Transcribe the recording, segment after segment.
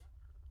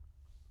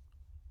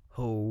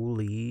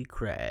Holy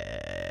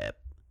crap.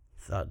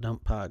 Thought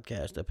Dump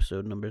Podcast,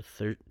 episode number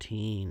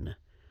 13.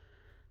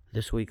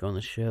 This week on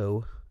the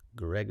show,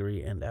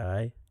 Gregory and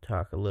I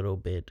talk a little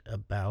bit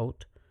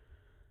about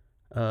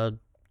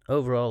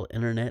overall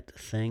internet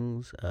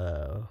things.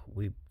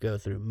 We go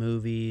through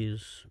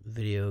movies,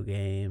 video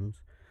games,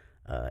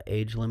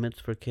 age limits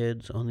for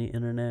kids on the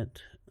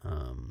internet.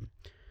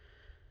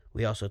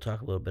 We also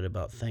talk a little bit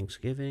about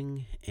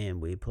Thanksgiving, and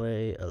we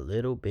play a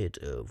little bit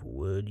of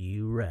Would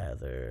You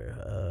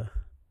Rather.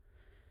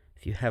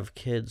 If you have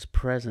kids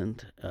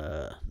present,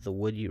 the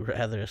Would You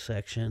Rather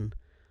section,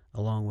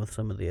 along with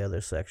some of the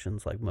other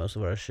sections, like most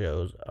of our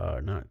shows,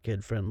 are not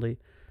kid-friendly,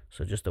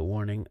 so just a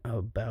warning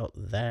about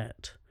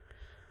that.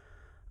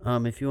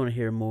 If you want to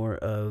hear more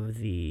of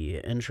the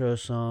intro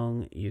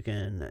song, you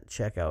can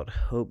check out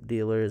Hope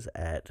Dealers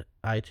at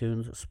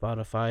iTunes,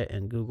 Spotify,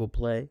 and Google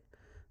Play.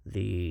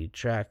 The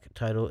track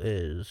title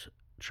is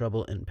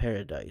Trouble in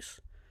Paradise.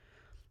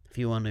 If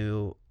you want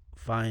to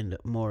find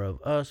more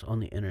of us on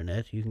the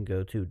internet, you can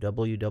go to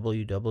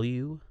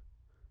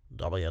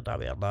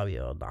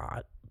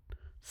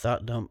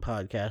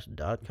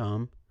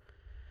www.thoughtdumppodcast.com.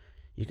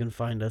 You can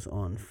find us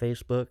on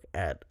Facebook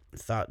at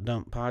Thought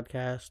Dump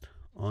Podcast,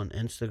 on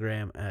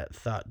Instagram at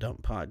Thought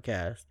Dump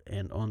Podcast,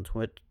 and on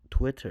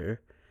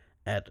Twitter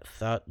at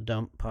Thought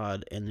Dump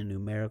Pod and the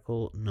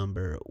numerical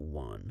number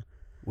 1.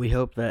 We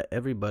hope that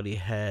everybody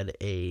had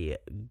a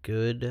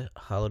good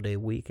holiday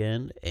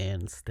weekend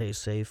and stay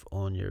safe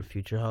on your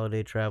future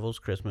holiday travels.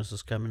 Christmas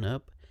is coming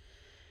up.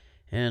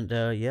 And,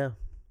 yeah,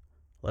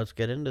 let's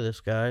get into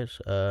this,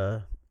 guys.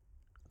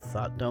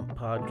 Thought Dump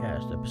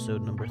Podcast,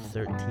 episode number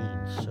 13,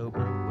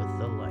 Sober with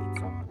the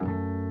Lights On.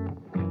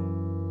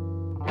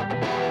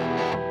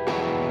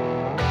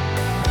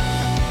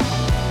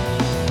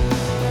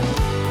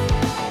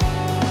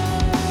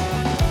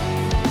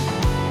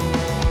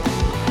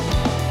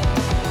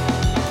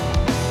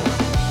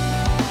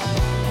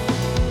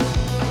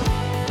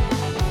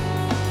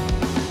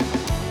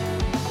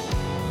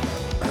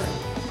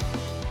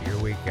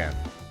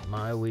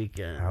 My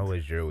weekend. How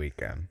was your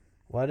weekend?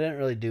 Well, I didn't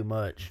really do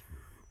much.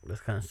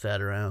 Just kind of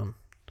sat around.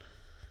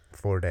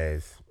 4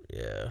 days.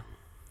 Yeah.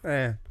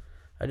 I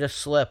just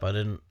slept. I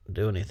didn't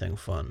do anything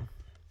fun.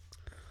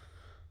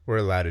 We're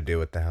allowed to do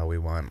what the hell we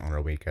want on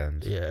our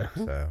weekends. Yeah.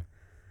 So,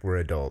 we're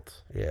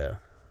adults. Yeah.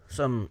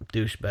 Some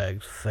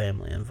douchebag's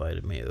family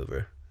invited me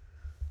over.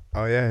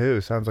 Oh, yeah? Who?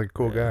 Sounds like a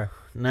cool guy.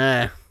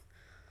 Nah.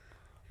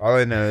 All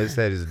I know is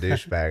that he's a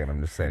douchebag, and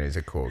I'm just saying he's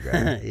a cool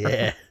guy.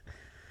 Yeah.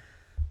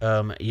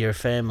 Your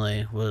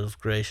family was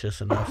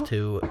gracious enough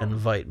to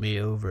invite me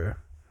over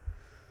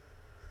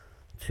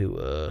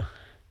to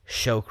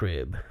show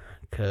crib,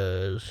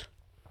 because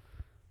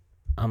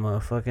I'm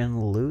a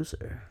fucking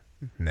loser.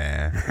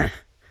 Nah.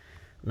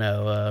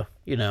 No,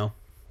 been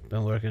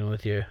working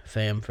with your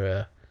fam for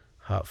a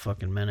hot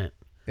fucking minute.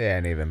 Yeah,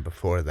 and even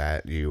before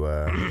that, you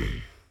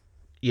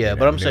yeah,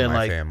 but I'm saying,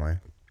 like, family.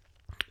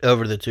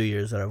 Over the 2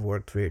 years that I've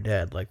worked for your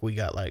dad, like, we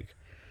got, like,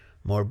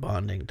 more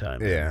bonding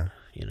time. Yeah.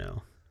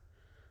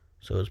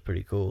 So it's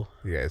pretty cool.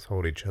 You guys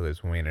hold each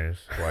other's wieners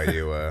while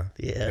you,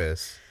 yeah.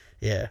 piss.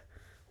 Yeah.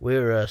 We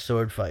were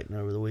sword fighting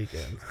over the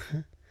weekend.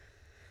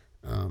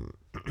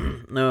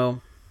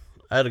 No,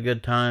 I had a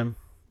good time.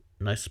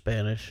 Nice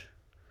Spanish.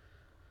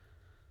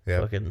 Yeah.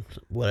 Fucking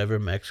whatever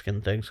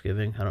Mexican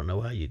Thanksgiving. I don't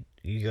know how you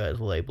guys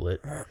label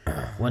it.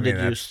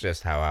 That's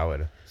just how I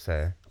would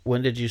say.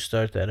 When did you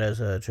start that as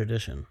a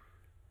tradition?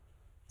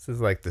 This is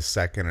like the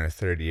second or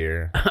third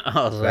year.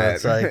 Oh, so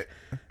it's like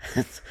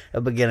it's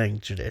a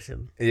beginning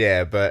tradition.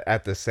 Yeah, but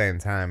at the same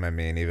time, I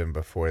mean, even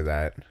before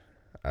that,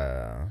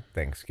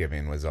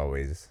 Thanksgiving was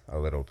always a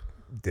little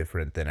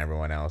different than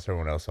everyone else.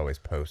 Everyone else always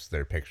posts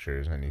their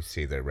pictures and you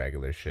see their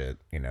regular shit.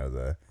 You know,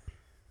 the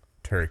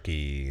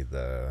turkey,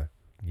 the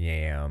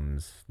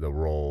yams, the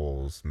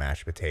rolls,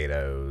 mashed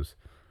potatoes,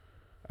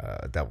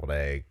 deviled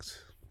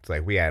eggs. It's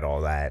like we had all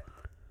that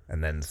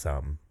and then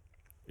some.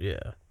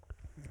 Yeah.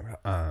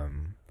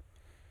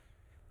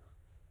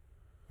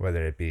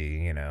 Whether it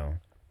be,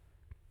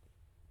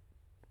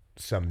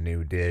 some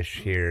new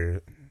dish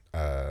here,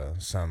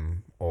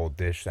 some old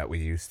dish that we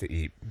used to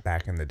eat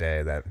back in the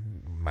day that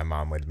my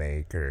mom would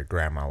make or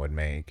grandma would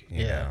make,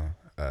 you know.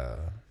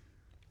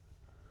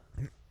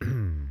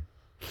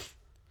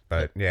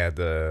 But yeah,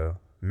 the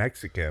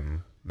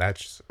Mexican,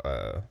 that's,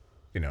 a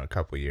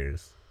couple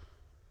years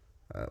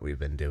we've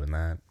been doing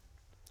that.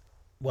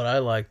 What I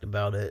liked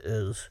about it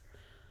is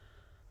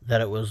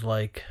that it was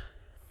like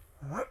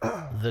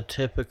the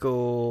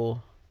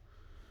typical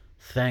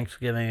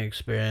Thanksgiving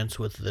experience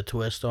with the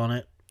twist on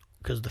it,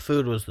 because the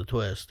food was the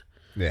twist.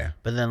 Yeah.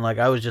 But then, like,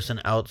 I was just an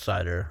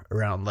outsider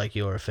around, like,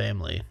 your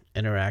family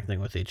interacting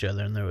with each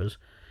other, and there was,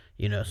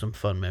 some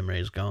fun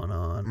memories going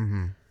on.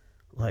 Mm-hmm.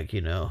 Like,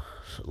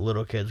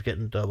 little kids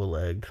getting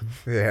double-legged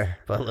Yeah.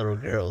 by little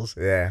girls.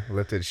 Yeah,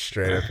 lifted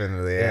straight up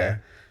into the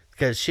air.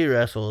 Because she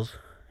wrestles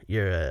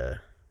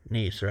your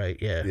niece, right?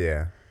 Yeah.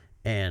 Yeah.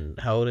 And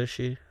how old is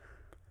she?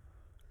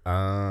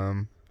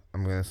 I'm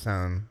gonna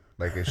sound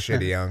like a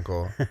shitty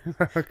uncle. It's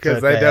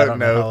Because okay, I don't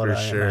know know how old for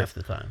I am sure. half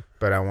the time.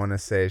 But I want to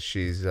say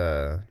she's 6.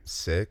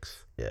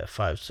 Yeah,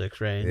 5'6"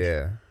 range.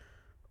 Yeah.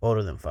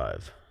 Older than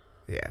 5.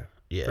 Yeah.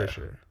 Yeah. For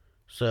sure.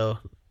 So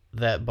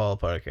that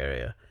ballpark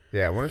area.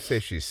 Yeah, I want to say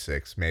she's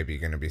 6. Maybe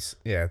gonna be.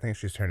 Yeah, I think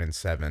she's turning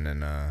 7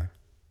 in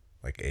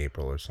like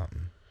April or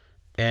something.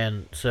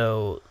 And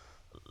so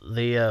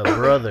the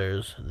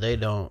brothers, they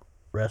don't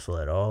wrestle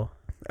at all.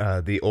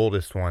 The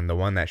oldest one, the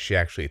one that she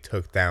actually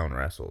took down,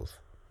 wrestles.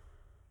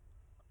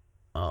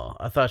 Oh,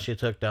 I thought she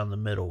took down the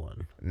middle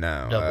one.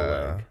 No. Double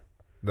leg.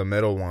 The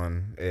middle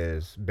one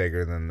is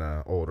bigger than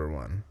the older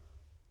one.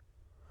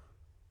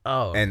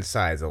 Oh. And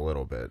size a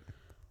little bit.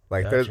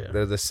 Like, Gotcha.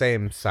 they're the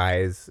same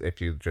size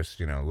if you just,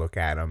 look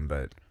at them,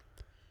 but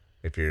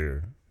if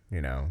you're,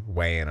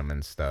 weighing them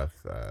and stuff,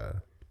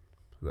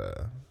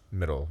 the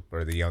middle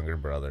or the younger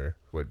brother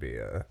would be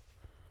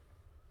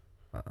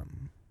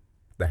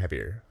the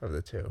heavier of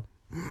the two.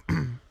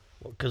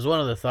 Because one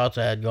of the thoughts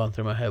I had going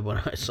through my head when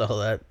I saw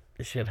that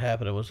shit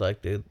happen, it was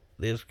like, dude,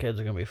 these kids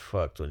are going to be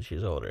fucked when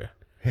she's older.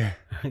 Yeah.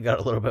 Got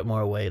a little bit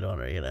more weight on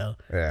her,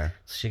 Yeah.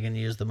 So she can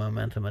use the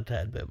momentum a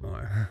tad bit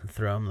more.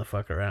 Throw them the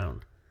fuck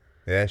around.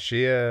 Yeah,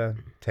 she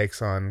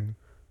takes on,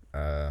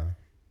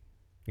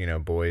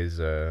 boys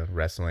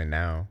wrestling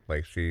now.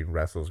 Like, she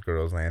wrestles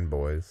girls and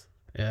boys.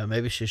 Yeah,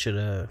 maybe she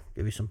should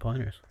give you some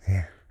pointers.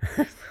 Yeah.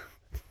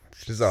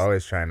 She's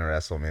always trying to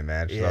wrestle me,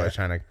 man. She's always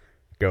trying to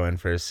go in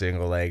for a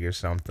single leg or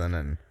something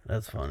and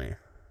That's funny.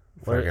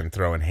 fucking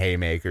throwing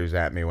haymakers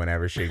at me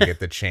whenever she get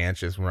the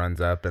chance. Just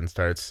runs up and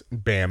starts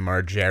Bam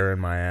Margera in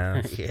my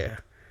ass. Yeah.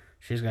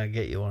 She's going to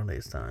get you one of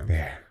these times.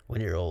 Yeah.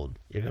 When you're old.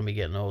 You're going to be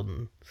getting old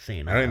and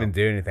seeing I don't even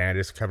do anything. I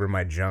just cover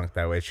my junk.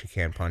 That way she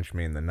can't punch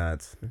me in the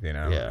nuts,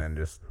 Yeah. and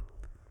just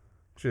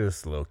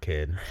a little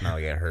kid. It's not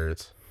like it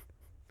hurts.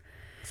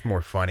 It's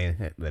more funny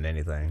than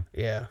anything.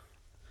 Yeah.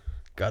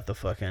 Got the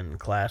fucking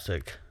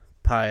classic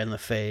pie in the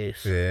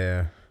face.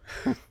 Yeah.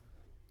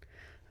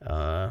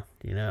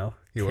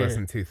 He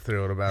wasn't too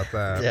thrilled about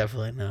that.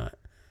 Definitely not.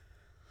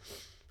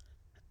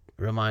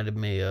 Reminded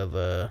me of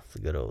the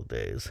good old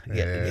days.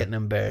 Getting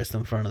embarrassed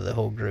in front of the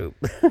whole group.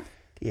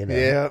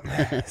 Yeah.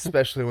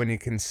 Especially when you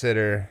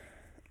consider,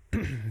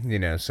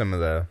 some of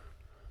the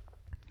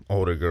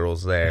older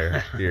girls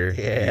there.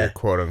 Your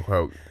quote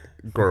unquote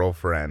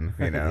girlfriend,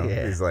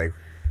 He's like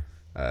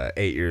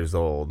 8 years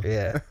old.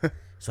 Yeah.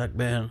 It's like,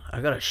 man,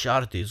 I got a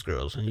shot at these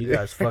girls, and you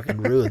guys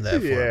fucking ruined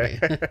that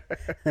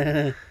for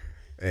me.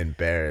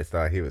 Embarrassed.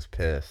 Thought he was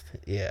pissed.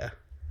 Yeah.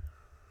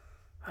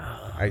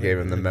 I gave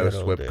him the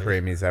most whipped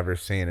cream he's ever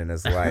seen in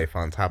his life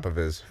on top of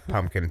his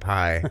pumpkin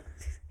pie.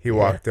 He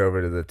walked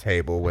over to the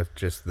table with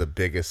just the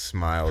biggest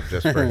smile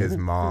just for his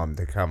mom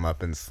to come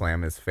up and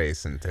slam his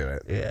face into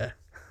it. Yeah.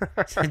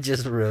 It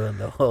just ruined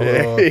the whole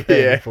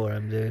thing for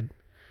him, dude.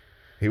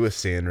 He was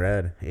seeing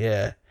red.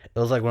 Yeah. It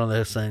was like one of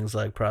those things,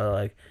 like, probably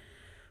like,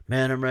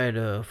 man, I'm ready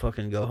to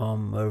fucking go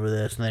home over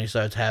this. And then he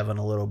starts having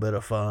a little bit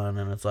of fun.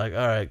 And it's like,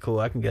 all right, cool,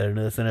 I can get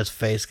into this. And his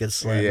face gets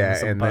slammed into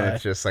some pie. Then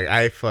it's just like,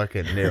 I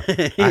fucking knew.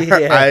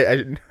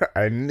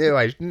 I knew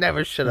I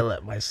never should have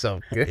let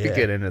myself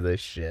get into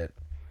this shit.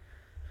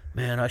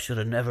 Man, I should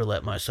have never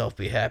let myself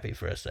be happy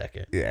for a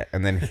second. Yeah,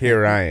 and then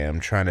here I am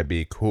trying to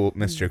be cool,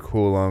 Mr.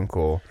 Cool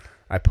Uncle.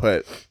 I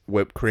put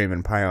whipped cream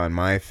and pie on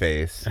my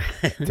face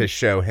to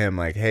show him,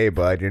 like, hey,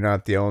 bud, you're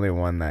not the only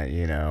one that,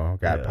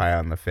 got pie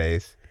on the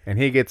face. And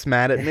he gets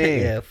mad at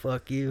me. Yeah,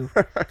 fuck you.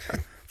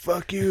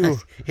 Fuck you.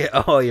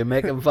 Yeah. Oh, you're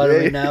making fun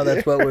of me now?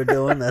 That's what we're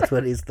doing? That's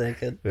what he's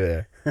thinking?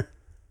 Yeah.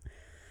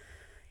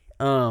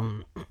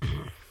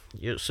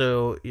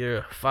 So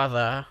your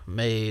father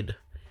made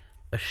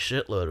a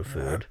shitload of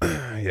food.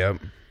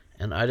 Yep.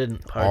 And I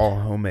didn't all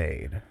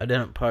homemade. I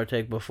didn't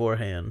partake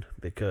beforehand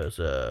because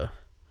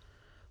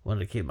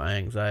wanted to keep my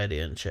anxiety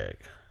in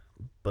check.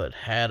 But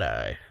had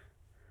I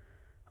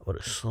would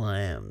have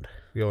slammed.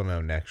 You'll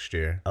know next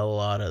year. A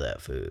lot of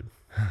that food.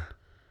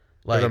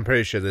 Like, I'm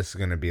pretty sure this is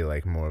gonna be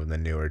like more of the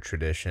newer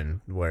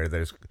tradition where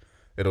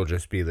it'll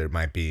just be there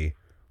might be,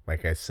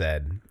 like I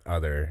said,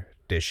 other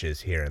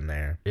dishes here and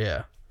there.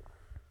 Yeah.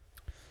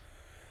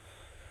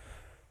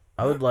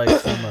 I would like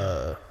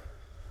some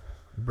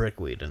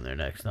brickweed in there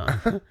next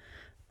time.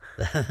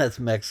 That's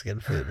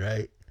Mexican food,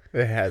 right?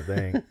 Yeah, I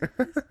think.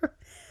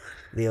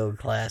 The old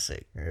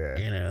classic.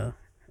 Yeah.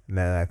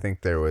 No, I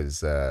think there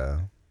was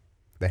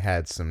they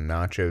had some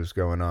nachos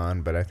going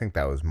on, but I think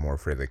that was more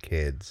for the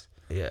kids.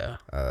 Yeah.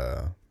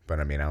 But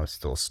I mean, I was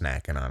still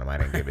snacking on them. I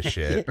didn't give a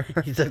shit.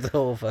 You took the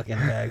whole fucking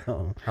bag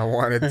home. I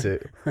wanted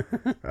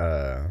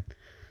to.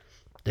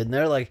 Didn't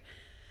they like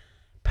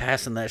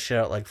passing that shit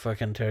out like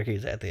fucking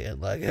turkeys at the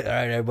end? Like, all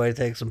right, everybody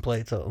take some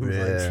plates home.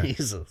 Yeah. Like,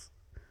 Jesus.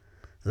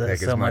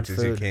 That's take so as much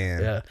as you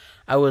can. Yeah.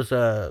 I was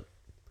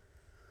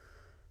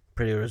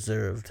pretty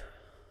reserved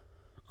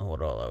on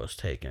what all I was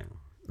taking.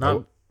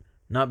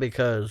 Not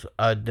because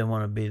I didn't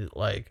want to be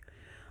like,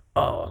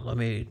 oh, let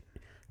me...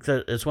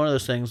 Cause it's one of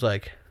those things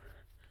like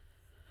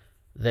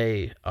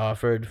they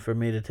offered for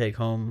me to take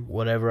home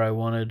whatever I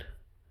wanted.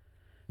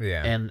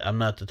 Yeah. And I'm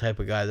not the type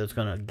of guy that's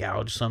going to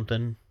gouge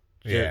something.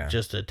 Yeah.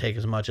 just to take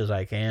as much as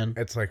I can.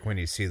 It's like when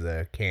you see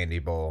the candy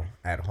bowl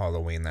at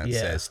Halloween that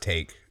says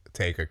take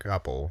a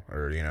couple,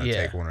 or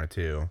take one or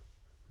two.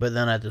 But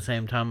then at the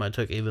same time, I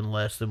took even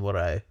less than what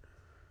I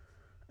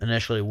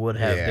initially would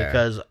have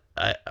because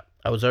I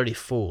was already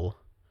full,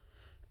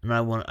 and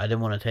I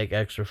didn't want to take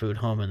extra food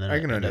home and then I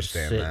can end up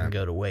understand sit that. and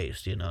go to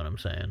waste. You know what I'm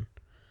saying?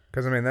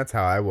 Because, I mean, that's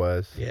how I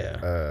was.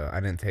 Yeah.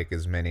 I didn't take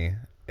as many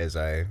as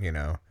I,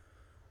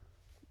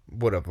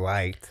 would have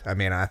liked. I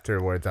mean,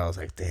 afterwards, I was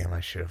like, damn, I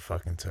should have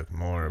fucking took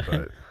more.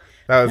 But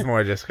that was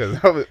more just because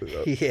I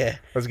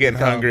was getting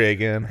hungry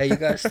again. Hey, you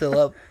guys still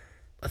up?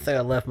 I think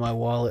I left my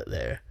wallet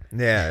there.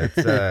 Yeah, it's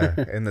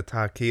in the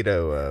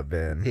taquito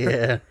bin.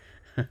 Yeah.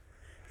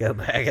 Go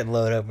back and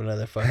load up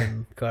another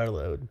fucking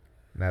carload.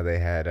 Now they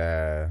had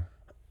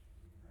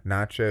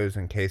nachos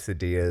and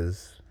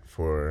quesadillas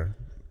for,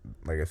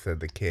 like I said,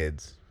 the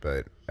kids,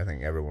 but I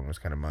think everyone was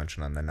kind of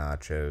munching on the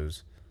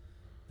nachos.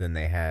 Then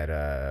they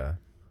had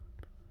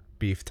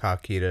beef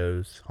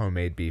taquitos,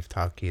 homemade beef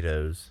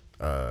taquitos.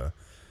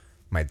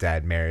 My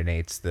dad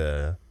marinates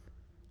the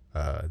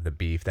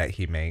beef that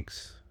he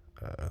makes.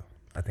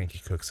 I think he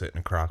cooks it in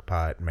a crock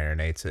pot,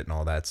 marinates it and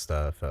all that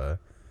stuff. And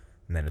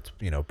then it's,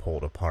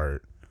 pulled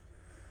apart.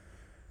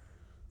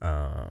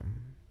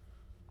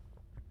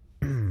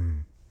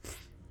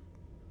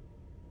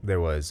 There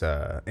was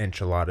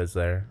enchiladas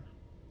there.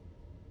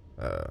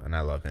 And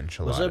I love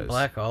enchiladas. Was there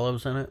black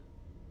olives in it?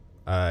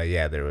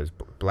 Yeah, there was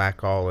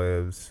black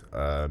olives,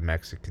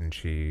 Mexican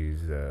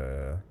cheese.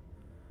 I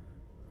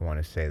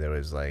want to say there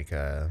was like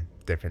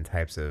different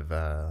types of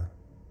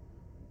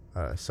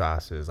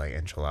sauces, like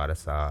enchilada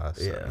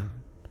sauce. Yeah.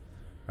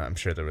 I'm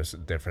sure there was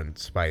different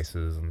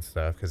spices and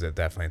stuff because it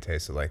definitely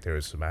tasted like there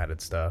was some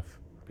added stuff.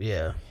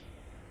 Yeah.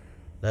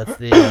 That's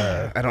the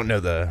I don't know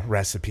the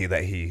recipe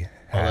that he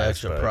all the has,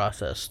 extra but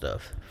processed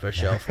stuff for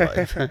shelf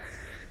life.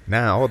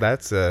 all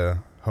that's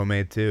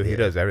homemade too. He Yeah.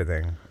 does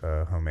everything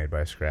homemade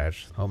by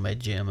scratch. Homemade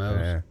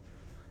GMOs.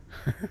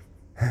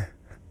 Yeah.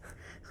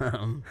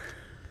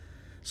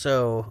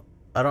 So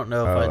I don't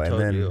know if I told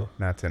then, you.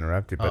 not to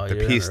interrupt you, but the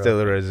you're piece de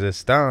interrupting.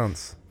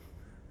 resistance,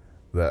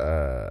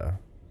 the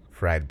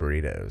fried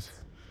burritos,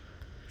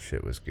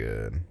 shit was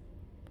good.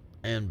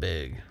 And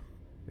big.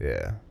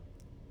 Yeah.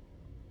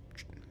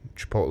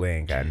 Chipotle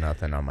ain't got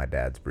nothing on my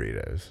dad's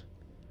burritos.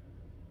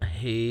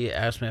 He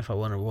asked me if I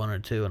wanted one or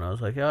two, and I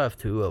was like, yeah, I have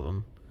two of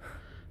them.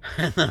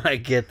 And then I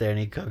get there, and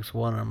he cooks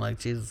one, and I'm like,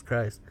 Jesus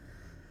Christ.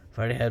 I've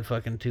already had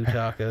fucking 2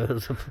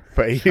 tacos.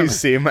 But you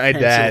see my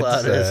dad's,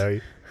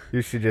 Enchiladas.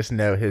 you should just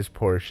know his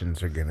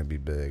portions are going to be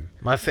big.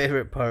 My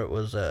favorite part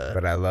was...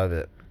 But I love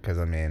it, because,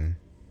 I mean,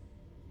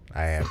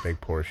 I have big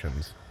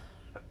portions.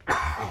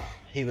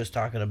 he was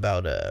talking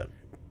about...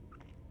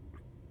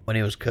 when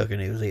he was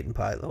cooking, he was eating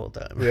pie the whole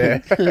time. Yeah.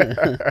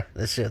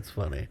 This shit's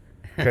funny.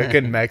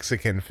 Cooking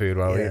Mexican food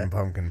while Yeah. eating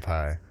pumpkin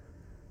pie.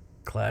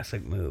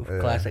 Classic move. Yeah.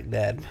 Classic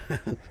dad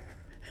move.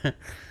 I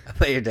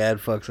bet your dad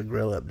fucks a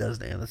grill up,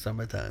 doesn't he, in the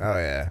summertime? Oh,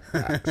 yeah.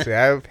 See,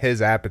 I have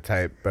his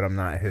appetite, but I'm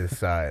not his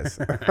size.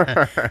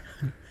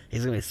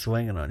 He's going to be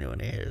swinging on you when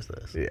he hears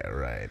this. Yeah,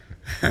 right.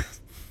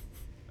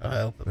 I'll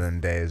help him.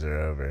 Then days are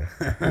over.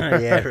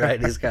 Yeah,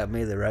 right. He's got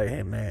me the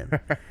right-hand man.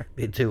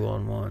 Be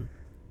 2-on-1.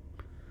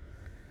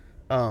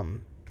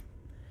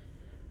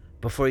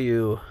 Before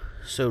you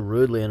so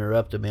rudely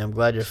interrupted me, I'm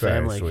glad your Sorry,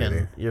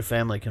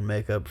 family can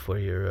make up for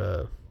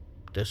your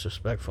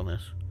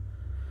disrespectfulness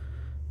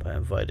by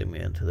inviting me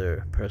into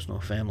their personal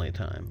family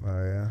time.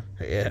 Oh,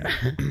 yeah?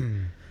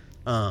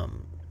 Yeah.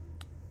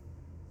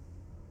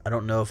 I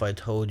don't know if I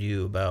told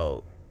you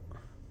about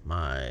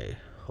my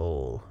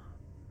whole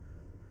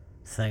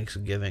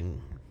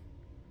Thanksgiving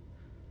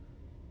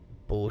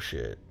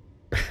bullshit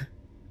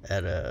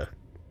at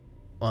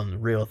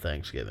on real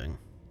Thanksgiving.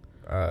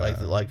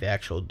 Like the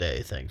actual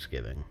day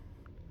Thanksgiving.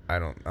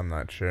 I'm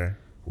not sure.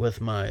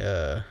 With my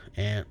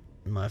aunt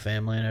and my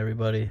family and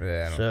everybody.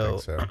 Yeah, I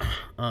don't think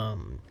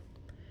so.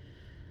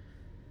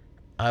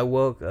 I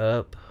woke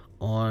up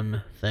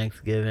on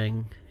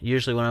Thanksgiving.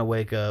 Usually when I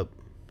wake up,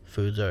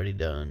 food's already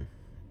done.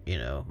 You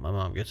know, my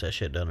mom gets that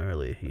shit done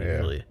early,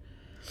 usually.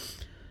 Yeah.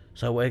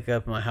 So I wake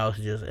up and my house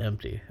is just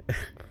empty.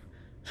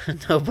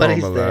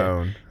 Nobody's Home there.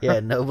 alone.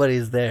 Yeah,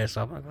 nobody's there.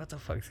 So I'm like, what the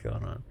fuck's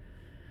going on?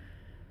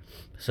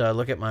 So I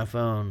look at my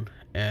phone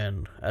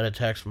and I had a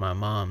text from my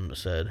mom that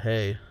said,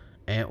 hey,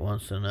 Aunt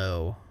wants to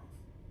know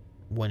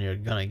when you're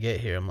going to get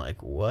here. I'm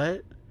like,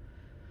 what?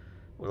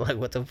 Like,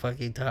 what the fuck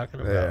are you talking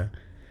about? Yeah.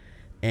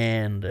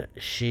 And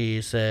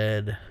she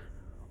said,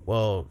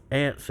 well,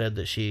 Aunt said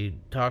that she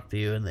talked to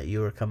you and that you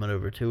were coming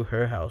over to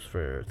her house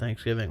for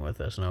Thanksgiving with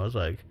us. And I was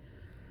like,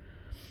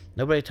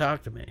 nobody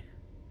talked to me.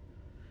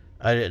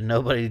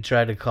 Nobody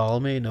tried to call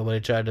me. Nobody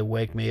tried to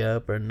wake me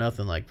up or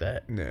nothing like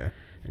that. Yeah.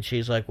 And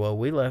she's like, well,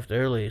 we left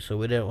early, so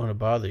we didn't want to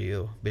bother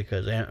you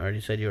because Aunt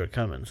already said you were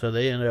coming. So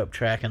they ended up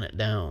tracking it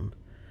down.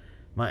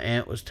 My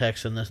aunt was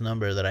texting this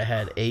number that I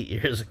had 8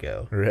 years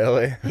ago.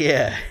 Really?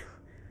 Yeah.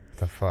 What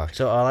the fuck?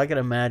 So all I could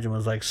imagine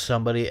was like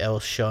somebody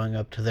else showing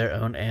up to their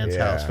own aunt's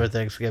house for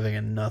Thanksgiving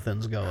and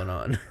nothing's going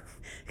on.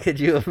 Could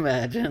you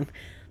imagine?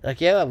 Like,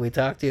 yeah, we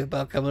talked to you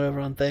about coming over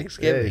on Yeah,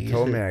 Thanksgiving. you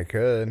told me said- I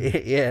could.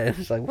 Yeah,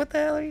 it's like, what the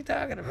hell are you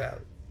talking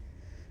about?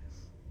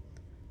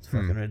 It's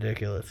fucking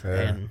ridiculous. Yeah.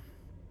 And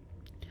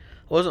I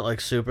wasn't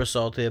like super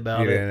salty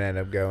about You it. didn't end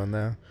up going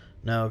though?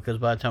 No, because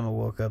by the time I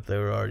woke up, they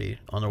were already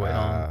on their way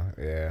home.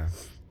 Yeah.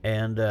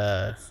 And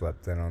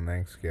Slept in on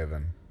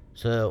Thanksgiving.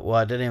 well,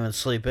 I didn't even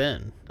sleep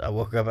in. I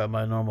woke up at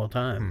my normal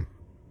time.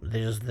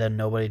 Then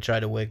nobody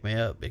tried to wake me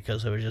up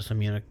because there was just a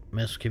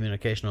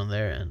miscommunication on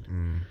their end.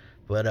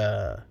 But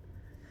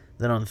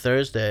then on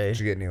Thursday, Did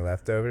you get any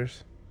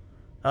leftovers?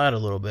 I had a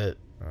little bit.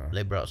 Oh.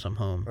 They brought some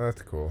home. Oh,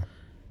 that's cool.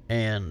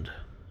 And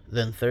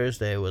then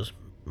Thursday was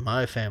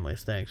my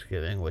family's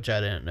Thanksgiving, which I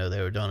didn't know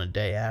they were doing a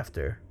day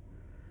after.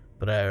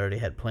 But I already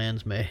had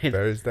plans made.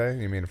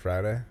 Thursday? You mean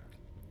Friday?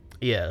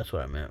 Yeah, that's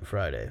what I meant,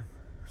 Friday.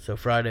 So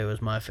Friday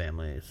was my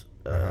family's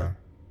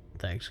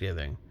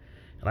Thanksgiving.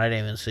 And I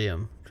didn't even see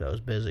them because I was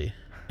busy.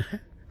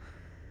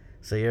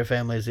 So your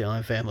family is the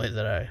only family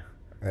that I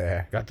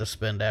Yeah. got to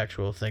spend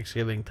actual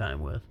Thanksgiving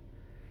time with.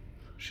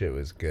 Shit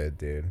was good,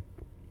 dude.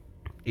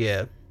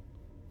 Yeah.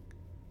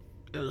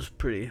 It was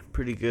pretty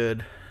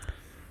good.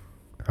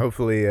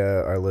 Hopefully,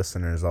 our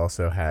listeners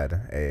also had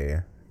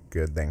a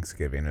good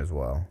Thanksgiving as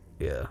well.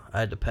 Yeah,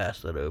 I had to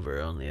pass that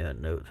over on the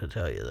note to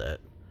tell you that.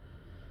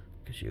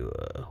 Because you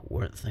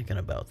weren't thinking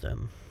about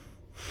them.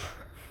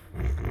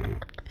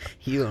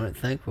 You weren't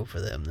thankful for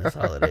them this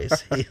holiday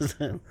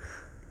season.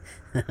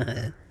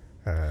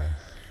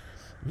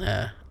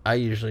 Nah, I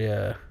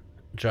usually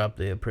drop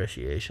the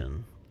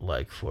appreciation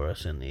like for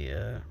us in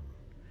the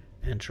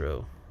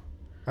intro.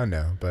 I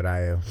know, but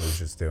I was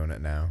just doing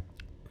it now.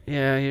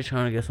 Yeah, you're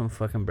trying to get some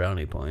fucking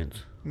brownie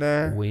points.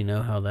 Nah, We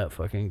know how that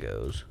fucking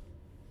goes.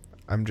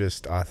 I'm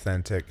just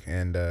authentic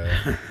and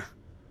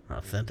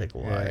Authentic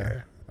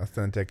liar.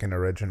 authentic and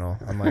original,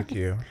 unlike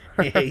you.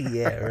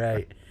 Yeah,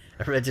 right.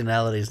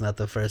 Originality is not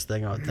the first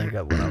thing I would think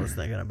of when I was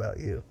thinking about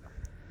you.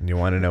 You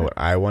want to know what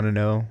I want to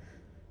know?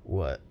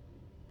 What?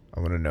 I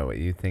want to know what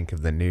you think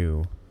of the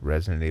new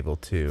Resident Evil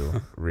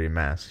 2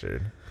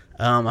 remastered.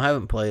 I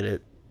haven't played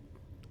it.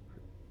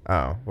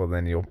 Oh, well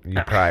then you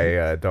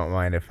probably don't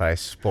mind if I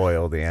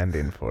spoil the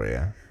ending for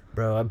you.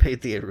 Bro, I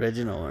beat the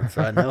original one,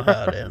 so I know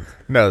how it ends.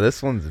 No,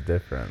 this one's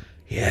different.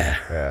 Yeah.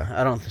 Yeah.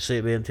 I don't see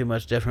it being too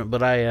much different,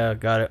 but I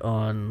got it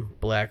on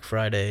Black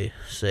Friday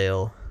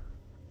sale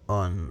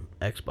on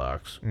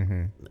Xbox.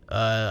 Mm-hmm.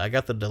 I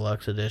got the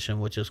deluxe edition,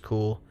 which is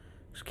cool.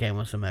 Just came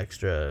with some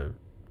extra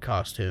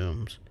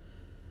costumes.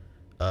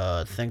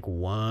 I think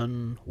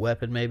one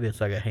weapon, maybe.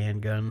 It's like a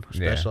handgun,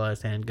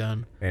 specialized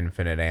handgun.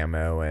 Infinite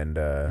ammo and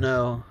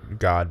No.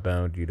 God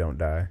mode, you don't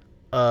die.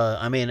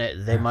 I mean,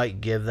 they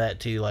might give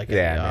that to you like in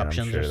the I'm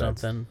options sure or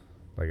that's something.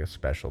 like a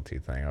specialty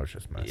thing. I was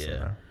just messing Yeah.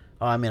 there.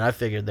 Oh, I mean, I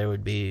figured there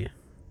would be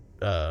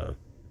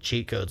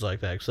cheat codes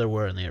like that because there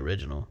were in the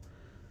original.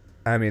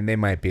 I mean, they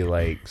might be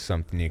like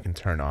something you can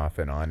turn off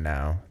and on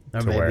now.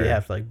 Or to maybe where you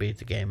have to like beat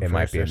the game it first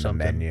might be or in the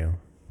something. menu.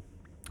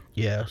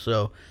 Yeah,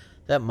 so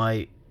that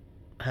might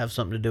have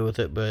something to do with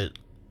it, but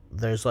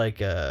there's like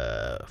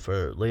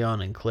for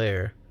Leon and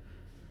Claire,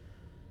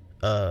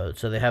 so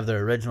they have their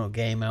original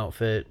game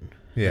outfit.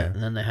 Yeah.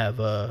 And then they have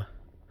I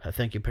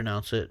think you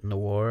pronounce it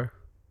Noir.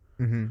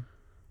 Mm-hmm.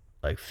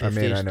 Like 50s, I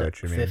mean, I know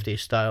what you mean. 50s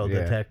style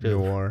Yeah, detective.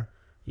 Noir.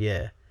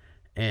 Yeah.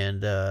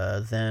 And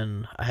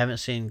then I haven't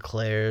seen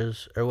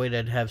Claire's, or wait,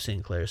 I have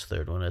seen Claire's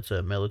third one. It's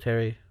a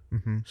military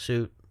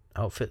suit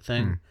outfit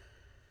thing.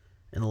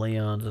 And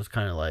Leon's is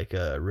kind of like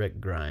a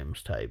Rick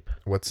Grimes type.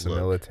 What's the look.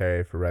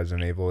 military for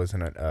Resident Evil?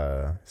 Isn't it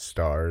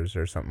Stars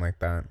or something like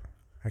that?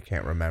 I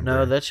can't remember.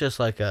 No, that's just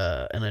like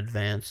an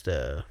advanced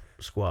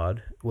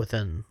squad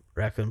within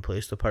Raccoon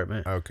Police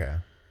Department. Okay.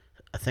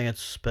 I think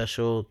it's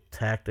Special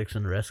Tactics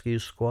and Rescue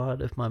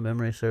Squad, if my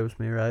memory serves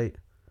me right.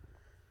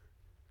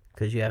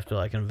 Because you have to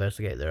like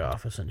investigate their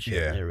office and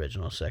shit in the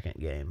original second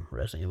game,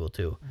 Resident Evil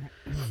 2.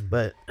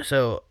 But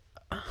so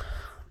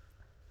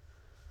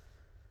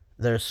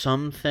there's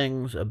some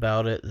things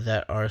about it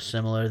that are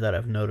similar that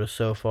I've noticed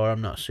so far.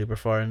 I'm not super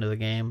far into the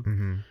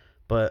game,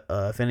 but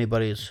if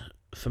anybody's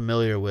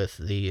familiar with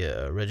the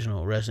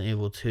original Resident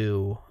Evil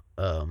 2,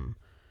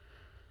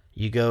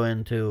 you go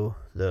into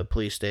the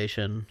police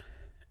station,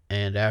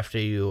 and after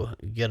you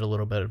get a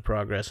little bit of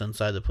progress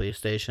inside the police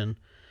station,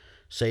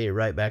 say you're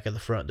right back at the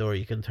front door,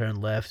 you can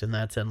turn left, and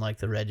that's in like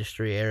the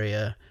registry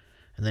area,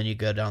 and then you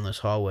go down this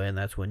hallway, and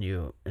that's when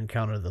you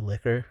encounter the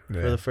liquor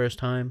for the first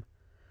time.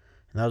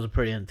 And that was a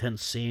pretty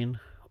intense scene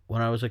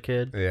when I was a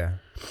kid. Yeah.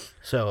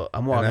 So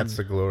I'm walking. And that's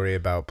the glory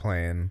about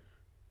playing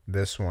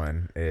this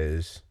one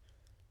is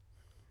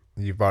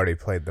you've already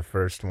played the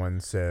first one,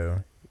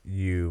 so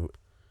you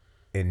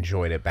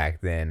enjoyed it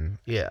back then.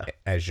 Yeah.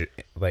 As you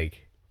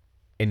like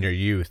in your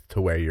youth, to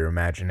where your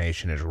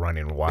imagination is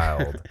running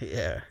wild.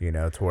 Yeah. You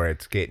know, to where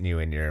it's getting you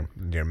in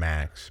your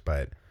max,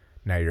 but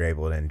now you're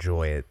able to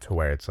enjoy it to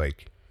where it's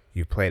like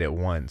you played it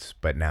once,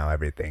 but now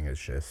everything is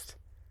just,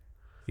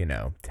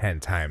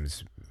 10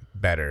 times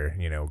better,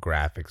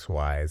 graphics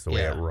wise, the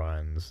way it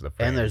runs.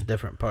 And there's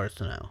different parts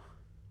now.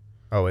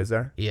 Oh, is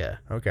there? Yeah.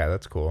 Okay,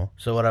 that's cool.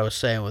 So what I was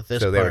saying with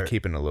this So they were part,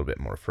 keeping it a little bit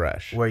more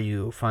fresh. where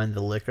you find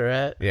the liquor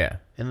at Yeah.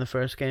 in the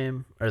first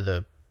game, or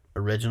the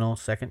original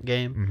second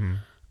game,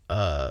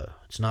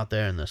 it's not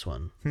there in this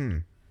one.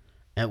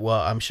 And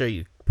well, I'm sure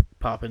you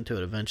pop into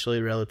it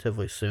eventually,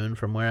 relatively soon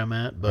from where I'm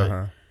at,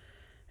 but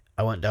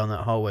I went down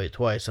that hallway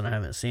twice and I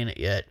haven't seen it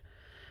yet.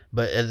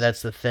 But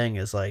that's the thing,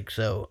 is like,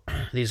 so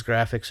these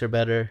graphics are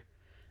better,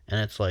 and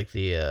it's like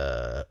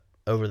the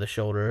over the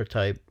shoulder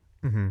type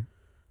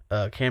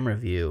camera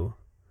view.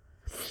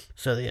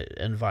 So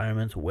the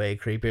environment's way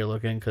creepier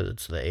looking because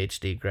it's the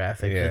HD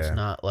graphics. Yeah. It's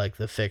not like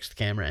the fixed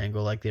camera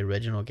angle like the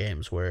original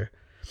games were.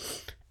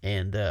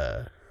 And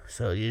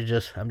so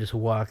I'm just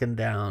walking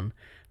down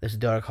this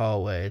dark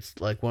hallway. It's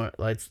like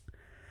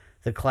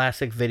the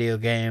classic video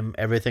game.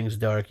 Everything's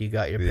dark. You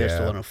got your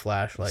pistol and a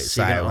flashlight,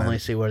 so you can only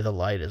see where the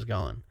light is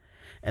going.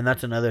 And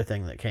that's another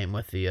thing that came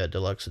with the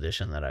deluxe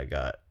edition that I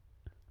got.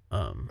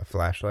 A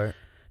flashlight?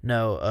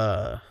 No,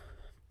 the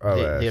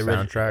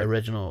soundtrack?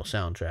 original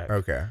soundtrack.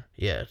 Okay.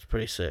 Yeah, it's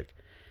pretty sick.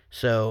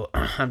 So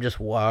I'm just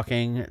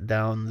walking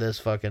down this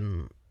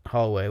fucking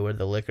hallway where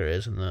the liquor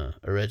is in the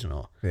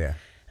original. Yeah.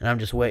 And I'm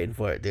just waiting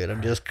for it, dude.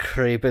 I'm just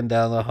creeping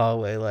down the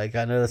hallway. Like,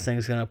 I know this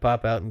thing's going to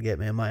pop out and get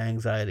me, and my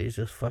anxiety's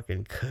just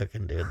fucking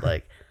cooking, dude.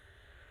 Like,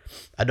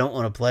 I don't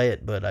want to play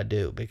it, but I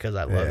do because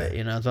I love it.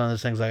 You know, it's one of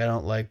those things, like, I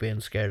don't like being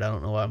scared. I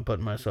don't know why I'm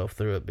putting myself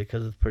through it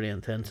because it's pretty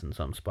intense in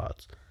some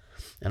spots.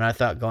 And I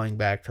thought going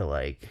back to,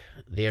 like,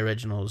 the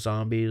original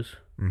Zombies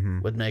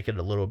would make it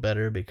a little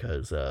better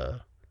because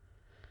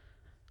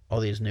all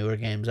these newer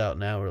games out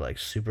now are, like,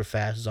 super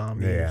fast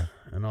zombies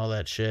and all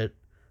that shit.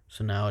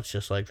 So now it's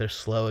just like they're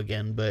slow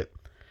again, but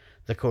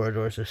the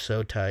corridors are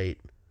so tight.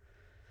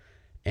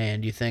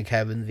 And you think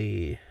having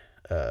the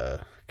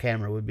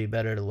camera would be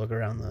better to look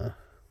around the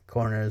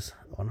corners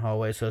on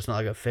hallways, so it's not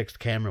like a fixed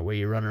camera where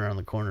you run around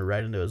the corner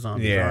right into a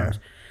zombie's arms.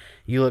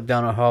 You look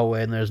down a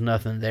hallway and there's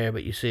nothing there,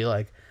 but you see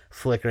like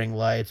flickering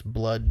lights,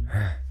 blood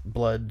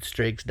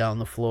streaks down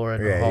the floor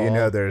in the hall. You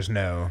know there's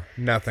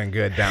nothing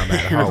good down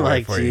that hallway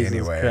like, for Jesus you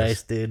anyways.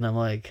 Christ, dude. And I'm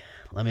like,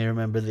 let me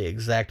remember the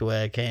exact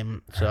way I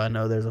came, so I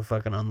know there's a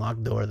fucking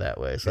unlocked door that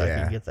way, so I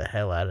can get the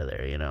hell out of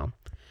there, you know.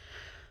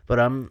 But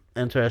I'm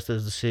interested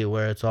to see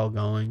where it's all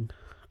going,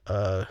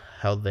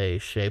 how they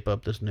shape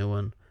up this new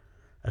one.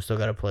 I still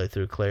got to play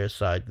through Claire's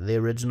side. The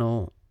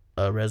original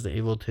Resident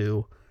Evil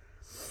 2,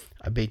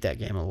 I beat that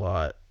game a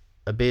lot.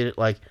 I beat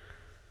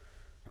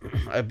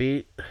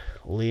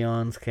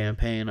Leon's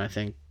campaign, I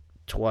think,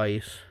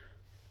 twice,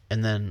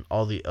 and then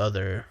all the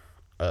other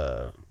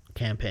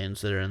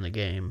campaigns that are in the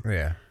game.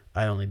 Yeah.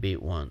 I only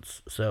beat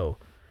once. So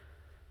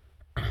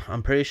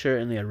I'm pretty sure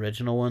in the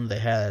original one they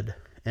had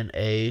an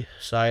A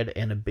side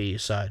and a B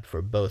side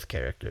for both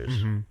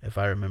characters, if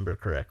I remember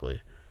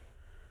correctly.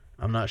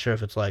 I'm not sure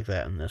if it's like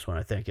that in this one.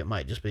 I think it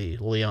might just be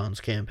Leon's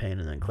campaign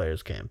and then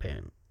Claire's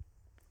campaign.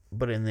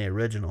 But in the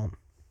original,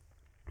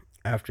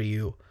 after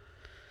you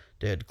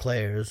did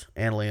Claire's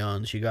and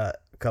Leon's, you got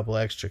a couple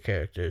extra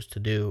characters to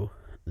do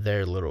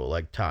their little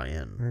like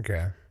tie-in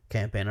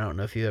campaign. I don't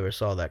know if you ever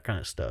saw that kind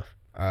of stuff.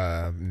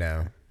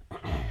 No.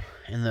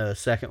 In the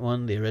second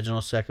one, the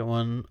original second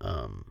one,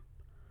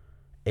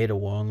 Ada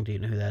Wong, do you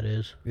know who that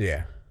is?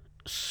 Yeah.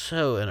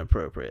 So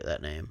inappropriate,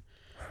 that name.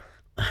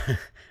 I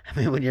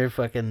mean, when you're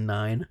fucking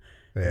 9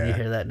 and you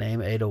hear that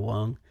name, Ada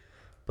Wong.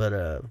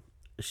 But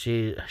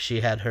she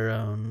had her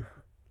own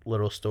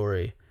little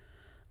story.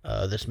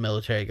 This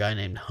military guy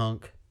named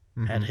Hunk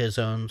had his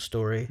own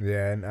story.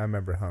 Yeah, and I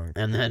remember Hunk.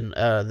 And then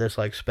this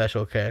like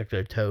special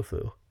character,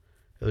 Tofu.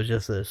 It was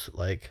just this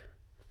like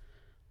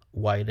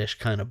whitish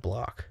kind of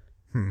block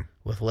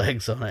with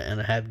legs on it, and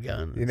it had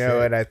guns. You know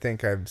what? I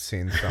think I've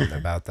seen something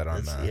about that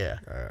on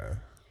the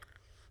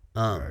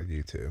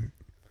YouTube.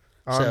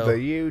 On the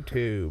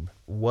YouTube.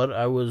 What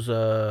I was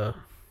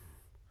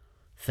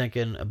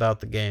thinking about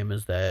the game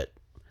is that it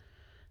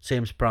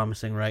seems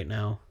promising right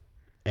now,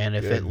 and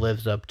if it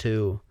lives up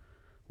to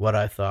what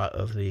I thought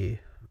of the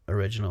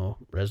original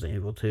Resident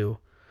Evil 2,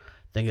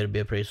 I think it'd be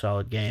a pretty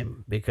solid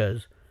game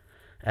because,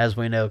 as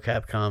we know,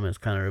 Capcom has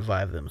kind of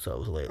revived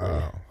themselves lately.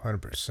 Oh,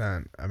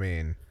 100%. I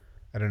mean,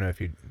 I don't know if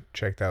you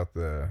checked out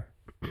the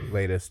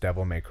latest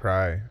Devil May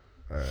Cry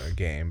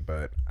game,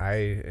 but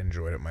I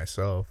enjoyed it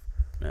myself.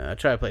 I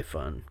try to play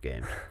fun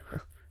games.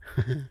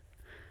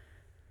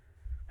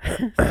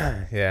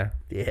 Yeah.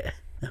 Yeah.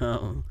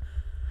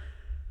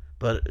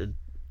 But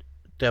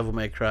Devil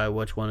May Cry,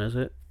 which one is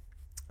it?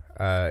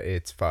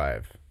 It's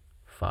 5.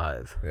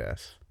 5.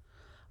 Yes.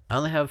 I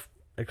only have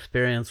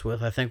experience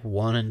with, I think,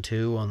 1 and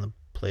 2 on the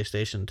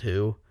PlayStation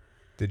 2.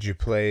 Did you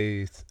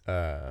play,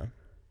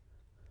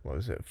 what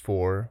was it,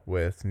 4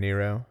 with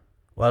Nero?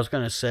 Well, I was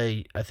going to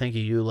say, I think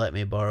you let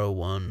me borrow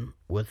 1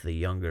 with the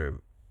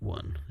younger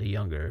one, the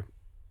younger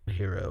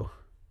hero.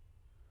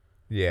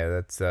 Yeah,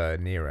 that's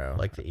Nero.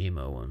 Like the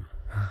emo one.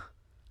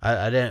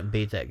 I didn't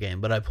beat that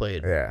game, but I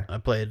played. Yeah. I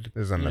played, it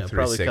was on the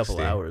probably a 360. couple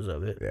hours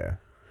of it. Yeah.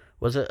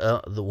 Was it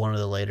the one of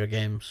the later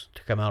games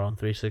to come out on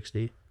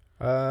 360?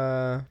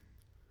 I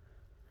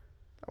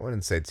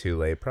wouldn't say too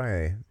late.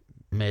 Probably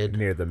Mid.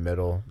 near the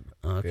middle.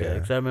 Okay, Yeah.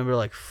 because I remember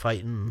like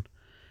fighting.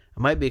 It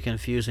might be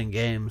confusing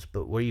games,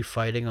 but were you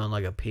fighting on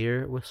like a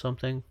pier with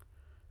something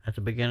at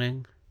the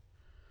beginning?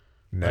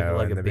 No,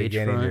 Like in a the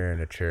beginning beachfront? you're in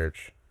a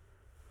church.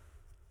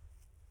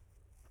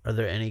 Are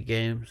there any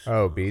games?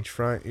 Oh,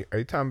 beachfront. Are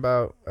you talking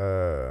about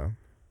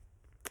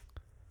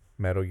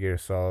Metal Gear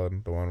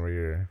Solid, the one where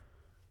you're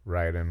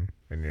riding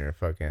and you're a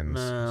fucking No,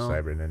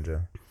 cyber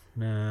ninja?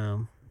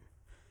 no.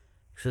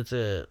 'Cause it's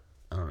a,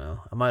 I don't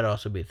know. I might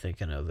also be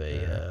thinking of a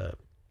Yeah.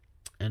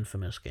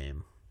 Infamous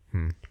game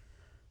Hmm.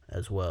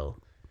 as well.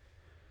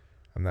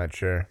 I'm not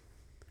sure.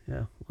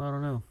 Yeah, well, I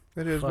don't know.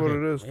 It is Fuck what it.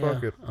 it is.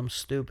 Fuck Yeah, it. I'm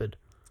stupid.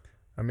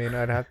 I mean,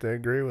 I'd have to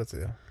agree with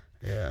you.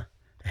 Yeah,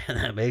 and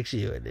that makes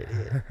you an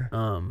idiot.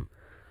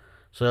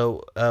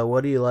 So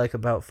what do you like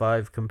about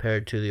 5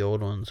 compared to the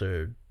old ones,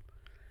 or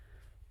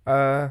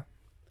Uh,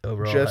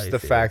 overall how just you the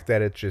feel? fact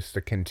that it's just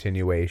a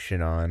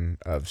continuation on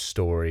of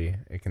story.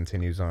 It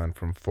continues on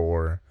from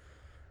 4.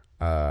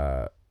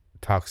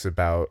 Talks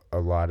about a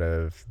lot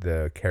of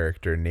the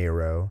character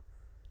Nero.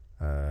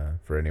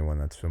 For anyone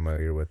that's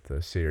familiar with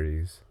the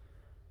series,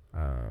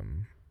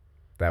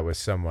 that was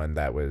someone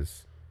that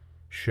was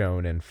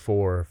shown in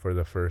 4 for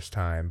the first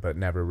time, but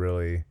never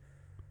really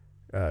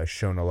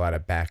shown a lot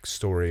of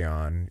backstory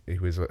on. He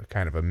was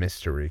kind of a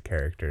mystery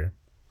character.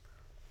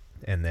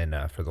 And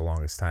then for the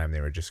longest time,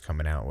 they were just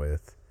coming out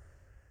with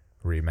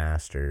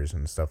remasters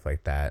and stuff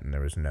like that, and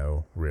there was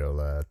no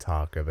real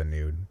talk of a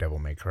new Devil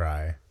May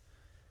Cry.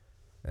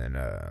 And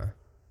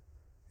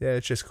yeah,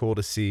 it's just cool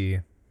to see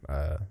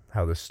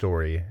how the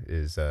story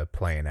is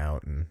playing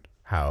out and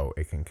how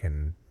it can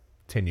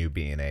continue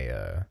being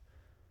a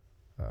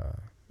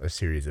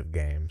series of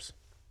games.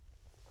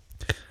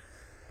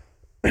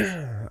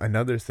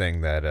 Another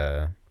thing that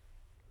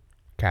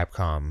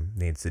Capcom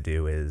needs to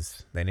do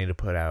is they need to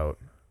put out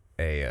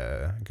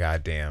a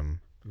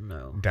goddamn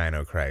No.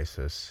 Dino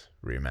Crisis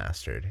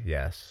remastered.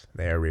 Yes,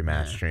 they are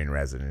remastering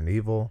Resident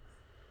Evil.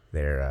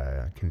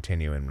 They're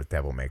continuing with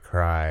Devil May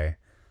Cry.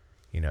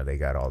 You know, they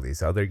got all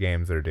these other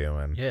games they're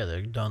doing. Yeah,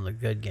 they're done the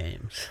good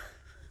games.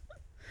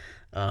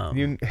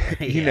 You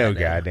yeah, know I know.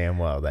 goddamn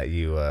well that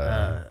you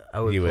I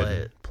would you play would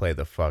it. play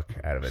the fuck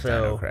out of a So-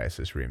 Dino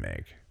Crisis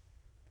remake.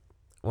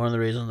 One of the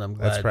reasons I'm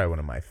glad That's probably one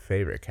of my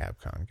favorite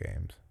Capcom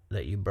games.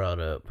 that you brought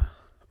up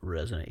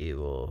Resident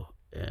Evil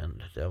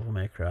and Devil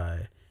May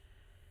Cry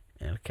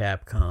and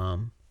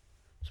Capcom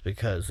is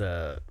because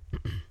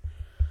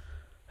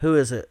who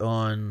is it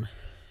on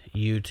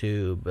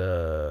YouTube?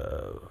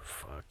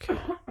 Fuck.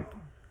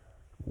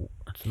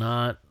 It's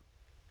not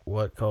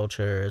What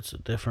Culture. It's a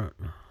different.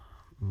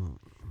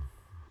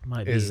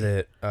 Might Is be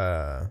it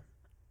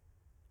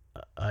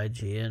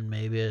IGN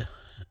maybe.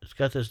 It's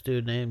got this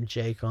dude named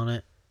Jake on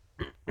it.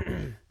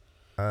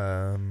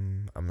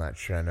 I'm not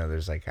sure. I know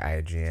there's like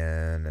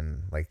IGN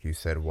and like you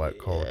said, What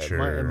Yeah,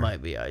 Culture. it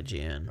might be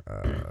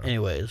IGN.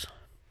 Anyways,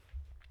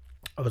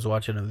 I was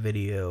watching a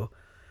video,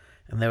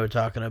 and they were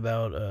talking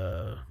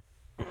about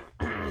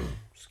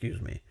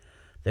excuse me,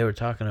 they were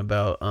talking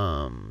about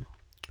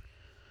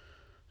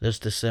this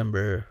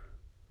December,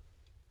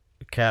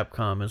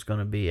 Capcom is going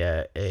to be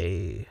at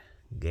a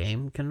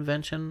game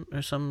convention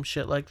or some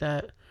shit like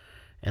that,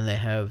 and they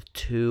have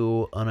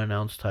 2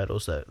 unannounced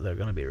titles that they're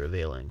going to be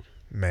revealing.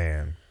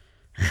 Man,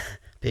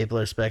 People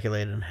are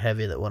speculating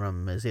heavy that one of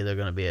them is either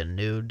going to be a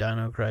new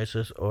Dino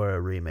Crisis or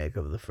a remake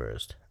of the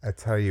first. I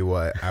tell you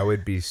what, I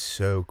would be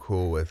so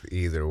cool with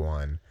either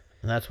one.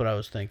 And that's what I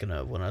was thinking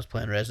of when I was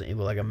playing Resident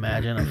Evil. Like,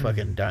 imagine a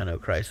fucking Dino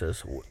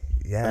Crisis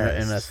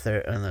Yes.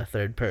 in a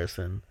third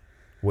person.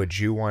 Would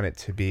you want it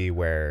to be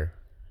where,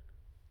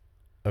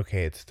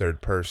 okay, it's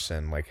third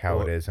person, like how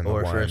it is in the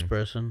or one? first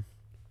person.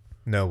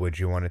 No, would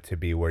you want it to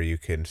be where you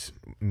can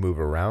move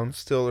around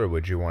still, or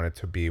would you want it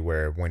to be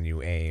where when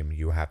you aim,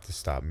 you have to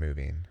stop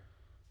moving?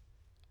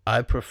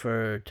 I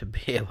prefer to be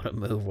able to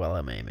move while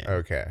I'm aiming.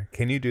 Okay.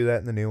 Can you do that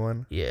in the new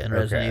one? Yeah, in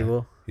Resident Okay.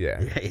 Evil.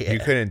 Yeah. Yeah. You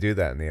couldn't do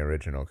that in the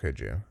original,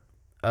 could you?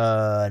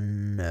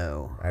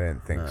 No. I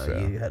didn't think No, so.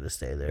 you had to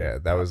stay there. Yeah,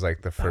 that was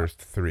like the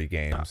first 3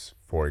 games,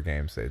 4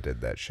 games they did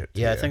that shit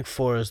to Yeah, I you. think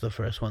 4 is the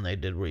first one they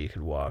did where you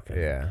could walk.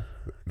 Yeah.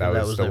 that That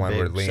was was the their one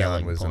where big Leon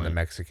selling was in the point.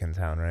 Mexican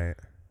town, right?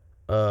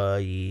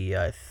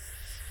 Yeah, I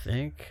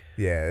think.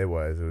 Yeah, it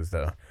was. It was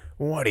the,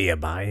 what are you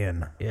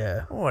buying?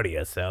 Yeah. What are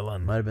you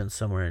selling? Might have been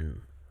somewhere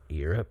in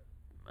Europe.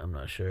 I'm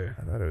not sure.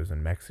 I thought it was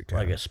in Mexico.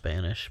 Like a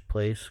Spanish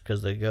place,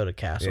 because they go to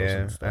castles yeah,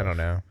 and stuff. I don't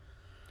know.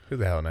 Who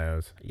the hell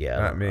knows? Yeah,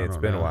 Not me. I It's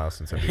don't been know. a while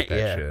since I beat that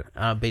yeah, shit.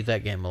 I beat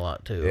that game a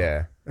lot too.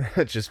 Yeah.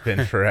 It's just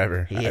been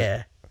forever.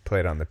 Yeah, I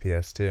played on the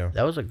PS2.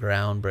 that was a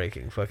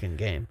groundbreaking fucking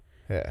game.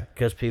 Yeah.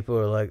 Because people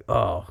were like,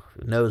 "Oh,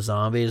 no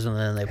zombies," and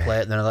then they play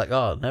it, and they're like,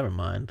 "Oh, never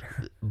mind."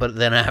 But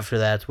then after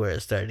that's where it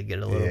started to get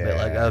a little bit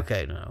like, Yeah.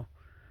 "Okay, no."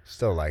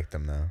 Still like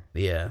them though.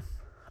 Yeah,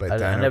 But I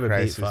Dino never beat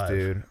Crisis, 5.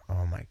 dude.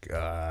 Oh my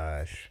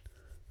gosh.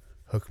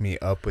 Hook me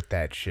up with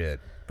that shit.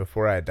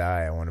 Before I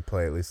die, I want to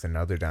play at least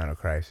another Dino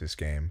Crisis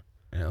game.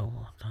 you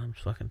know, time's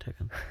fucking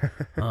ticking.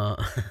 I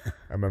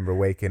remember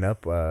waking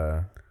up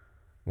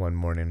one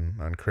morning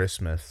on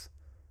Christmas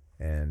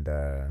and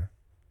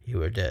You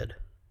were dead.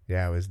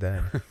 Yeah, I was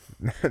dead.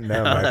 No, How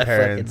my would I fucking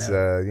parents,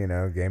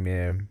 know? gave me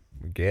a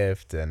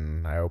gift,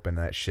 and I opened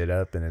that shit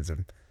up, and it's a,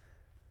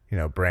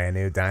 brand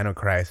new Dino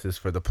Crisis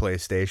for the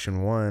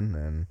PlayStation 1,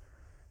 and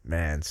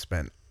man,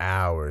 spent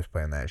hours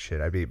playing that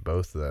shit. I beat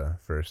both the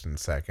first and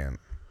second.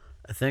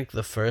 I think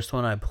the first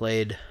one I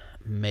played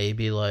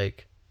maybe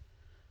like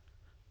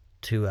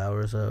 2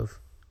 hours of.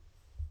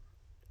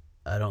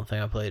 I don't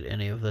think I played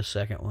any of the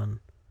second one,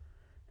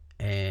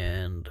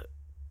 and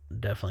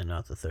definitely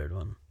not the third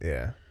one.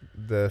 Yeah.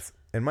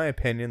 In my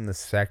opinion, the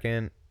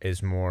second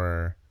is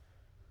more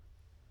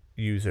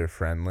user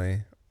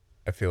friendly.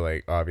 I feel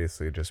like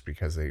obviously just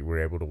because they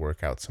were able to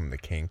work out some of the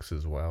kinks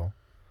as well.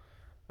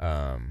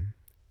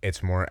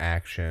 It's more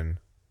action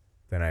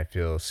than I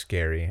feel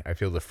scary. I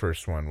feel the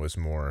first one was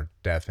more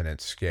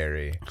definite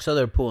scary. So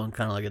they're pulling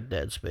kind of like a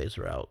Dead Space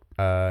route.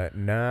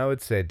 No, I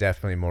would say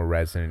definitely more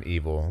Resident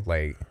Evil.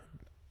 Like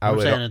I'm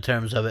saying in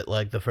terms of it,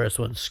 like the first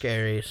one's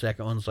scary,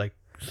 second one's like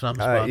some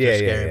spots yeah, are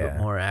scary yeah. but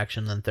more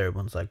action, then third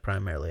one's like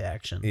primarily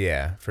action.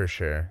 Yeah, for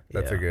sure.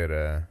 That's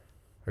Yeah.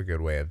 a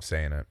good way of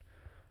saying it.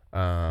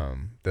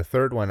 The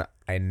third one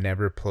I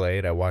never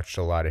played. I watched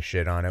a lot of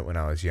shit on it when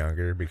I was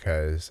younger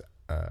because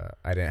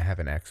I didn't have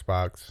an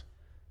Xbox,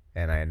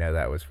 and I know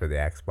that was for the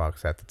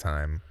Xbox at the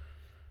time,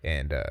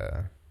 and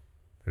it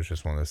was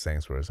just one of those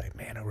things where I was like,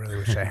 man, I really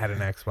wish I had an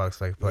Xbox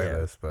so I could play Yeah.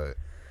 this, but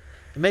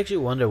It makes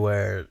you wonder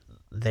where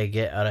they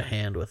get out of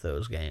hand with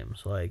those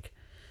games. Like,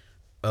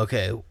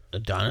 okay, the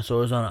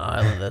dinosaurs on an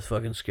island, that's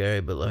fucking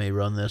scary, but let me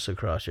run this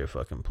across your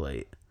fucking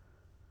plate.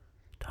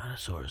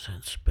 Dinosaurs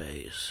in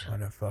space.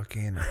 on a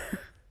fucking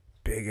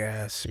big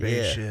ass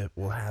spaceship,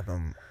 we'll have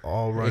them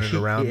all running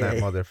around that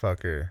Yeah.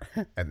 motherfucker,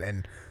 and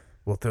then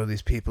we'll throw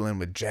these people in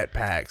with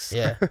jetpacks.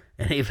 Yeah,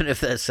 and even if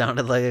that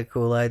sounded like a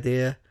cool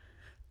idea,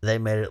 they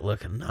made it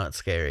look not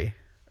scary.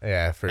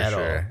 Yeah, for At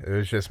sure. It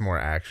was just more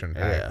action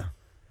packed. Yeah.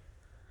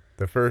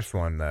 The first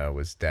one though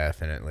was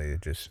definitely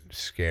just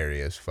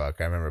scary as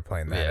fuck. I remember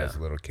playing that Yeah. as a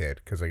little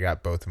kid because I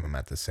got both of them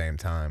at the same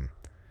time,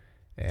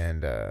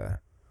 and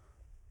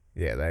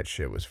yeah, that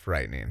shit was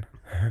frightening.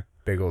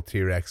 Big old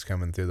T-Rex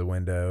coming through the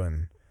window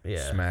and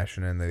Yeah.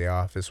 smashing into the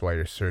office while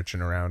you're searching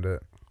around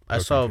it. I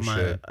saw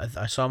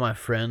my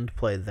friend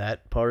play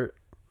that part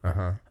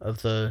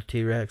of the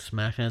T-Rex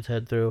smashing its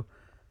head through.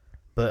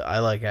 But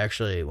I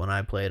actually when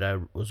I played, I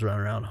was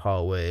running around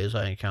hallways.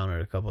 I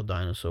encountered a couple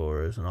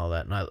dinosaurs and all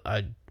that, and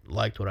I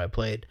liked what I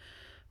played.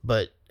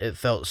 But it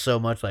felt so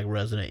much like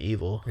Resident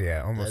Evil.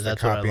 Yeah, almost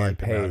That's a what I copy and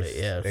liked about paste.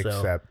 it. Yeah, so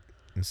except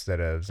instead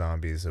of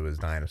zombies, it was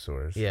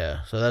dinosaurs.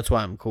 yeah, so that's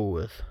why I'm cool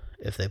with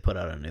if they put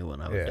out a new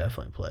one. I would Yeah.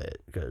 definitely play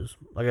it because,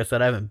 like I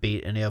said, I haven't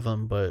beat any of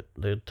them, but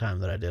the time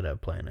that I did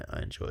have playing it,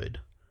 I enjoyed.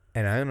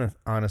 And I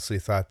honestly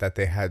thought that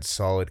they had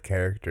solid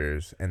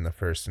characters in the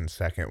first and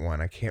second one.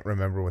 I can't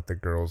remember what the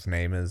girl's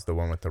name is, the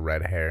one with the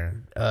red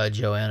hair.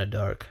 Joanna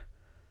Dark.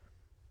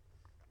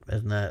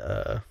 Isn't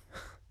that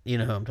you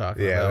know who I'm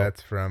talking Yeah, about?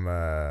 that's from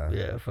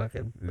Yeah,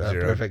 fucking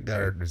Perfect Perfect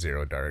Dark.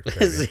 Zero Dark.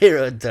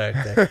 Zero Dark.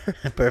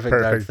 Perfect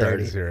Dark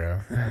 30.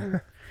 Zero.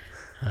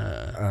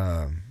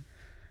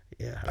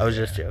 Yeah, I was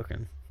just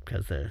joking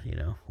because they're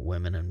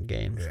women in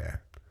games. Yeah.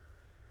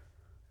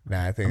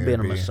 Nah, I think I'm being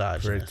it'd a be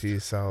misogynist. pretty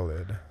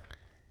solid.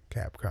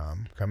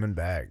 Capcom coming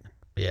back.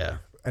 Yeah.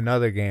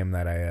 Another game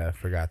that I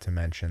forgot to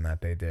mention that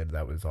they did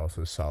that was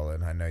also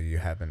solid. I know you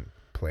haven't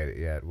played it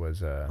yet.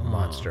 Was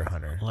Monster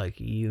Hunter. Like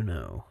Did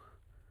you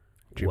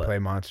What? play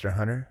Monster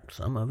Hunter?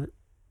 Some of it.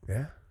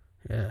 Yeah.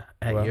 Yeah,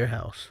 at Well- your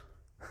house.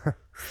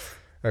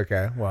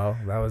 Okay. Well,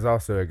 that was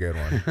also a good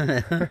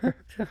one.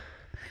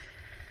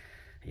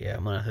 Yeah,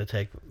 I'm gonna have to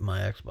take my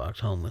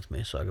Xbox home with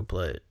me so I can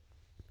play it.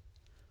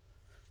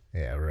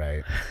 Yeah.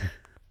 Right.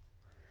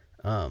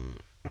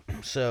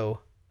 So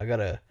I got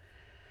a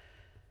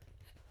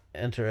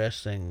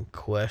interesting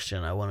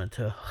question I wanted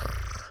to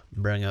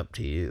bring up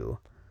to you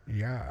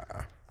Yeah.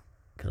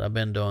 because I've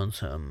been doing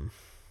some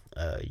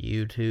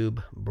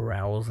YouTube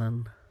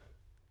browsing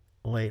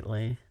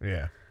lately,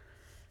 Yeah.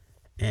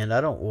 and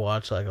I don't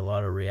watch a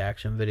lot of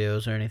reaction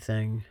videos or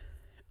anything.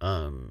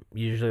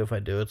 Usually if I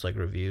do, it's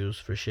reviews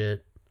for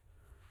shit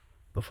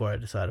before I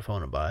decide if I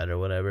want to buy it or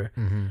whatever.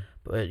 Mm-hmm.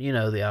 But the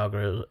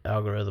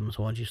algorithms,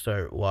 once you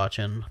start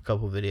watching a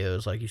couple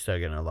videos, you start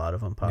getting a lot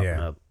of them popping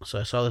up. So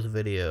I saw this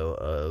video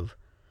of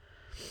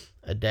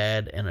a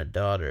dad and a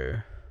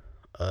daughter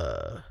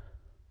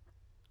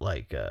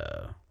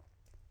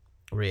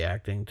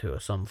reacting to a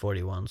Sum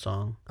 41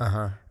 song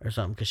or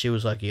something, because she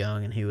was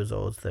young and he was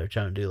old, so they're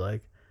trying to do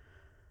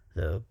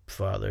the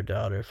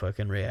father-daughter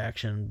fucking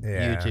reaction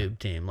YouTube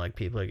team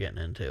people are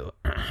getting into.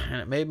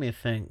 And it made me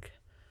think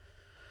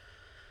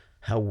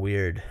how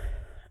weird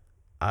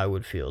I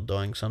would feel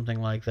doing something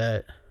like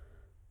that.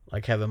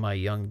 Having my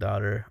young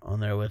daughter on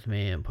there with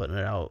me and putting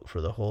it out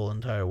for the whole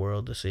entire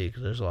world to see,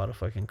 because there's a lot of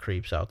fucking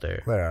creeps out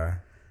there. There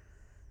are.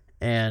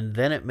 And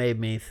then it made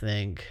me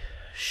think,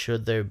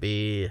 should there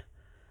be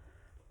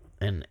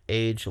an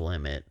age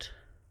limit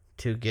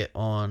to get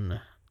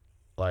on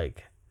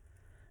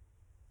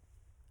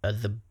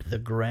the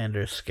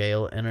grander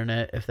scale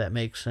internet, if that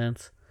makes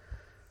sense?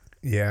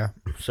 Yeah.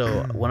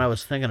 So when I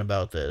was thinking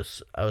about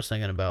this, I was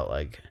thinking about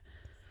like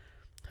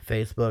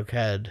Facebook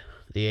had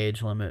the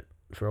age limit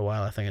for a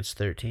while. I think it's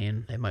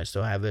 13. They might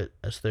still have it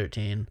as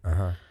 13.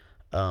 Uh-huh.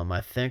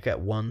 I think at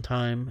one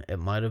time it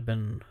might have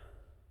been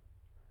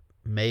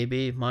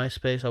maybe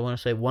MySpace. I want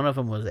to say one of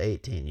them was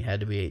 18. You had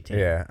to be 18.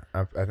 Yeah,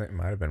 I think it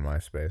might have been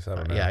MySpace. I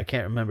don't know. Yeah, I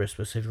can't remember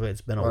specifically.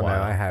 It's been a Well, while.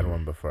 no, I had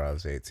one before I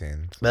was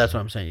 18. But that's what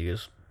I'm saying. You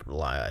just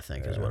lie, I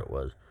think, is what it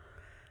was.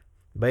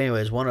 But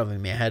anyways, one of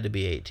them, you had to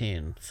be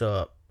 18.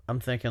 So I'm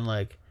thinking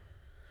like,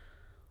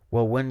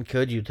 well, when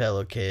could you tell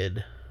a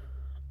kid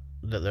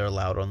that they're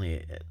allowed on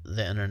the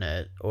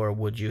internet, or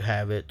would you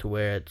have it to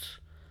where it's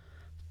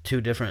two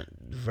different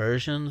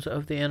versions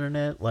of the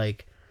internet?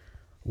 Like,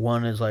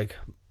 one is like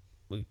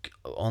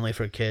only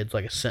for kids,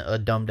 like a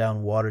dumbed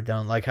down, watered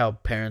down, like how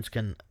parents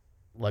can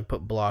like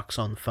put blocks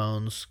on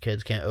phones.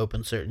 Kids can't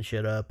open certain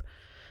shit up.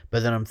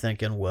 But then I'm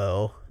thinking,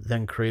 well,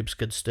 then creeps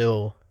could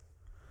still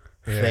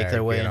fake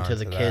their way into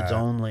the kids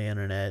only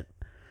internet.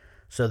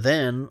 So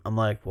then I'm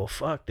like, well,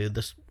 fuck, dude,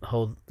 this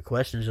whole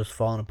question is just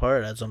falling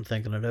apart as I'm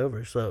thinking it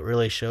over. So it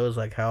really shows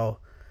like how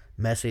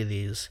messy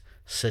these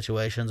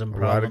situations and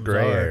problems are. A lot of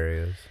gray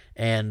areas.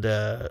 And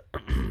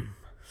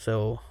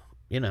so,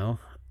 you know,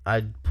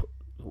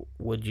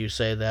 would you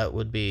say that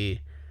would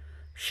be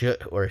should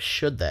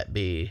that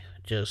be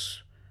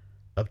just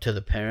up to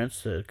the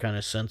parents to kind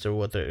of censor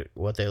what they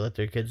let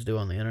their kids do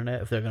on the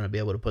internet, if they're going to be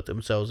able to put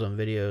themselves on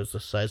videos,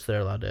 the sites they're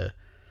allowed to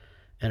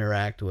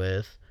interact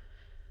with,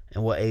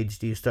 and what age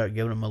do you start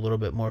giving them a little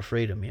bit more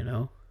freedom, you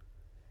know?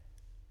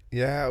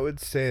 Yeah, I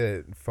would say that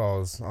it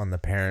falls on the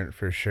parent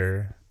for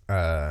sure.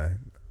 I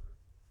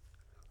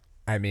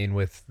mean,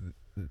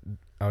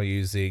 I'll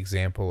use the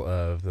example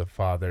of the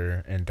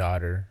father and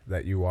daughter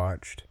that you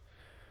watched.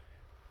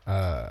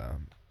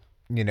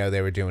 You know,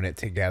 they were doing it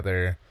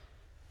together.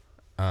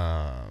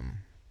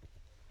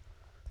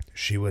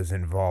 She was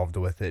involved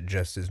with it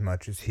just as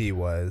much as he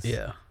was.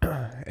 Yeah.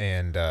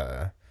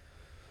 And,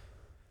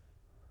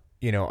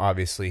 you know,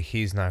 obviously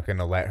he's not going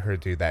to let her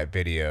do that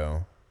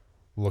video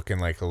looking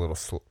like a little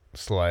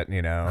slut,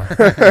 you know.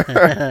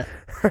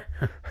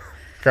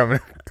 coming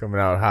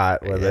out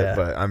hot with it,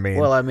 but I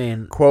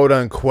mean, quote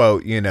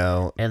unquote, you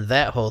know. And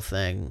that whole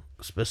thing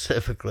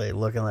specifically,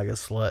 looking like a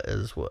slut,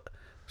 is what,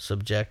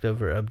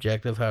 subjective or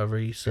objective, however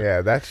you say.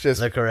 Yeah, that's just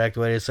the correct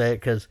way to say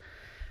it, because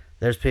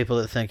there's people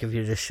that think if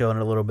you're just showing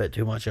a little bit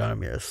too much on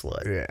them, you're a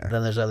slut. Yeah.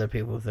 Then there's other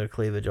people with their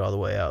cleavage all the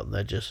way out, and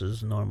that just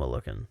is normal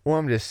looking. Well,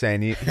 I'm just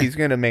saying, he's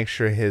gonna make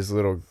sure his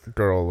little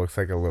girl looks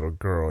like a little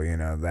girl, you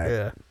know that.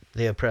 Yeah,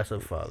 the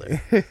oppressive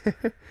father.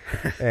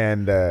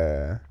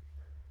 And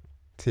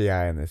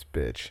T.I. and this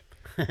bitch.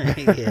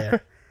 Yeah.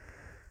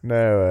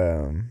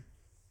 No,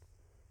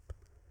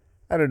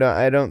 I don't know.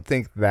 I don't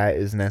think that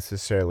is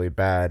necessarily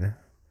bad,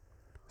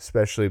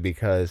 especially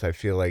because I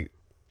feel like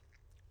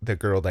the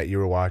girl that you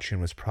were watching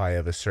was probably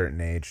of a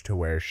certain age to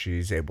where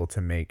she's able to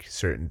make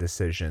certain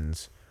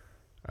decisions,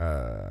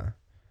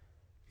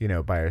 you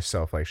know, by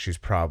herself. Like, she's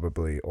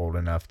probably old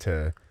enough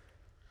to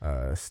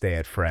stay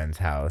at friend's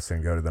house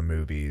and go to the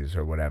movies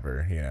or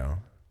whatever, you know.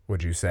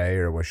 Would you say,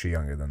 or was she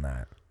younger than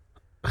that?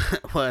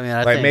 Well, I mean,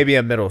 I like think, maybe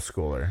a middle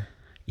schooler.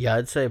 Yeah,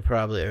 I'd say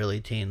probably early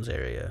teens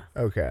area.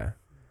 Okay.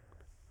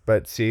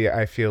 But see,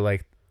 I feel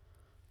like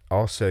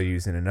also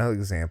using another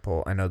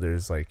example, I know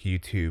there's like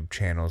YouTube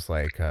channels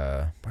like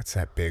what's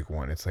that big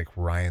one? It's like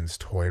Ryan's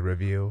Toy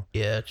Review.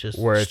 Yeah, it's just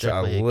where it's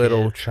a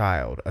little kid.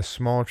 child, a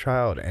small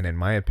child, and in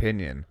my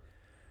opinion,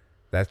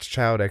 that's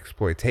child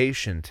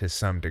exploitation to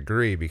some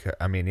degree, because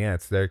I mean, yeah,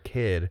 it's their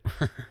kid.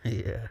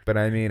 Yeah. But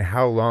I mean,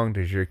 how long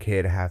does your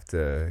kid have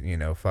to, you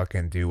know,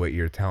 fucking do what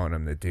you're telling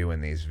them to do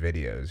in these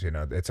videos? You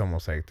know, it's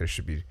almost like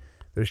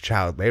there's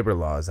child labor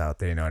laws out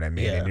there, you know what I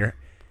mean? Yeah. And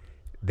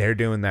they're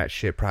doing that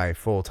shit probably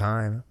full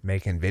time,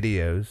 making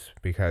videos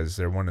because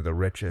they're one of the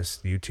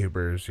richest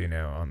YouTubers, you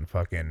know, on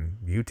fucking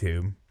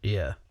YouTube.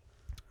 Yeah.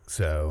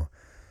 So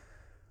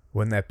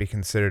wouldn't that be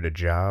considered a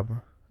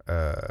job?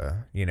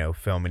 You know,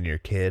 filming your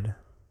kid.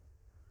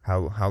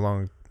 How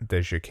long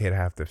does your kid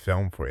have to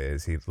film for you?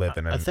 Is he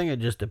living I think it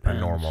just depends.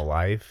 a normal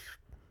life?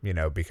 You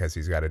know, because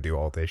he's got to do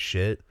all this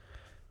shit.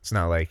 It's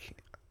not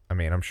like, I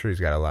mean, I'm sure he's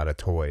got a lot of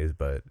toys,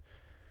 but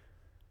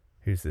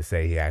who's to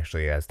say he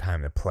actually has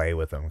time to play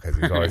with them, because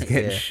he's always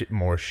getting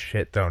more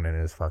shit thrown in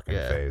his fucking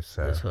face.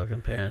 So. His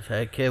fucking parents,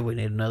 hey kid, we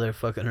need another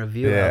fucking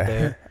review out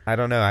there. I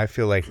don't know. I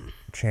feel like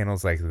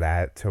channels like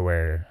that, to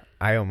where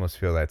I almost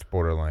feel that's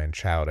borderline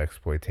child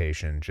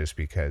exploitation, just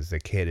because the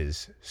kid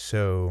is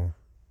so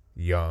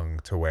young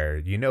to where,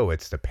 you know,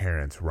 it's the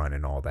parents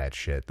running all that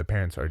shit. The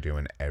parents are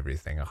doing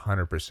everything,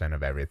 100%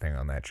 of everything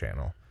on that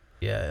channel.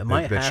 Yeah, it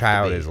might the have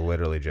child to be. is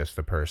literally just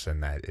the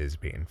person that is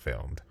being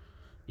filmed.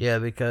 Yeah,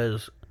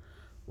 because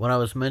when I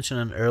was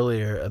mentioning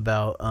earlier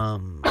about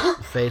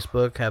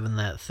Facebook having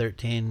that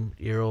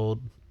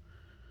 13-year-old,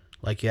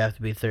 like you have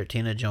to be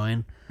 13 to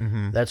join,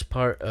 that's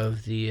part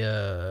of the,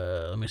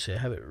 let me see, I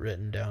have it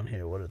written down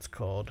here what it's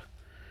called.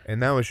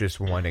 And that was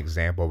just one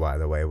example, by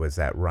the way, was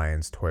that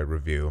Ryan's Toy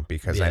Review,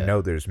 because I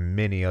know there's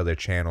many other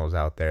channels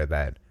out there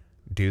that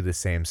do the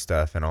same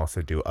stuff and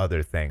also do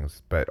other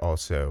things, but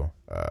also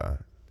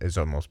is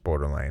almost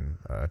borderline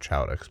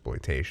child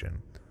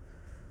exploitation.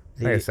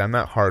 Like I said, I'm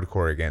not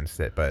hardcore against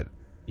it, but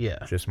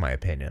yeah. just my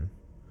opinion.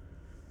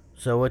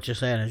 So what you're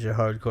saying is you're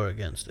hardcore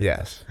against it.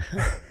 Yes.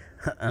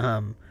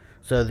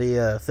 So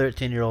the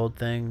 13-year-old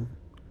thing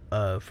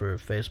for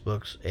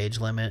Facebook's age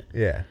limit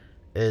Yeah.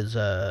 is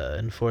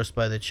enforced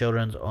by the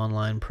Children's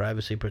Online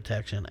Privacy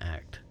Protection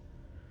Act.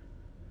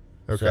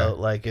 Okay. So,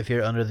 like, if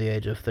you're under the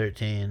age of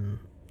 13,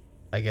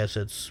 I guess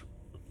it's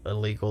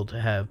illegal to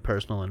have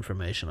personal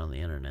information on the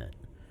internet.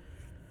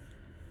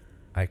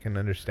 I can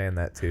understand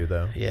that too,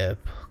 though. Yeah,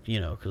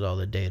 because all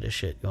the data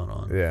shit going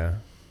on. Yeah.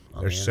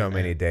 On There's the so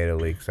internet. many data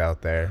leaks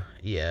out there.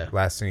 Yeah.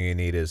 Last thing you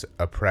need is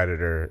a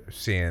predator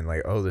seeing,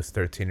 like, oh, this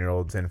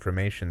 13-year-old's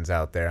information's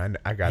out there.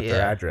 I got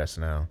their address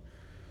now.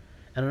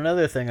 And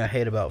another thing I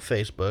hate about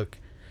Facebook,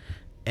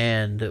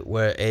 and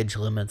where age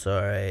limits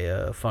are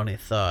a funny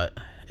thought,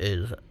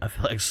 is I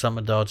feel like some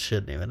adults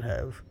shouldn't even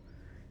have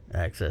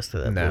access to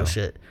that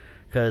bullshit.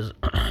 Because,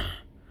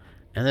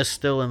 and this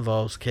still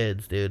involves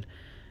kids, dude.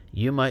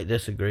 You might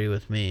disagree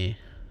with me.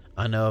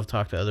 I know I've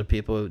talked to other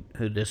people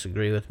who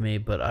disagree with me,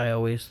 but I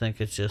always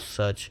think it's just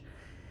such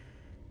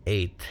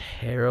a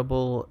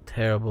terrible,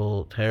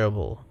 terrible,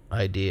 terrible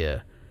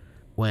idea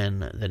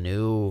when the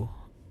new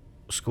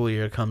school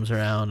year comes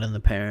around and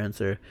the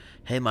parents are,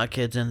 hey, my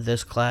kid's in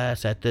this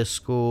class at this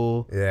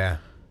school. Yeah.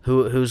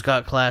 Who's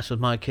got class with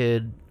my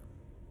kid,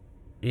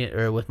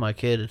 or with my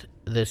kid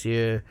this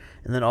year?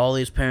 And then all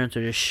these parents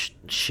are just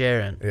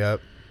sharing.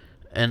 Yep.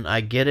 And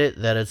I get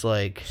it that it's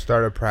like,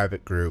 start a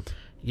private group.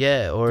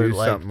 Yeah, or do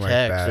like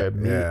text or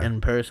meet yeah.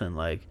 in person.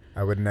 Like,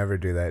 I would never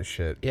do that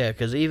shit. Yeah,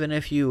 because even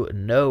if you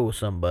know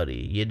somebody,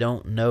 you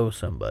don't know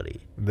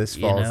somebody. This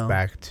falls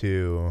back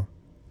to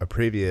a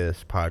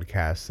previous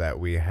podcast that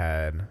we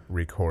had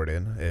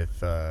recorded.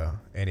 If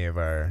any of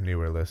our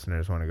newer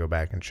listeners want to go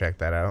back and check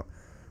that out,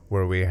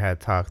 where we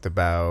had talked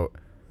about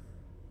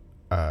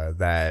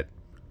that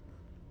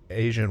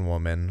Asian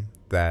woman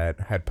that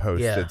had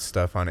posted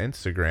stuff on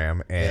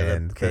Instagram,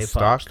 and the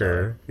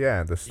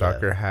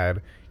stalker,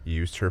 had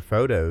used her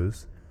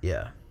photos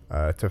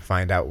to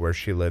find out where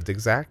she lived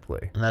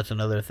exactly. And that's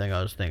another thing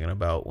I was thinking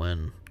about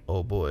when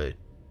old boy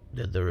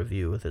did the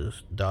review with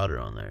his daughter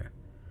on there.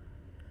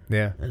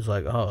 Yeah. It's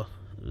like, oh,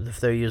 if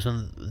they're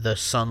using the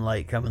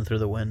sunlight coming through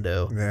the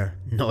window,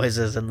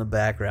 noises in the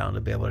background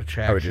to be able to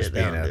track shit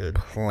down, dude. I would just be in a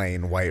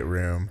plain white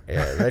room.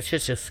 Yeah, that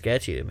shit's just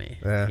sketchy to me.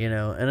 Yeah.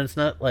 And it's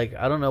not like,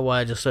 I don't know why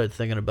I just started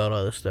thinking about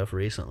all this stuff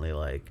recently,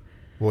 like.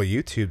 Well,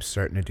 YouTube's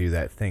starting to do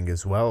that thing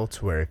as well,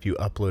 to where if you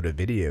upload a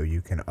video,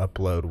 you can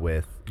upload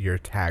with your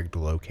tagged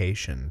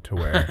location, to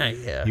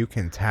where you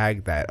can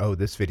tag that, oh,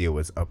 this video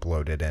was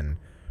uploaded in,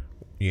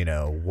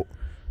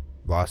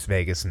 Las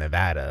Vegas,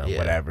 Nevada,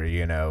 whatever,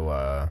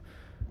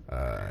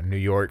 New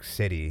York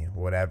City,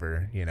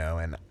 whatever,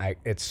 and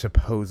it's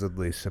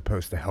supposedly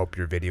supposed to help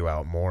your video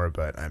out more,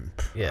 but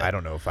I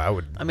don't know if I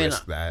would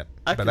risk that.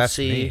 I can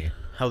see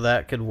how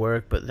that could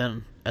work, but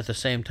then at the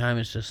same time,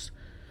 it's just,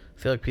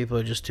 I feel like people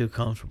are just too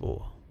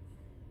comfortable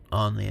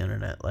on the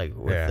internet, like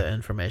with the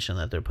information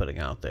that they're putting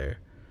out there.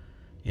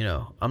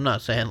 I'm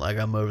not saying like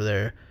I'm over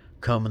there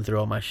combing through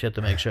all my shit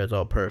to make sure it's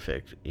all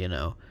perfect,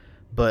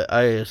 but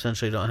I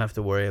essentially don't have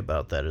to worry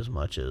about that as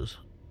much as,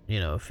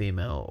 a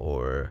female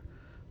or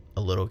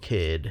a little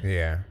kid.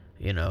 Yeah.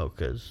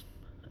 Because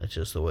it's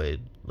just the way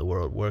the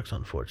world works,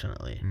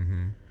 unfortunately.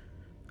 Mm-hmm.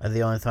 And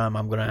the only time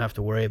I'm going to have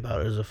to worry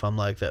about it is if I'm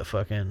like that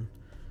fucking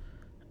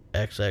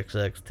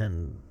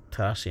XXX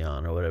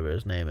Tentacion or whatever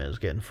his name is,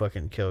 getting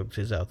fucking killed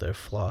because he's out there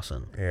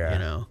flossing.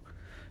 Yeah.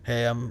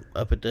 Hey, I'm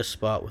up at this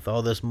spot with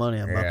all this money.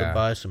 I'm about to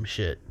buy some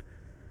shit.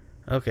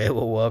 Okay,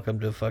 well, welcome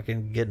to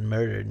fucking getting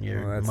murdered and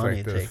your money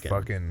like those taken.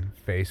 Fucking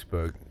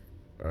Facebook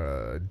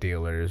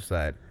dealers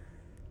that,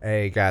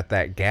 hey, got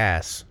that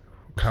gas,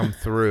 come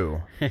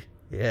through.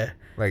 Yeah.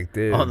 Like,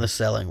 dude. On the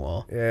selling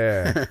wall.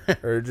 Yeah.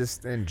 Or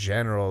just in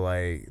general,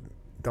 like,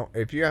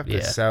 if you have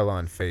to sell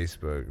on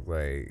Facebook,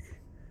 like,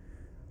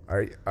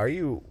 are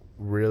you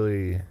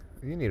really,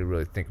 you need to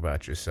really think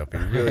about yourself. Are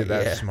you really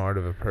that smart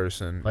of a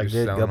person? Like,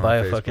 dude, go buy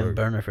a fucking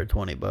burner for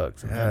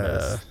 $20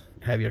 and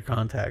have your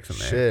contacts in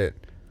there. Shit.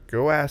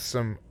 Go ask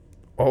some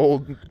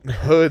old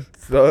hood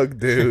thug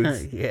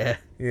dudes.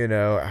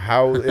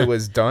 How it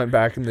was done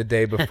back in the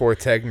day before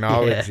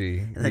technology.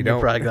 And then you're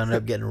probably going to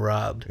end up getting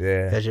robbed.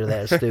 Yeah. Because you're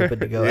that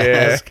stupid to go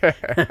ask.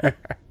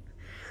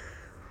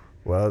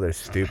 Well, they're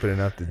stupid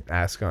enough to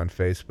ask on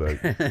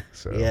Facebook.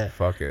 So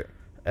fuck it.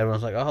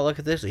 Everyone's like, oh, look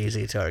at this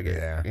easy target.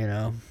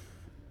 Yeah.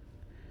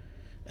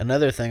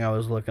 Another thing I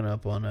was looking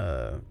up on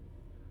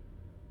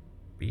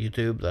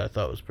YouTube that I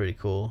thought was pretty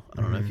cool.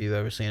 I don't know if you've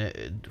ever seen it.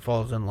 It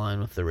falls in line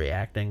with the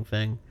reacting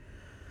thing.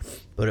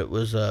 But it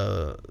was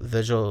a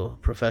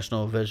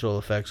professional visual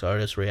effects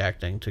artist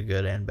reacting to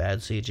good and bad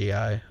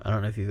CGI. I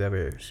don't know if you've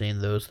ever seen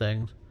those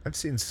things. I've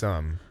seen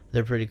some.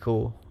 They're pretty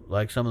cool.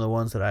 Like some of the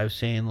ones that I've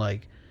seen,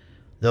 like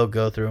they'll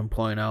go through and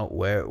point out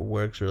where it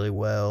works really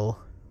well,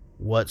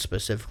 what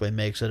specifically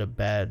makes it a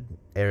bad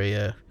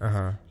area.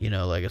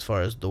 Like as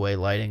far as the way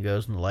lighting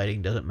goes, and the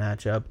lighting doesn't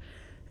match up.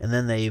 And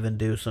then they even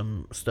do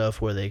some stuff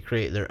where they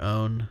create their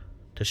own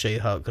to show you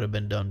how it could have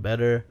been done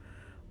better.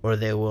 Or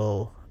they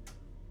will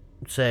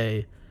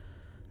say,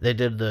 they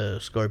did the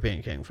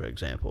Scorpion King, for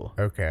example.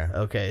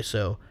 Okay,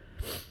 so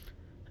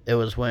it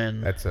was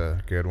when... That's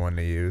a good one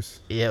to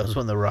use. Yeah, it was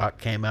when The Rock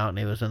came out and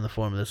he was in the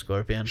form of the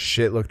Scorpion.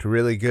 Shit looked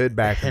really good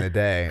back in the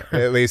day,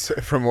 at least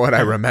from what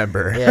I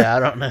remember. Yeah, I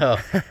don't know.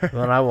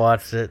 When I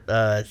watched it,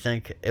 I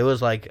think it was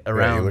like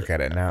around... you look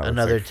at it now,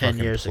 another like 10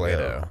 years Play-Doh.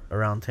 ago.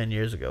 Around 10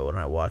 years ago when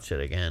I watched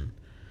it again.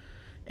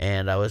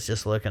 And I was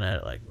just looking at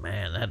it like,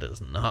 man, that does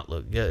not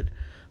look good.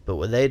 But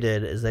what they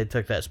did is they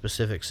took that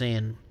specific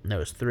scene, and there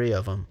was 3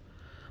 of them.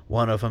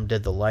 One of them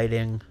did the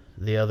lighting.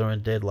 The other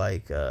one did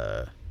like...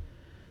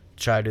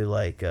 try to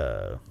like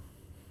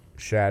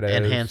shadows,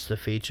 enhance the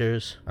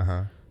features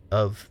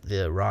of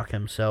the Rock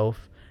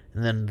himself,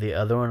 and then the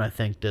other one I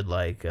think did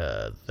like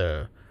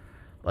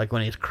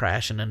when he's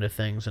crashing into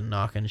things and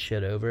knocking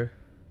shit over.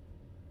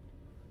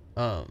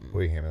 What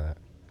do you hear of that?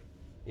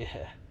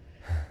 Yeah.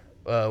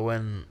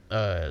 When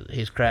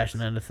he's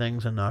crashing into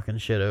things and knocking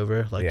shit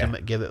over, like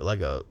to give it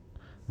like a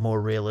more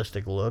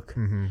realistic look.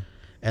 Mm-hmm.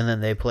 And then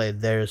they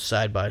played theirs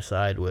side by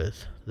side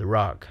with The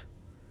Rock.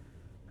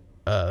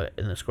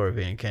 In the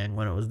Scorpion King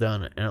when it was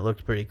done, and it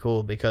looked pretty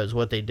cool because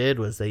what they did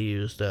was they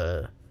used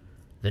the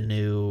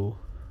new,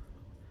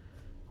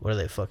 what do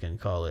they fucking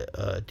call it,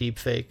 deep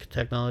fake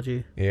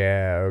technology.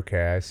 Yeah,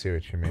 okay, I see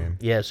what you mean.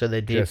 Yeah, so they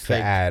deep just to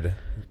add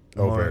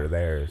over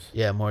theirs.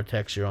 Yeah, more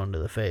texture onto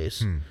the face,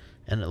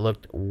 and it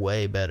looked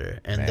way better.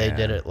 And they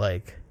did it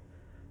like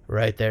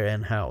right there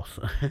in house.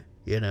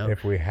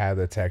 If we had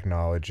the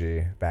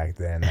technology back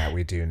then that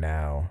we do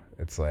now,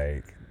 it's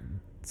like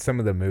some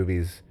of the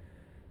movies.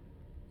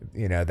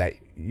 That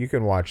you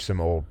can watch some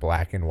old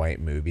black and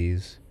white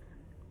movies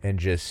and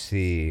just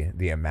see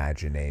the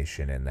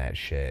imagination in that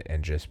shit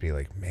and just be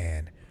like,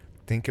 man,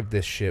 think if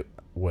this shit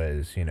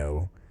was,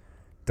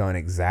 done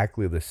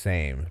exactly the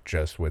same,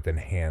 just with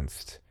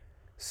enhanced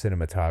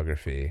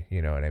cinematography,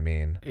 you know what I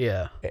mean?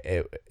 Yeah.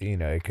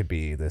 It could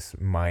be this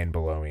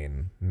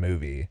mind-blowing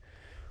movie.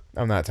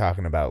 I'm not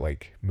talking about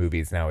like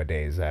movies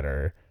nowadays that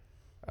are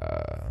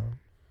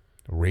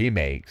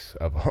remakes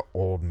of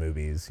old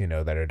movies,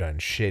 that are done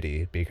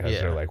shitty because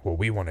they're like, well,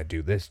 we want to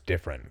do this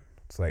different.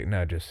 It's like,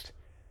 no, just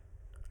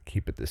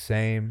keep it the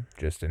same,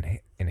 just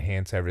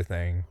enhance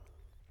everything.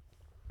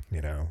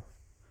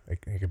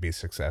 It could be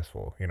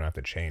successful. You don't have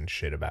to change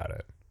shit about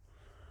it.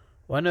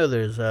 Well, I know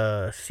there's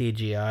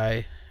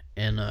CGI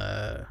in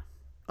a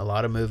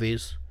lot of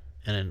movies,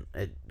 and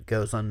it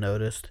goes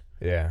unnoticed.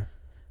 Yeah.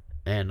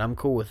 And I'm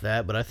cool with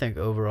that, but I think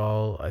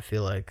overall, I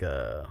feel like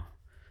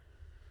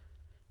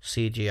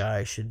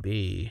CGI should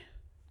be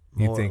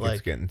more. You think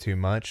it's getting too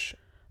much?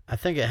 I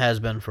think it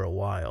has been for a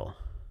while.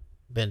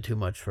 Been too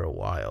much for a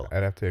while.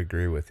 I'd have to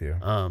agree with you.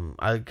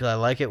 I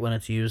like it when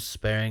it's used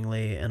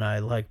sparingly, and I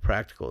like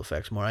practical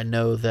effects more. I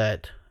know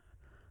that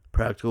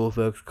practical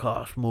effects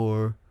cost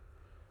more,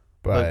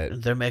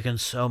 but they're making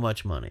so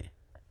much money.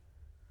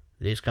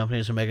 These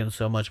companies are making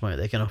so much money.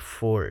 They can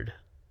afford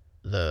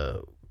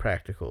the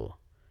practical,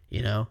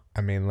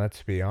 I mean,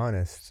 let's be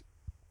honest.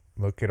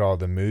 Look at all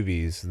the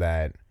movies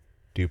that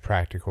do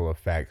practical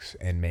effects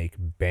and make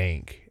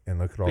bank, and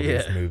look at all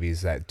those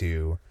movies that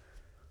do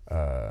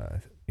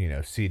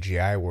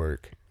CGI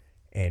work,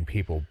 and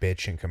people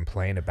bitch and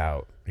complain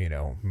about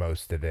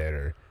most of it,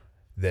 or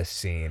this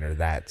scene or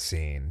that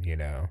scene.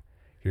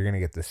 You're gonna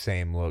get the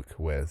same look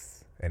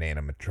with an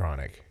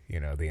animatronic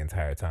the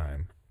entire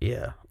time.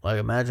 Yeah, like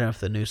imagine if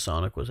the new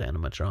Sonic was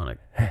animatronic.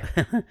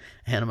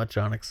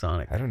 Animatronic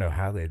Sonic. I don't know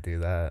how they do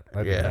that.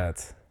 That'd be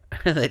nuts.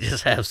 They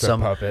just have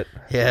some puppet.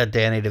 Yeah,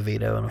 Danny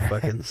DeVito in a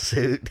fucking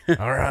suit.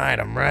 All right,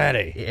 I'm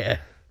ready. Yeah.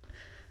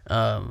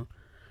 I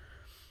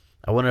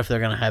wonder if they're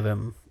gonna have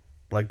him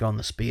like on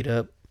the speed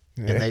up,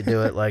 and they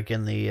do it like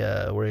in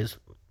the where he's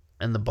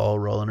in the ball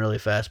rolling really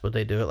fast, but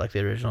they do it like the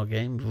original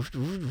game.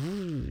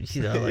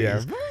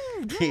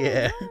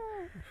 Yeah.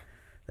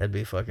 That'd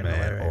be fucking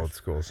hilarious. Old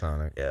school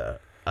Sonic. Yeah.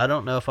 I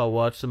don't know if I'll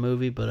watch the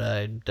movie, but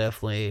I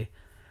definitely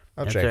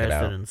am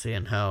interested in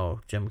seeing how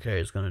Jim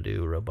Carrey's going to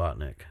do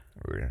Robotnik.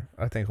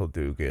 I think he'll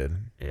do good.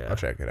 Yeah. I'll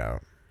check it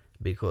out.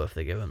 Be cool if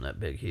they give him that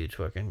big, huge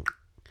fucking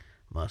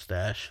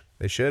mustache.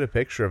 They showed a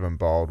picture of him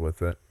bald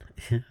with it.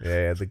 Yeah, he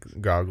had the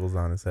goggles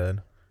on his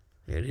head.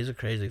 Yeah, he's a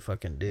crazy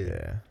fucking dude.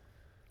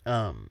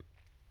 Yeah.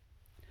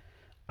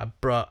 I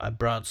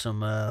brought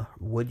some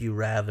would you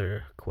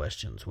rather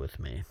questions with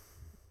me.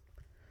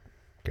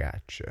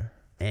 Gotcha.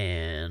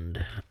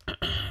 And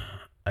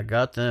I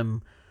got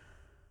them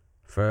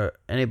for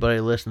anybody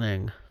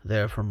listening.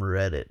 They're from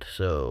Reddit,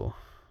 so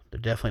they're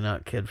definitely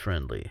not kid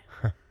friendly.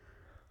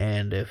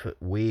 And if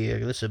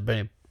this has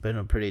been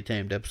a pretty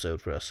tamed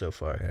episode for us so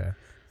far. Yeah.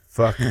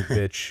 Fuck you,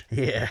 bitch.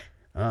 Yeah.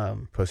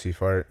 Pussy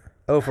fart.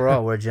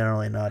 Overall, we're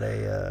generally not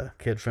a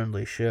kid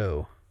friendly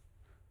show,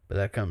 but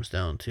that comes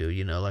down to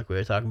like we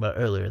were talking about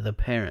earlier, the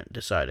parent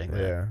deciding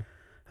that. Yeah.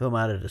 Who am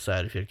I to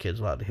decide if your kid's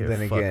allowed to hear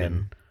then fucking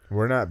again,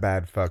 We're not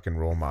bad fucking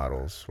role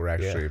models. We're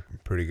actually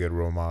pretty good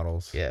role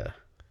models. Yeah.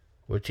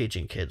 We're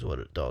teaching kids what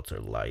adults are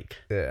like.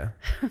 Yeah.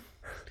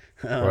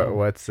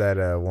 What's that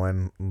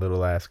one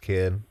little ass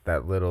kid?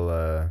 That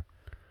little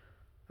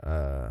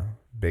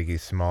Biggie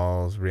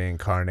Smalls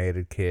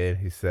reincarnated kid.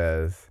 He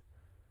says,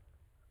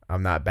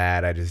 "I'm not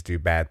bad. I just do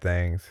bad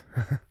things."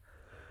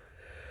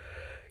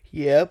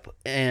 Yep,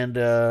 and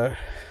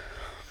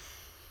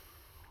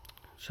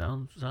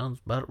sounds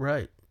about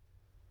right.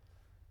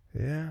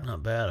 Yeah.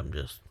 Not bad. I'm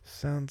just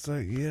Sounds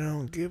like you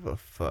don't give a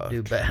fuck.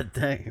 do bad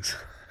things.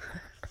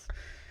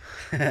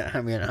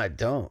 I mean, I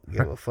don't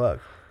give a fuck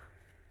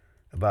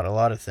about a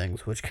lot of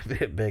things, which can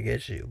be a big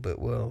issue, but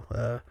we'll,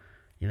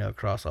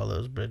 cross all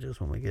those bridges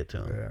when we get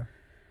to them.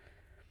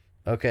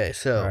 Yeah. Okay,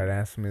 so. All right,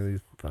 ask me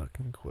these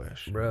fucking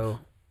questions. Bro,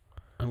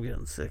 I'm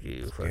getting sick of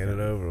you fucking get it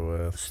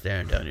over with.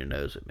 Staring down your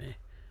nose at me.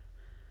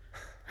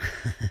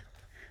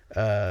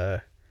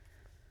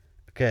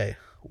 Okay,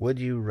 would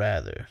you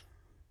rather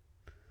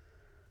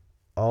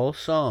all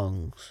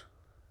songs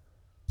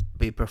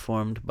be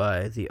performed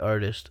by the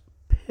artist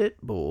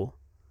Pitbull?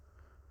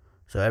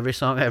 So every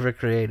song ever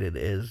created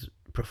is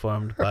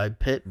performed by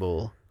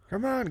Pitbull.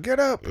 Come on, get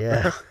up.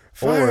 Yeah.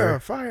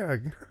 Fire.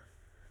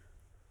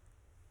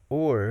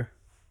 Or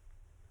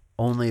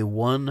only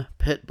one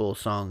Pitbull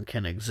song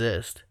can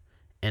exist,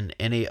 and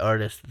any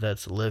artist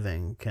that's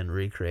living can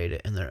recreate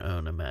it in their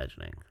own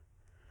imagining.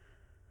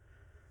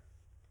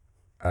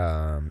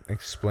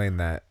 Explain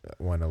that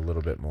one a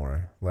little bit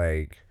more.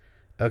 Like,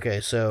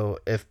 okay, so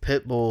if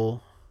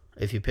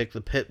you pick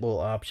the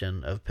Pitbull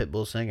option of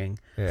Pitbull singing,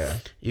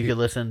 you could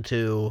listen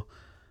to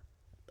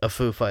a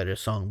Foo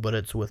Fighters song, but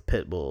it's with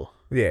Pitbull.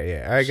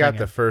 Yeah, I got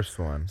the first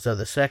one. So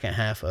the second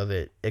half of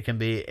it can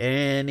be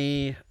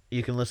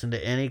you can listen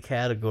to any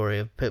category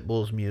of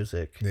Pitbull's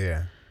music.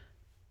 Yeah.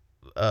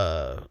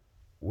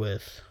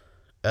 With,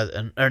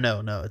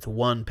 no, it's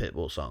one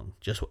Pitbull song,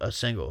 just a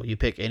single. You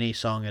pick any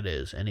song it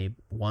is, any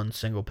one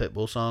single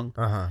Pitbull song.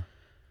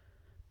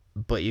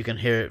 But you can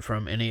hear it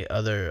from any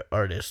other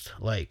artist.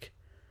 Like,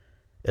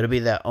 it'll be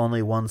that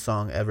only one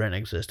song ever in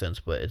existence,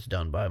 but it's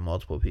done by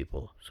multiple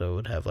people. So it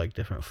would have like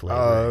different flavors.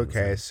 Oh,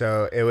 okay.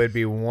 So it would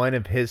be one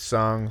of his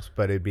songs,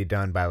 but it'd be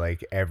done by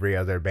like every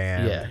other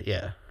band.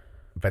 Yeah.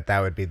 But that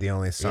would be the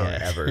only song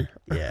ever.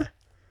 Yeah.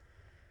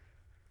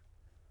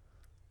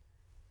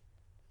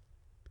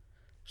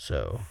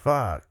 So.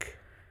 Fuck.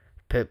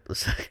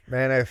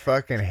 Man, I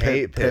fucking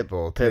hate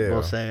Pitbull, too.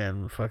 Pitbull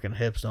singing fucking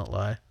Hips Don't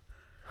Lie.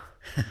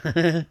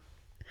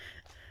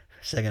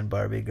 Singing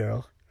Barbie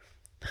Girl.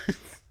 Man,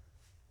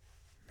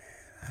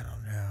 I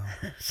don't know.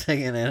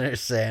 Singing Enter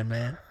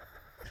Sandman.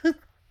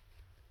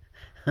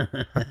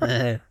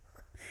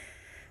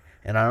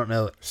 And I don't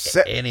know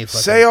any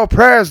fucking... Say your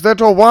prayers,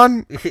 little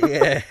one.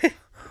 Yeah.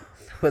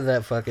 With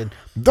that fucking...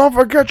 Don't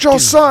forget your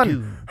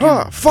son.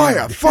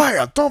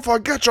 Fire. Don't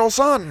forget your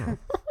son.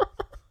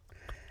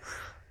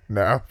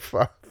 No,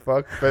 fuck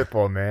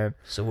Pitbull, man.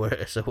 So where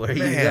are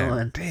you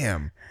going?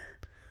 Damn.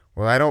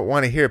 Well, I don't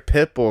want to hear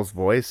Pitbull's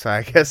voice, so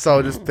I guess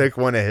I'll just pick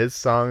one of his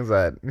songs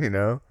that,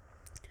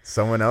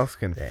 someone else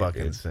can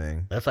fucking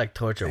sing. That's like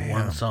torture. Damn.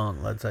 One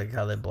song. That's like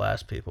how they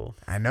blast people.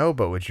 I know,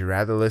 but would you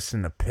rather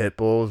listen to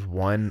Pitbull's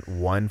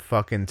one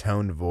fucking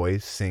toned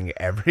voice sing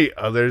every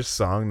other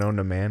song known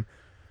to man?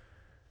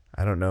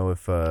 I don't know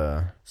if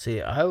See,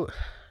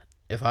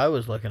 if I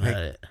was looking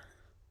at it,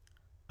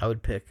 I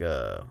would pick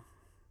the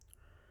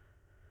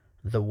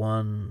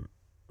one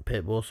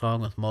Pitbull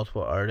song with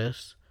multiple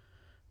artists,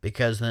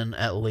 because then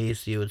at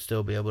least you would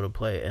still be able to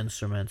play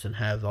instruments and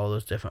have all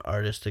those different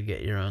artists to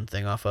get your own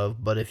thing off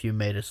of. But if you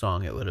made a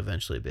song, it would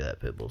eventually be that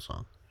Pitbull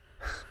song.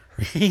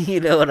 You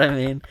know what I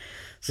mean?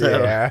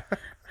 So, yeah.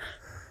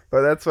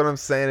 But that's what I'm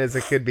saying is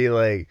there could be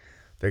like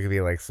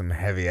some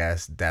heavy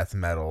ass death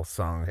metal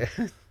song.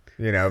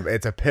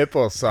 It's a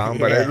Pitbull song,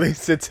 but at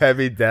least it's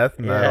heavy death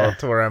metal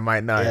to where I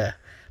might not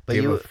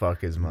give a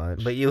fuck as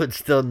much. But you would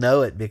still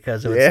know it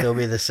because it would still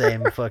be the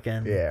same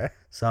fucking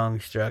song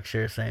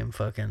structure, same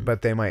fucking...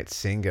 But they might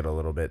sing it a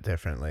little bit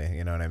differently,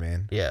 you know what I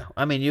mean? Yeah.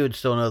 I mean, you would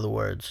still know the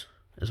words,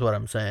 is what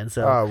I'm saying.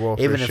 So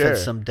even if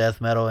it's some death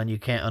metal and you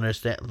can't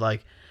understand,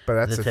 like, but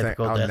that's the thing.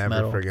 I'll never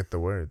metal, forget the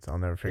words. I'll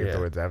never forget the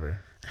words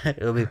ever.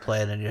 It'll be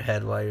playing in your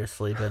head while you're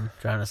sleeping,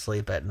 trying to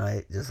sleep at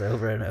night, just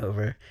over and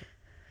over.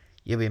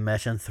 You'll be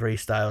meshing 3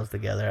 styles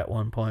together at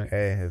one point.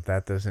 Hey, if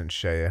that doesn't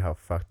show you how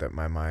fucked up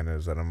my mind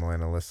is, that I'm willing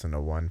to listen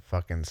to one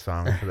fucking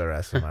song for the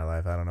rest of my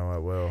life, I don't know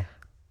what will.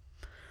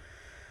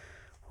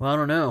 Well, I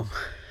don't know.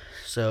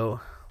 So,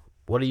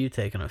 what are you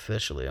taking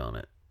officially on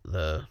it?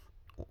 The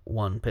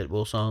one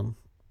Pitbull song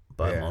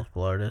by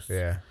multiple artists?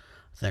 Yeah.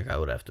 I think I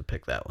would have to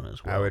pick that one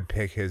as well. I would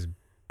pick his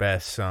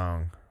best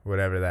song,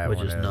 whatever that one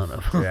is. Which is none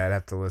of them. Yeah, I'd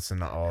have to listen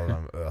to all of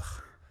them. Ugh.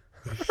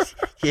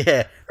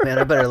 Yeah, man,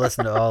 I better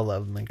listen to all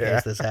of them in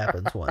case this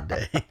happens one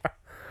day.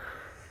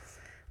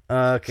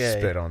 Okay.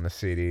 Spit on the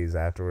CDs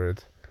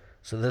afterwards.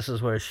 So this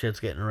is where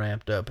shit's getting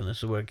ramped up, and this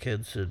is where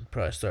kids should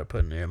probably start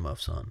putting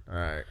earmuffs on. All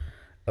right.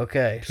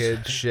 Okay.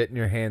 Kids, shit in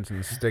your hands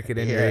and stick it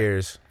in your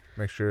ears.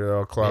 Make sure they're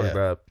all clogged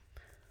up.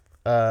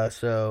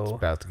 So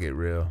About to get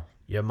real.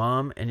 your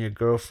mom and your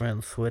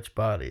girlfriend switch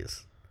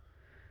bodies.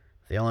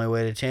 The only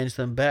way to change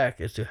them back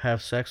is to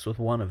have sex with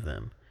one of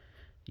them.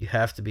 You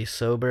have to be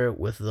sober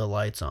with the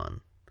lights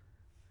on.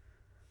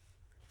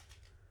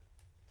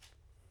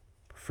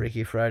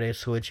 Freaky Friday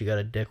switch, you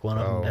gotta dick one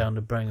of them down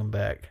to bring them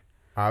back.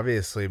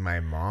 Obviously, my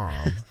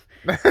mom.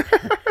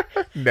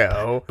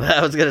 No. But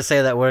I was gonna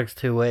say that works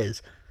two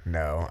ways.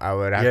 No, I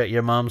would have...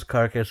 Your mom's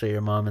carcass or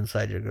your mom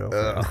inside your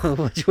girlfriend.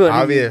 Which one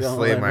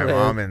Obviously, my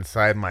mom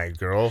inside my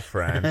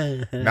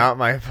girlfriend, not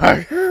my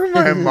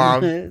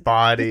mom's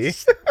body.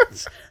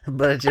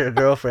 But it's your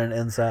girlfriend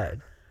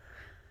inside.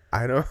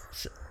 I don't...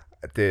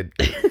 Dude.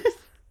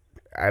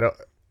 I don't...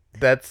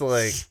 That's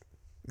like...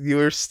 You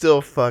were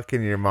still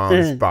fucking your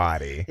mom's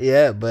body.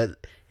 Yeah, but...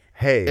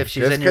 Hey, if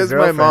she's just in your because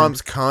my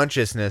mom's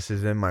consciousness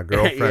is in my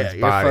girlfriend's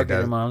you're body... fucking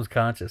your mom's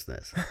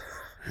consciousness.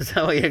 Is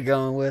that what you're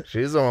going with?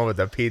 She's the one with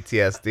the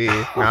PTSD,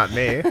 not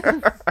me.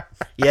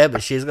 Yeah,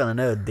 but she's gonna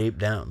know deep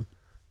down.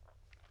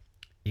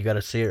 You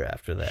gotta see her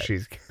after that.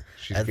 She's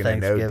At gonna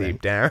know Thanksgiving.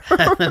 deep down.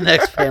 The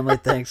next family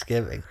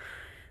Thanksgiving.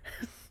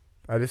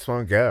 I just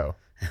want to go.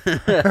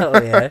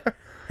 Oh yeah.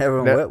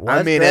 Everyone, No, why I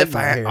is mean,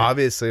 Grandma here?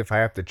 obviously, if I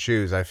have to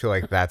choose, I feel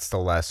like that's the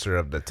lesser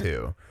of the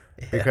two,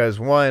 because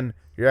one,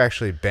 you're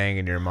actually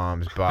banging your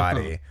mom's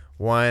body.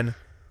 One,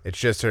 it's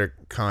just her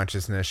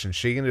consciousness, and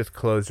she can just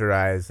close her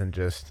eyes and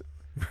just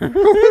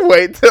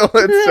wait till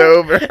it's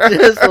over.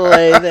 Just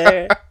lay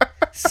there.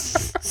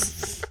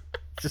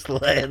 Just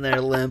laying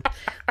there limp.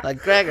 Like,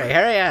 Gregory,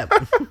 hurry up.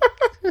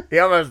 He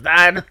almost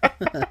died.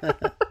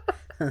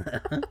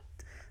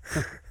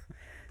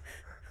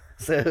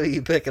 So who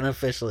you picking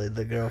officially?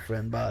 The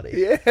girlfriend body.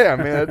 Yeah, I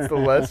mean, that's the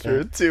lesser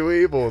of two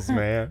evils,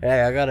 man.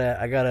 Hey, I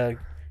gotta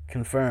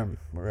confirm,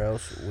 or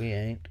else we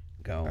ain't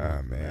going.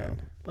 Oh,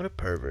 man. What a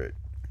pervert.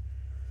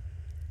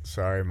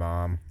 Sorry,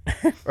 Mom.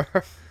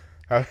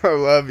 I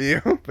love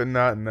you, but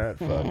not in that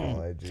fucking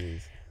way,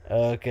 jeez.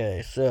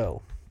 Okay,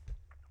 so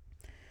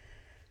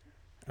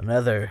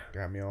another.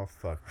 Got me all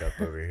fucked up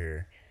over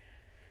here.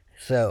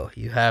 So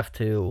you have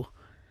to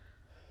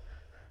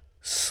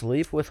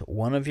sleep with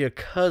one of your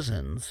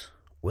cousins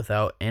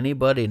without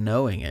anybody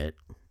knowing it,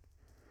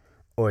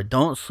 or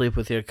don't sleep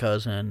with your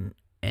cousin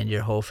and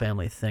your whole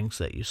family thinks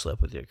that you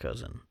slept with your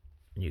cousin.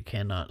 You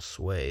cannot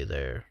sway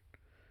their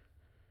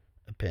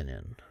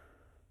opinion.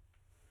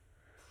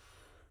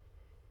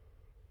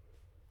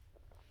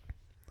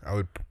 I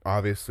would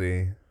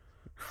obviously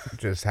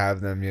just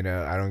have them,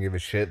 I don't give a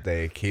shit.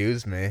 They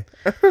accuse me.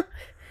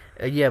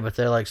 Yeah, but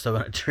they're like still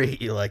gonna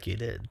treat you like you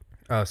did.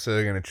 Oh, so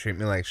they're gonna treat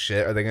me like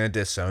shit? Are they gonna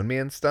disown me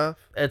and stuff?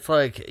 It's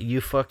like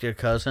you fucked your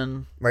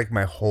cousin. Like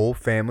my whole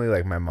family,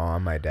 like my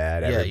mom, my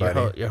dad, everybody.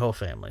 Yeah, your whole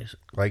family's.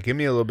 Like, give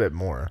me a little bit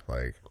more.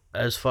 Like,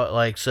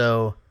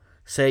 So,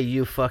 say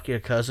you fuck your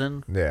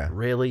cousin. yeah.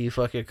 Really, you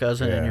fuck your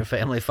cousin, Yeah. and your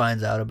family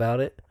finds out about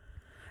it.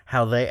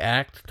 How they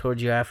act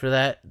towards you after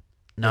that.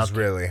 That's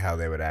really how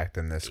they would act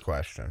in this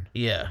question.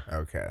 Yeah.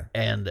 Okay.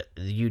 And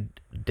you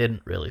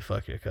didn't really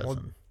fuck your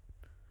cousin.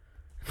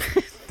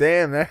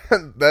 Damn,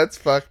 that's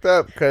fucked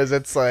up, because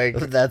it's like,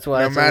 That's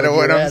why. no matter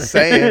what I'm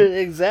saying.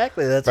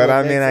 Exactly. That's. But what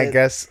I mean, makes I it-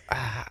 guess.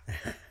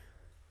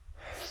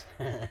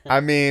 I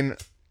mean,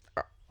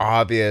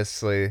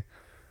 obviously,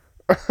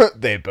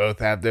 they both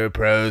have their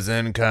pros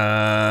and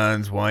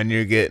cons. One,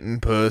 you're getting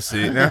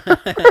pussy. No.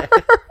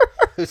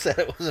 Who said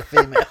it was a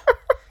female?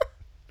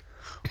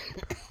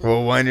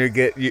 Well, one,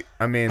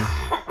 I mean,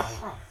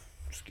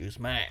 Excuse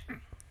me.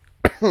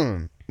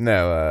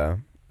 no.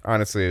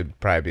 Honestly, it'd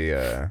probably be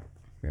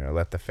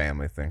let the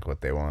family think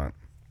what they want.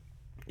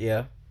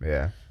 Yeah.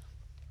 Yeah.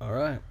 All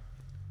right.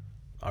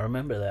 I'll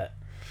remember that.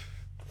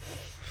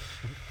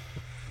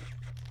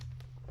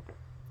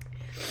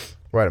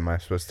 What, am I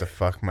supposed to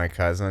fuck my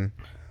cousin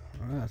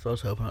That's what I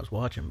was hoping I was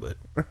watching, but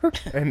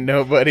and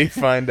nobody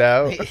find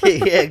out?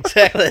 yeah,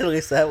 exactly. At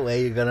least that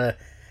way you're gonna,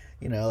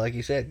 like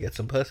you said, get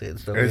some pussy and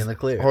still be in the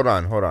clear. Hold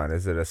on.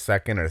 Is it a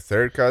second or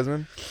third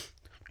cousin?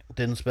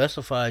 Didn't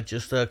specify,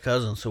 just a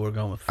cousin, so we're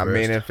going with first. I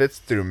mean, if it's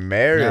through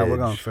marriage. No, we're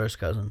going first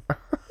cousin. I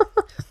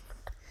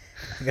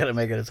gotta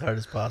make it as hard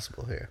as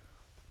possible here.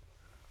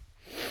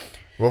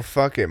 Well,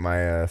 fuck it.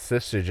 My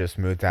sister just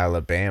moved to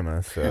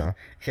Alabama, so.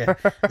 Yeah,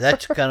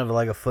 that's kind of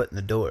like a foot in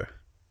the door,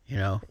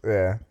 Yeah,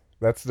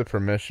 that's the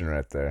permission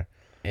right there.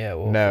 Yeah,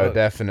 well, No, fuck.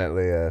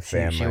 Definitely a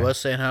family. She was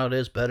saying how it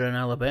is better in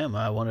Alabama.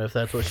 I wonder if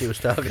that's what she was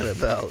talking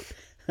about.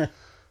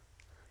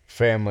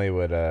 Family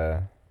would,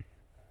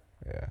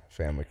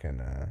 family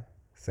can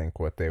think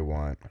what they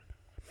want.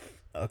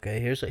 Okay,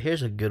 here's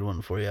a good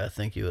one for you. I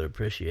think you would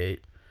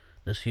appreciate.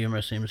 This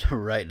humor seems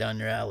right down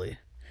your alley.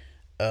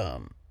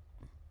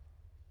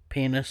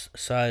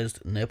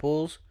 Penis-sized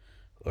nipples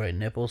or a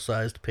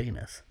nipple-sized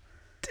penis.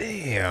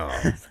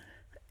 Damn.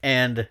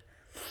 And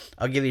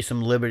I'll give you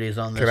some liberties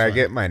on this. Could I one.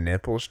 get my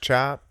nipples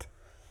chopped?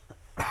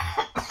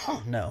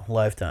 No,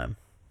 lifetime.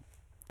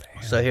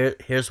 Damn. So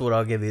here's what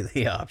I'll give you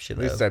the option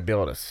At least of. I'd be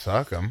able to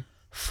suck them.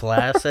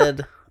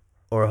 Flaccid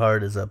or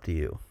hard is up to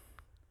you.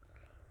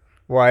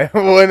 Why? I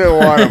wouldn't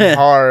want them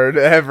hard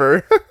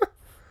ever.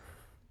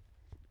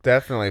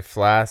 definitely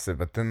flaccid,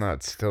 but then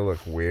that'd still look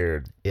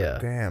weird. Yeah.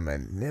 But damn, a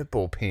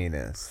nipple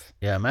penis.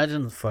 Yeah,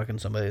 imagine fucking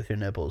somebody with your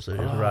nipples. They're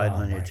just riding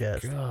on your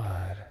chest.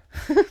 God.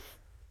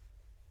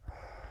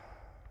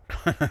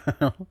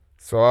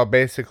 So I'll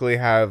basically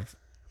have,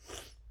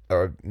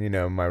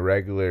 my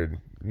regular,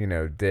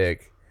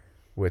 dick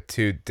with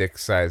 2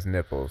 dick-sized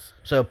nipples.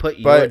 So put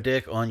your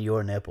dick on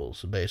your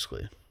nipples,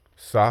 basically.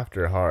 Soft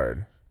or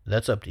hard?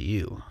 That's up to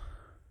you.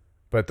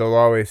 But they'll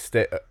always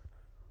stay.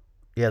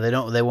 Yeah,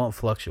 they won't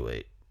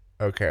fluctuate.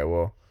 Okay,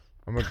 well,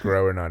 I'm a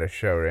grower, not a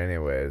shower,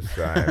 anyways.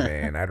 So I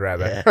mean, I'd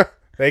rather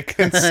they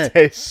can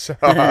stay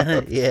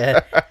soft.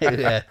 yeah,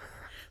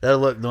 that'll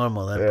look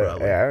normal then,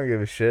 probably. Yeah, I don't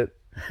give a shit.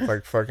 It's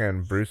like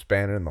fucking Bruce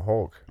Banner and the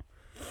Hulk.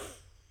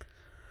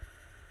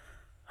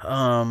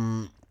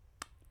 I've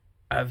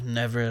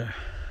never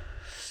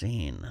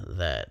seen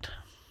that.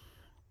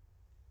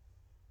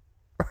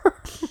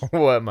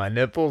 What, my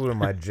nipples or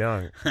my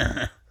junk?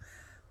 I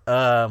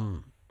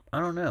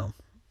don't know.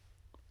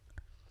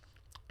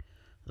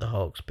 The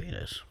Hulk's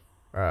penis.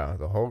 Oh,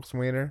 the Hulk's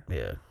wiener?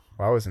 Yeah.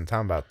 Well, I wasn't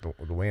talking about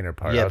the wiener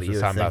part. Yeah, I was but you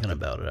just were talking thinking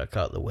about it. I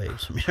caught the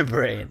waves from your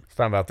brain. I was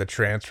talking about the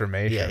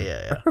transformation.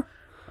 Yeah.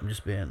 I'm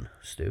just being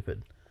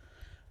stupid.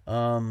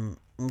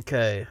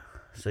 Okay.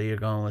 So you're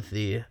going with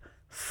the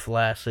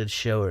flaccid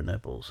shower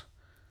nipples.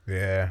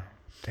 Yeah.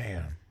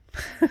 Damn.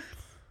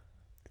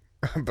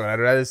 But I'd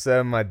rather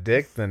say my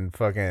dick than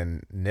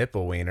fucking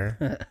nipple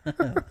wiener.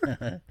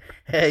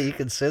 Hey, you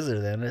could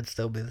scissor then. It'd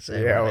still be the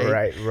same. Yeah,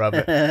 right. Rub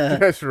it.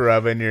 Just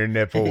rubbing your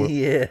nipple.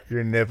 Yeah.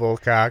 Your nipple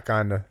cock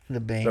on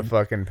the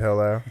fucking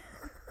pillow.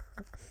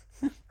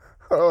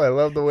 Oh, I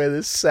love the way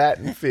this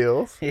satin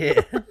feels.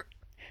 Yeah.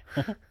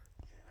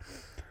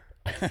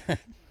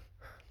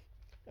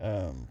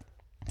 I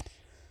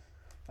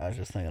was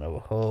just thinking of a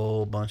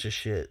whole bunch of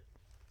shit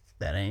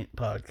that ain't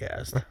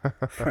podcast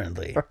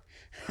friendly.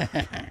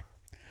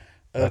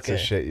 That's the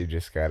shit you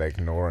just gotta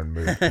ignore and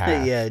move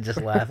past. Yeah,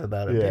 just laugh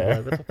about it. Yeah.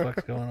 Like, what the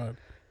fuck's going on?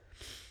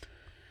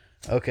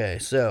 Okay,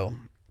 so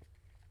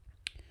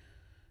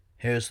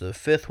here's the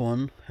 5th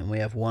one, and we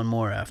have one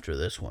more after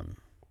this one.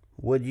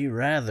 Would you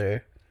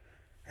rather,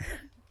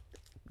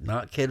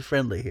 not kid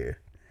friendly here,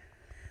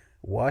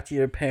 watch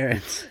your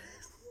parents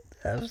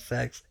have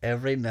sex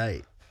every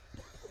night,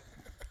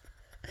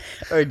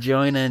 or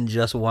join in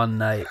just one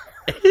night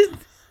and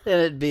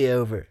it'd be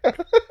over?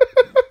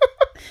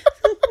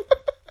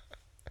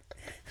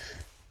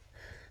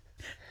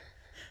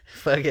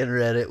 Fucking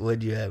Reddit,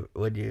 would you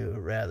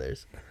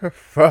rathers?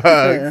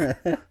 Fuck.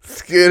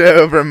 Scoot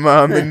over,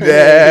 mom and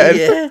dad.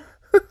 Yeah.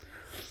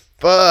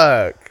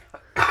 Fuck.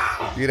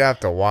 You'd have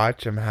to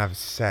watch them have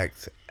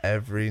sex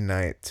every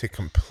night to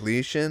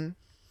completion.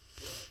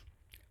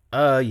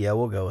 Yeah,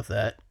 we'll go with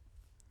that.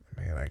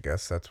 I mean, I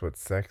guess that's what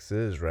sex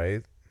is,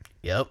 right?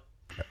 Yep.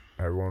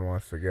 Everyone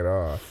wants to get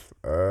off.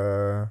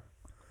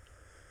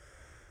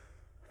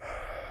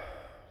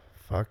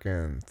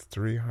 Fucking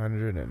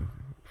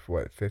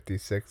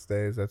 56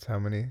 days? That's how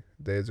many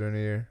days are in a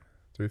year?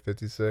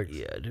 356?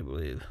 Yeah, I do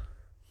believe.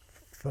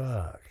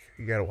 Fuck.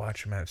 You gotta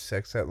watch them have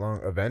sex that long.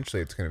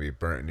 Eventually, it's gonna be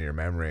burnt into your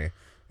memory,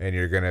 and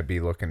you're gonna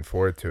be looking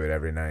forward to it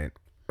every night.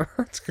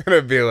 It's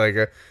gonna be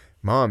like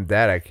Mom,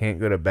 Dad, I can't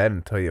go to bed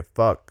until you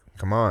fuck.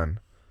 Come on.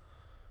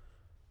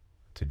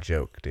 It's a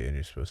joke, dude.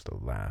 You're supposed to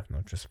laugh,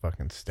 not just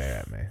fucking stare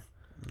at me.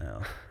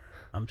 No.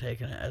 I'm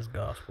taking it as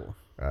gospel.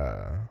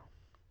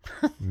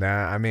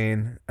 Nah, I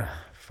mean,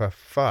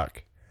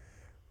 fuck.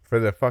 For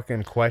the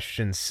fucking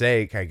question's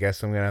sake, I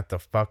guess I'm gonna have to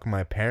fuck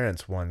my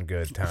parents one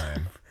good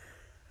time.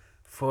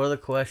 For the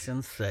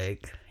question's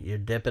sake, you're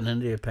dipping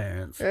into your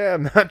parents. Yeah,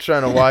 I'm not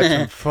trying to watch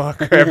them fuck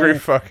every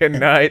fucking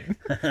night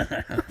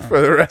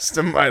for the rest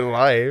of my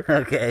life.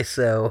 Okay,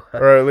 so...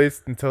 Or at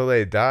least until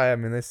they die. I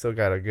mean, they still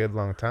got a good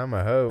long time,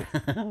 I hope.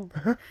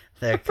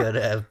 There could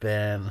have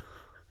been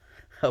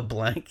a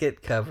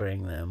blanket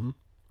covering them,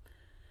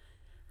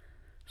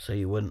 so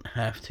you wouldn't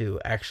have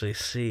to actually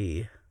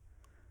see.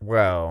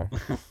 Well,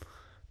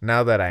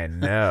 now that I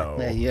know.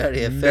 Yeah, you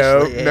already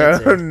officially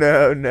answered.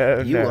 No.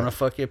 You want to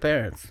fuck your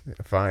parents.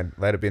 Fine,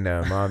 let it be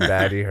known. Mom,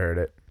 Dad, you heard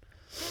it.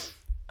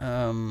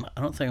 I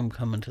don't think I'm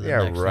coming to the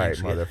next next right,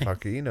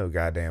 motherfucker. You know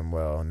goddamn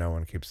well no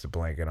one keeps the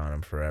blanket on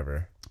him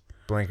forever.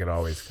 Blanket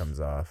always comes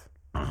off.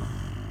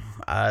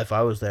 If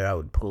I was there, I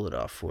would pull it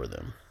off for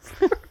them.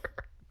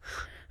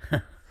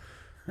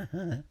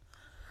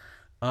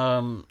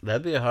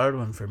 That'd be a hard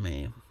one for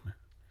me.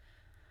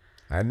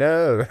 I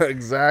know,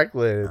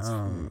 exactly. It's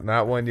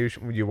not one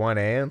you want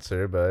to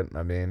answer, but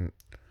I mean,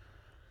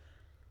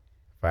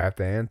 if I have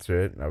to answer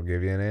it, I'll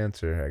give you an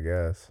answer, I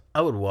guess.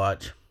 I would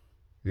watch.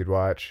 You'd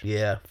watch?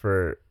 Yeah.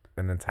 For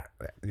an entire,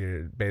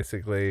 you're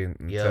basically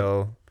until.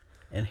 Yep.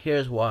 And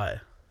here's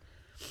why.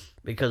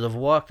 Because I've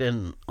walked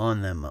in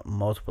on them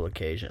multiple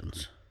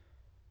occasions.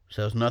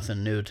 So it's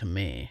nothing new to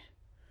me.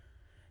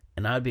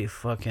 And I'd be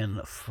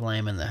fucking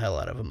flaming the hell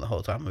out of them the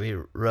whole time. I'd be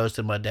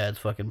roasting my dad's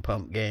fucking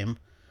pump game.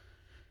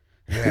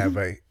 Yeah,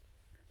 but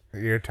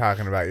you're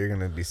talking about you're going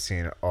to be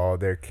seeing all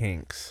their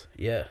kinks.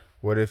 Yeah.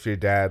 What if your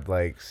dad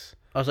likes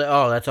I was like,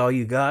 oh, that's all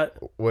you got?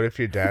 What if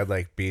your dad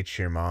like beats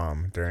your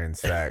mom during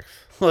sex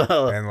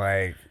Well, and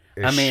like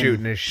is I mean-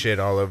 shooting his shit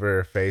all over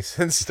her face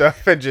and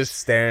stuff and just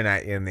staring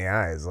at you in the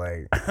eyes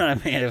like I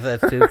mean, if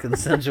that's two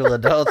consensual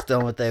adults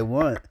doing what they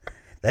want,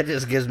 that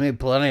just gives me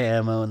plenty of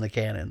ammo in the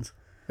cannons.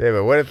 yeah,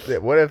 but what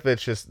if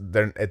it's just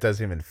it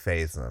doesn't even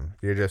faze them?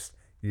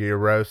 You're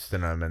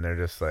roasting them and they're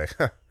just like,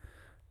 huh,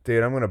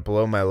 dude, I'm gonna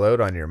blow my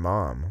load on your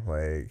mom.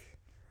 Like,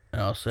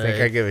 And I'll say,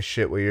 think I give a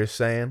shit what you're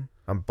saying?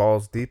 I'm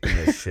balls deep in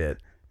this shit.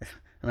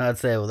 and I'd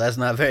say, well, that's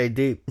not very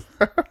deep.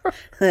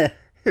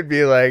 It'd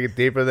be like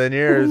deeper than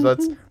yours.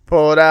 Let's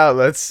pull it out.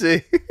 Let's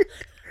see.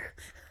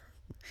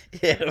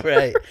 Yeah,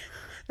 right.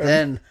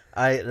 Then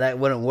that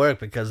wouldn't work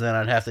because then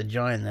I'd have to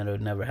join. Then it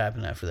would never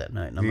happen after that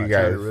night. And I'm You not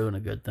trying to guys- ruin a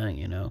good thing,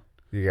 you know.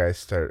 You guys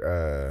start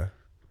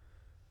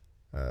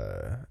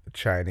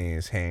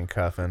Chinese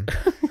handcuffing.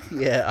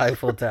 Yeah,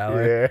 Eiffel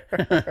Tower.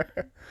 Yeah.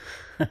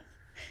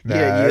 Nah,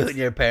 Yeah, you that's- and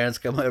your parents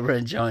come over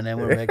and join in.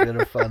 We're making it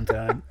a fun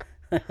time.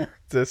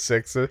 the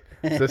sixer.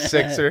 The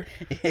sixer.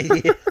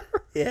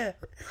 Yeah.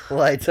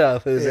 Lights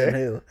off. Who's in Yeah.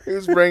 who?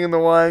 Who's bringing the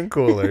wine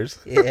coolers?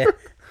 Yeah.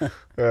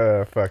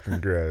 Fucking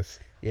gross.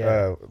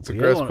 Yeah. It's a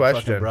You're the gross one that fucking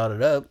question. brought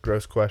it up.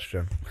 Gross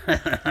question.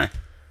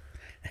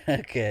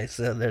 Okay,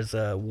 so there's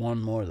one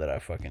more that I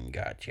fucking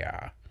got,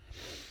 yeah.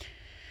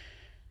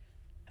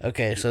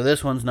 Okay, so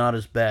this one's not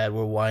as bad.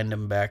 We're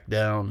winding back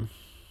down.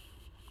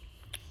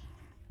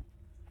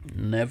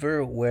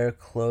 Never wear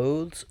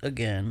clothes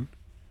again,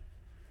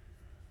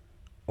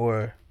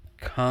 or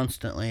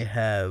constantly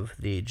have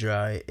the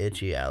dry,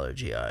 itchy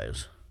allergy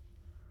eyes.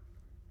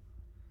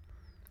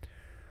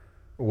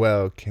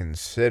 Well,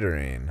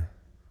 considering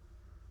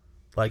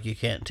Like you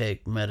can't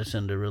take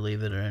medicine to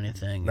relieve it or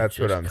anything. That's It's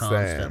what just I'm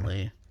saying.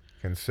 constantly.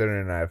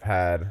 considering I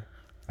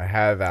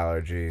have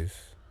allergies,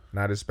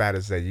 not as bad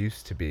as they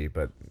used to be,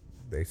 but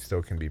they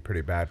still can be pretty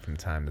bad from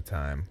time to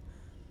time.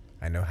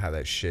 I know how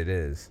that shit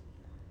is.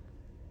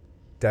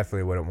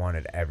 Definitely wouldn't want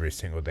it every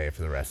single day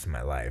for the rest of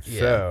my life. Yeah.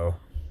 So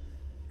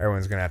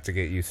everyone's gonna have to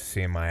get used to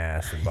seeing my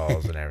ass and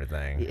balls and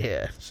everything.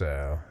 Yeah.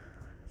 So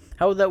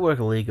How would that work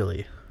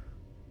legally?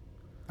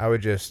 I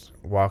would just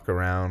walk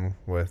around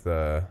with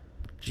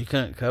You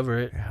couldn't cover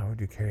it. how would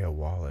you carry a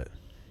wallet?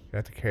 You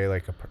have to carry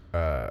like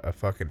a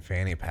fucking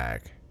fanny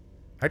pack.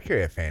 I'd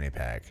carry a fanny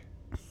pack.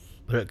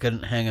 But it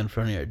couldn't hang in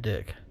front of your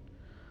dick.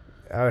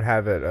 I would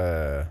have it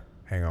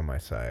hang on my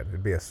side.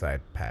 It'd be a side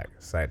fanny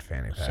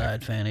pack.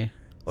 Side fanny.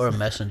 Or a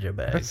messenger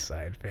bag.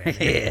 Side fanny.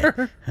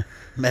 Yeah.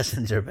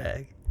 Messenger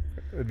bag.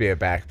 It'd be a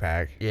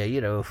backpack. Yeah, you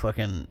know,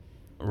 fucking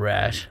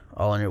rash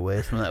all on your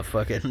waist from that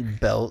fucking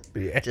belt.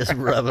 Yeah. Just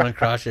rubbing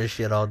across your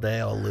shit all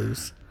day, all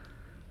loose.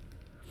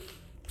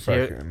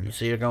 So Fucking-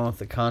 you're going with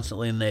the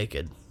constantly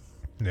naked.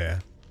 Yeah.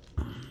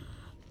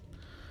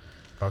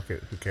 Fuck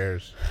it. Who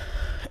cares?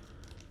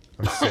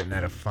 I'm sitting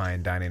at a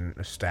fine dining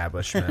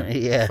establishment.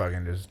 Yeah.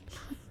 Fucking just.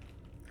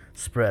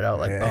 Spread out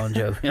like Yeah. Bon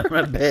Jovi on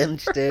a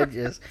bench, dude.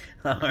 Just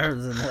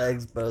arms and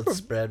legs both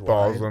spread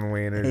Balls wide. and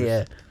wieners.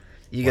 Yeah.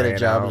 You get a laying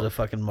job out. as a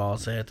fucking mall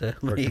Santa,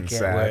 but you Looking can't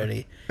sad. wear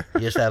any. You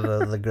just have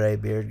the gray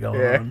beard going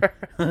Yeah.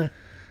 on.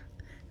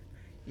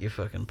 You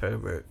fucking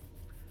pervert.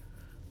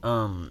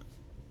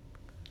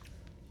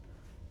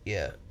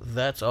 Yeah,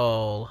 that's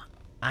all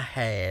I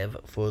have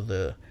for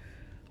the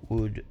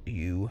Would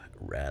You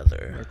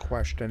Rather.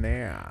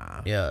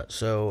 Questionnaire. Yeah,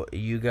 so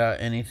you got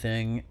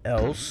anything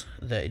else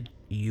that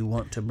you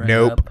want to bring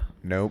Nope. up?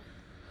 Nope.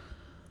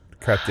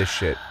 Cut this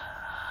shit.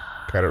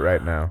 Cut it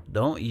right now.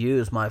 Don't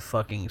use my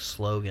fucking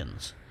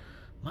slogans,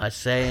 my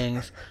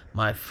sayings,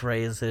 my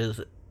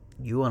phrases.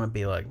 You want to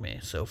be like me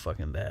so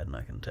fucking bad, and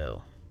I can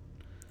tell.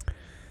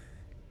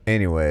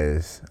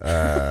 Anyways,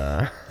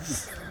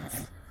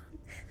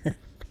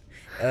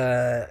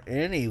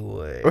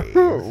 Anyway.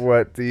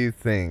 what do you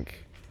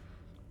think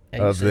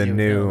of the I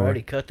new?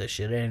 already cut this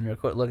shit. I ain't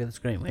record. Look at the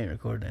screen. We ain't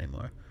recording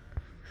anymore.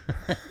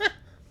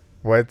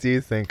 What do you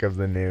think of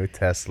the new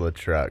Tesla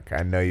truck?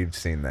 I know you've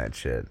seen that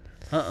shit.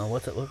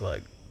 What's it look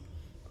like?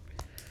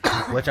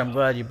 Which I'm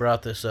glad you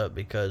brought this up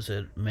because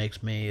it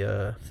makes me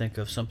think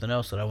of something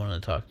else that I wanted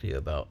to talk to you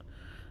about.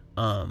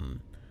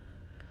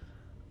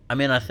 I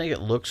mean, I think it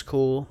looks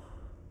cool,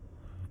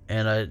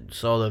 and I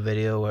saw the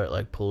video where it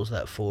like pulls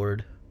that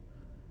Ford.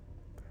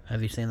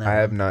 Have you seen that? I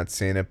have one? not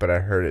seen it, but I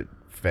heard it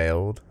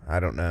failed. I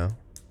don't know.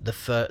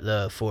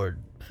 The Ford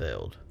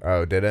failed.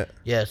 Oh, did it?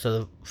 Yeah, so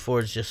the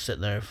Ford's just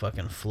sitting there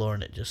fucking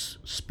flooring it, just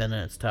spinning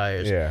its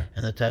tires. Yeah.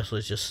 And the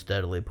Tesla's just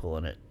steadily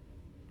pulling it.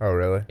 Oh,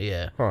 really?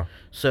 Yeah. Huh.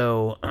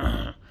 So,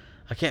 I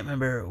can't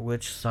remember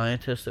which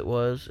scientist it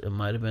was. It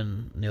might have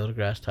been Neil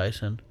deGrasse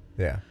Tyson.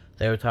 Yeah.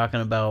 They were talking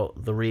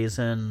about the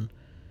reason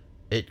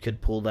it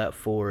could pull that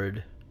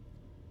Ford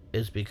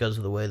is because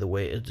of the way the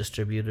weight is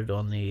distributed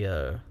on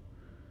the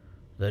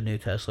new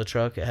Tesla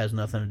truck. It has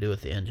nothing to do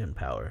with the engine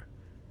power.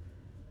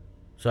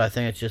 So I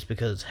think it's just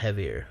because it's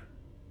heavier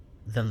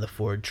than the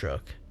Ford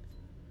truck.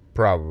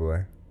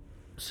 Probably.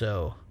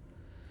 So,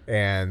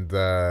 And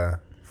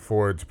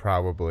Ford's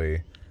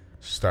probably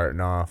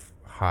starting off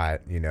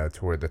hot, to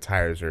where the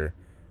tires are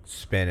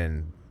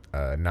spinning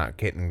not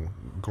getting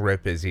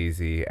grip as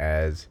easy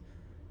as,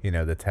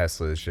 the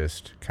Tesla is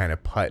just kind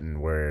of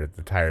putting where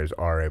the tires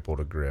are able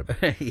to grip.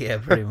 Yeah,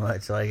 pretty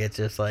much. Like, it's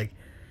just like,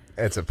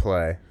 It's a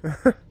play.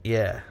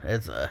 yeah,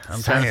 it's.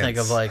 I'm trying to think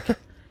of Science. like,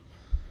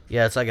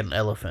 yeah, it's like an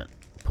elephant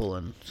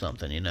pulling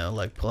something,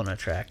 like pulling a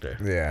tractor.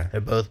 Yeah.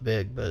 They're both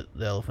big, but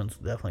the elephant's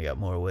definitely got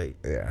more weight.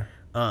 Yeah.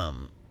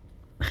 Um,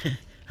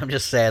 I'm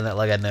just saying that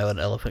like I know an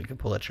elephant can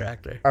pull a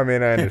tractor. I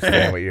mean, I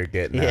understand what you're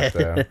getting at,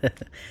 though.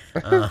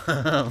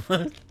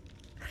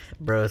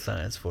 Bro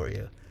science for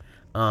you.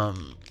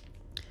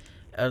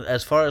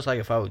 As far as like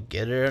if I would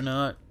get it or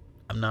not,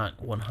 I'm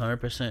not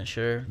 100%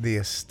 sure. The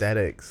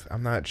aesthetics,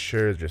 I'm not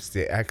sure. Just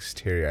the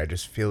exterior, I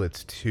just feel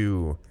it's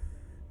too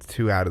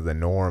out of the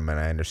norm, and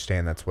I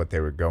understand that's what they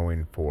were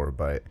going for,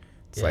 but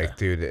it's like,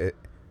 dude,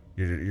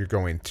 you're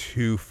going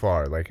too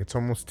far. Like, it's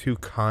almost too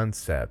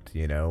concept.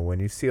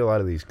 When you see a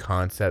lot of these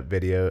concept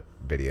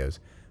videos,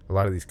 a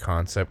lot of these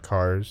concept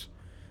cars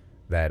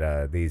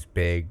that these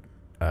big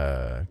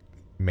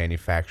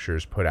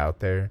manufacturers put out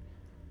there,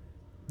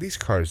 these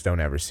cars don't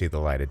ever see the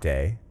light of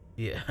day.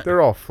 Yeah.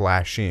 They're all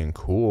flashy and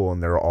cool,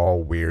 and they're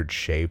all weird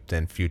shaped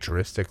and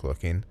futuristic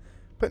looking,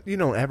 but you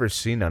don't ever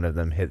see none of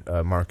them hit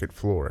a market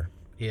floor.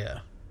 Yeah.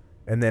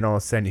 And then all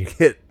of a sudden you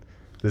get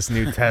this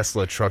new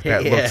Tesla truck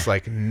that looks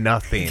like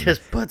nothing.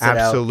 Just puts it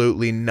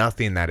absolutely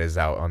nothing that is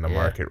out on the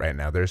market right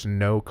now. There's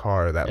no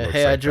car that looks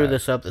like I drew that.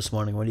 this up this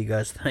morning. What do you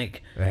guys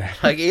think?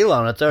 Like,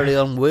 Elon, it's already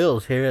on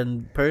wheels here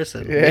in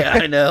person. Yeah.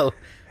 I know.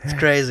 It's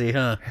crazy,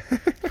 huh?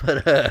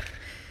 But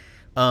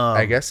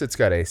I guess it's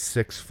got a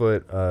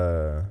 6-foot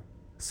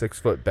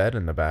 6-foot bed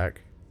in the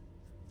back.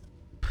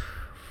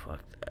 Fuck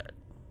that.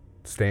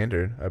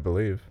 Standard, I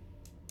believe.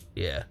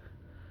 Yeah.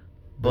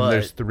 But and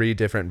there's 3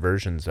 different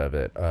versions of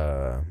it.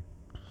 Yeah,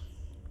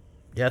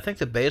 I think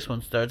the base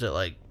one starts at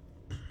like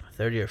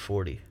 30 or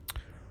 40.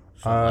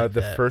 Like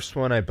the first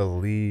one, I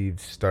believe,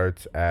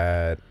 starts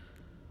at,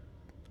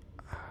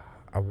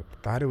 I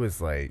thought it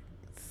was like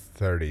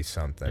 30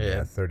 something.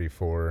 Yeah,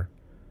 34.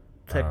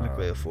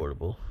 Technically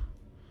affordable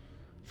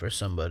for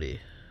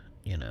somebody,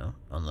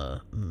 on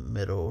the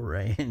middle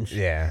range.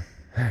 Yeah.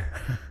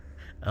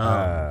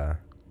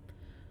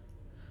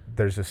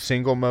 There's a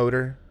single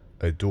motor,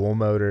 a dual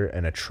motor,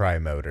 and a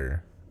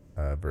tri-motor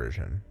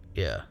version.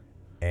 Yeah.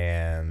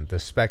 And the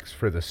specs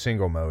for the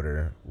single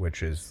motor,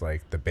 which is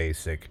like the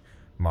basic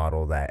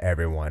model that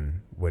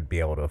everyone would be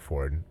able to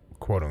afford,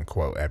 quote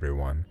unquote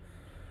everyone,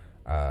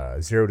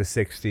 0 to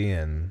 60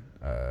 in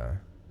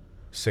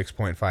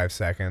 6.5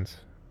 seconds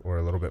or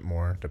a little bit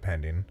more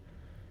depending.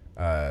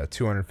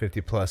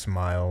 250 plus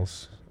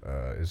miles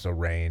is the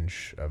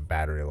range of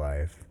battery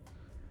life.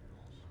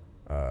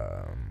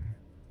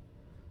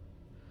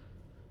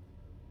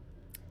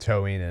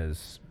 Towing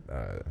is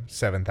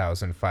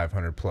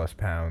 7,500 plus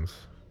pounds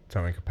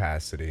towing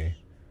capacity,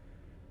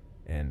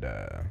 and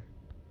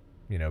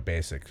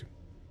basic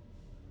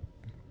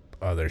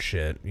other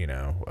shit,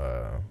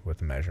 with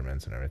the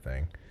measurements and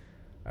everything.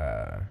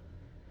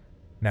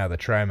 Now the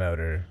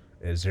tri-motor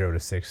is 0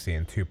 to 60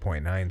 in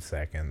 2.9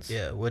 seconds.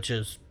 Yeah, which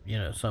is,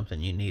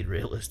 something you need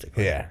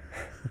realistically. Yeah.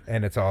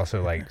 And it's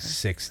also like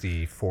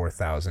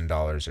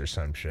 $64,000 or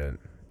some shit.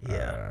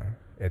 Yeah.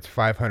 It's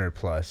 500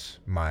 plus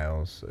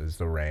miles is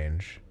the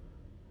range.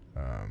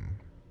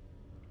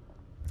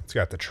 It's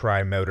got the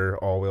tri-motor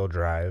all-wheel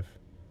drive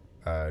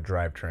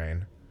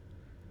drivetrain.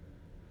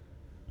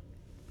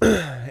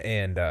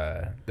 And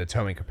the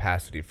towing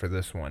capacity for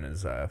this one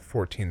is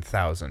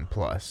 14,000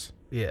 plus.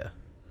 Yeah.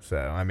 So,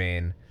 I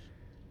mean,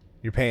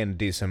 you're paying a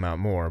decent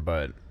amount more,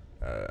 but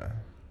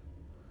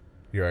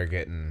you are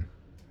getting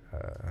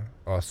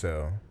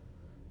also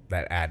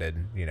that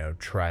added,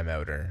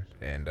 tri-motor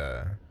and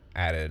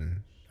added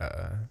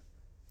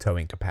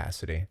towing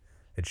capacity.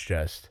 It's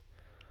just,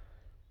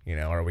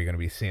 are we going to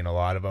be seeing a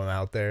lot of them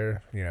out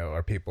there?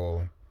 Are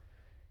people,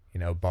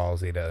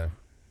 ballsy to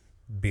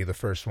be the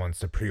first ones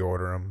to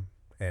pre-order them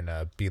and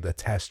be the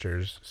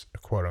testers,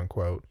 quote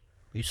unquote?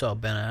 You saw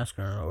Ben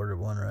Askren ordered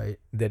one, right?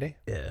 Did he?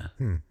 Yeah.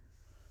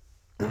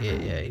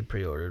 Yeah, he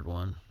pre-ordered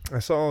one. I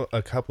saw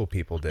a couple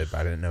people did, but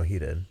I didn't know he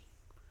did.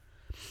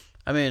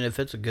 I mean, if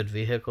it's a good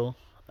vehicle,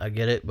 I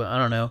get it, but I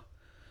don't know.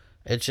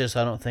 It's just,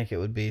 I don't think it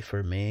would be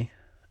for me.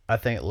 I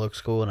think it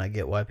looks cool, and I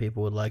get why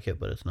people would like it,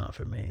 but it's not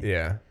for me.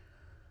 Yeah.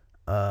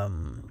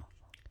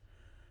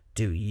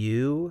 Do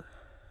you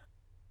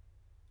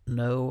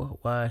know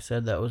why I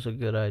said that was a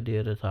good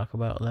idea to talk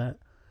about that?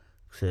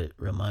 Because it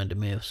reminded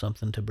me of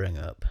something to bring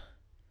up.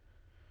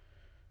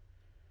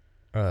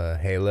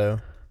 Halo.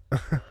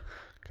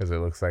 Because it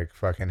looks like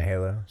fucking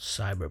Halo.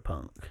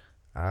 Cyberpunk.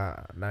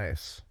 Ah,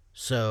 nice.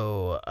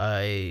 So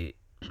I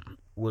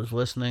was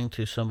listening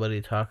to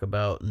somebody talk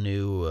about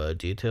new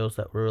details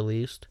that were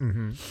released.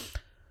 Mm-hmm.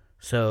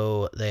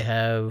 So they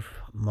have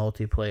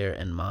multiplayer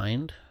in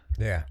mind.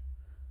 Yeah.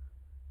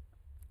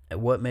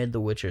 What made The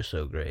Witcher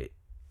so great?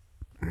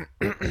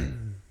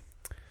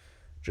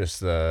 Just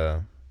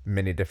the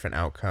many different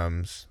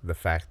outcomes. The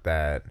fact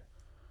that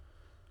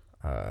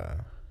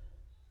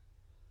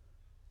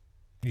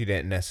you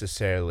didn't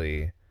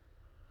necessarily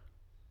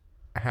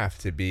have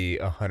to be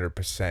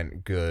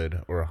 100%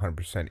 good or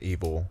 100%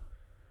 evil.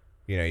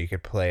 You know, you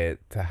could play it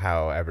to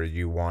however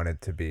you want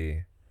it to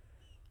be.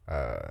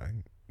 Uh,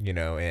 you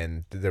know,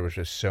 and there was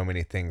just so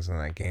many things in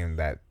that game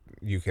that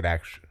you could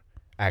actually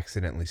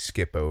accidentally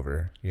skip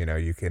over. You know,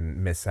 you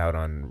can miss out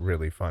on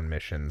really fun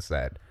missions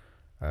that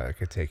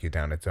could take you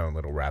down its own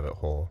little rabbit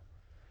hole.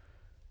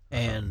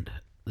 And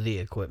the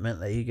equipment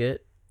that you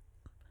get,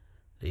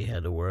 you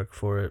had to work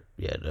for it.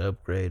 You had to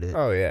upgrade it.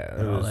 Oh yeah,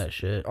 and all that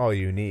shit. All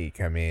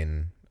unique. I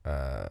mean,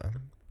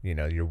 you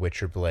know, your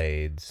Witcher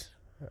blades,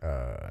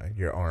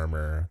 your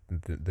armor,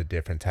 the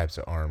different types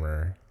of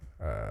armor,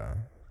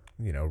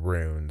 you know,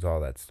 runes, all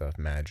that stuff,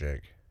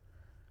 magic.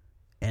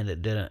 And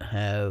it didn't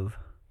have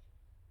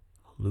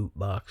loot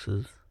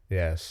boxes.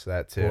 Yes,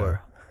 that too.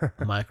 Or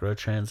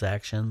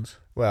microtransactions.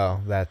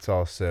 Well, that's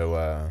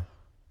also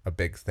a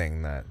big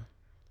thing that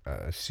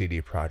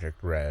CD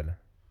Projekt Red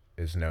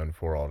is known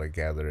for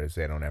altogether, is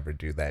they don't ever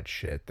do that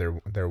shit.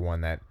 They're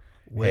one that,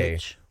 hey,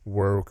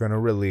 we're gonna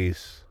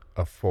release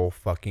a full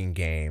fucking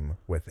game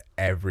with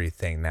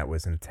everything that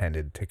was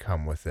intended to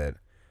come with it,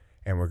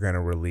 and we're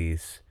gonna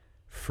release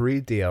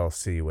free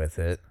DLC with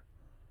it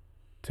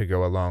to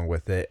go along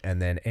with it,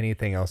 and then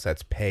anything else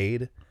that's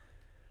paid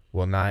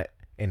will not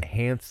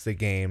enhance the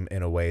game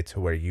in a way to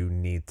where you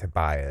need to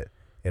buy it.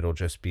 It'll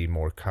just be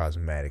more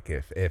cosmetic,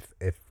 if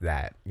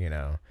that, you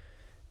know.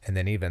 And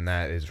then even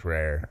that is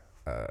rare.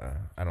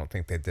 I don't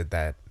think they did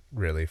that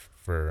really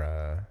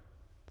for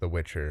The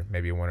Witcher.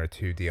 Maybe 1 or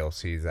 2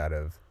 DLCs out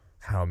of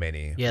how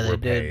many were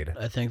paid.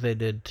 I think they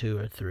did 2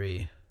 or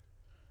 3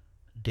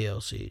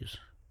 DLCs,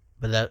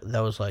 but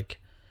that was like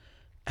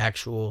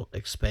actual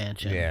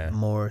expansion,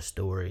 more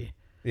story.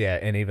 Yeah,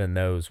 and even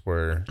those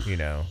were, you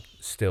know,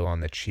 still on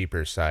the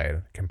cheaper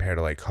side compared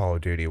to like Call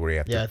of Duty, where you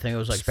have to I think it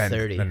was like spend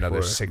 30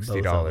 another for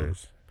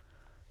 $60.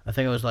 I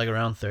think it was like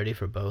around 30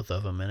 for both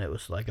of them, and it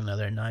was like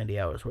another 90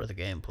 hours worth of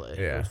gameplay.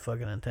 Yeah. It was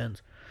fucking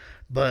intense.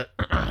 But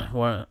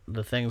one of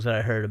the things that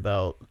I heard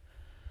about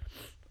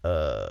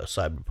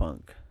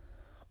Cyberpunk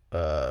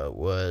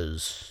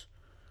was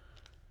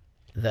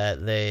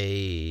that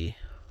they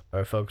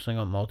are focusing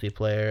on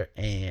multiplayer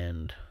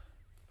and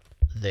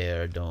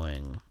they're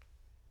doing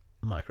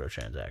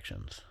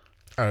microtransactions.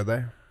 Are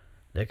they?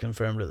 They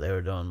confirmed that they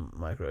were doing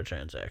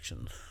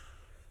microtransactions.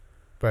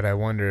 But I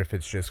wonder if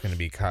it's just going to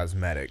be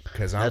cosmetic,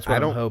 because I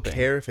don't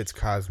care if it's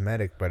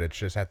cosmetic, but it's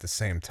just at the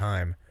same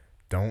time,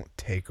 don't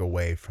take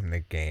away from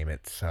the game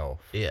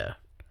itself. Yeah.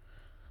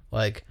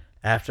 Like,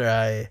 after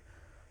I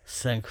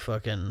sink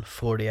fucking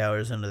 40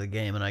 hours into the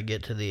game and I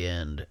get to the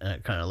end and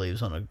it kind of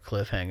leaves on a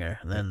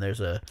cliffhanger, and then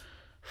there's a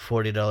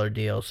 $40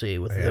 DLC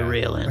with the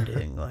real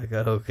ending. Like,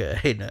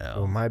 okay, now.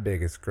 Well, my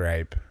biggest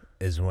gripe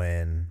is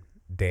when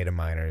data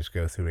miners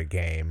go through a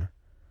game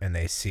and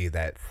they see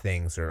that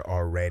things are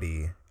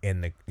already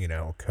in the, you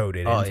know,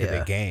 coded into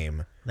the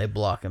game. They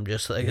block them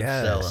just so they can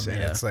sell them.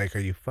 And it's like, are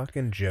you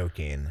fucking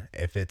joking?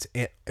 If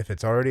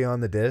it's already on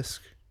the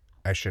disc,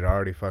 I should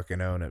already fucking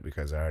own it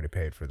because I already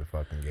paid for the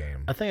fucking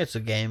game. I think it's the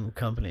game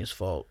company's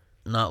fault,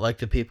 not like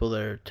the people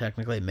that are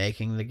technically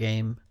making the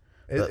game.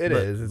 It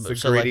is.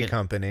 It's a greedy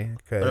company.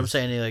 But I'm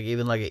saying, like,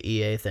 even like an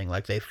EA thing,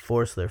 like they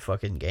force their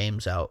fucking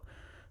games out,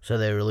 so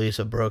they release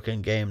a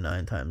broken game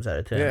 9 times out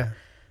of 10. Yeah.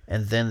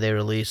 And then they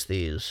release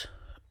these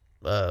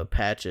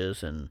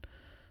patches and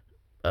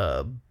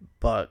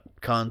bought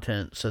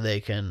content so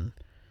they can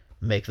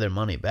make their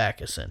money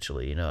back,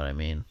 essentially. You know what I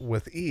mean?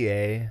 With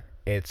EA,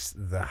 it's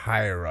the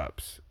higher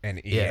ups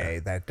in EA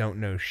that don't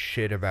know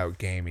shit about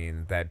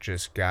gaming, that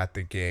just got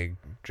the gig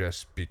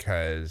just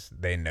because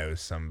they know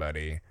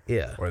somebody,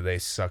 or they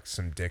suck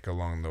some dick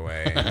along the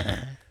way.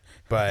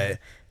 But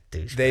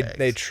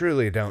they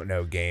truly don't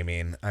know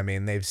gaming. I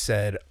mean, they've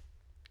said,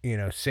 you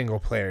know, single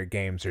player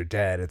games are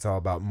dead. It's all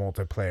about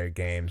multiplayer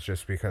games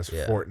just because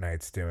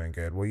Fortnite's doing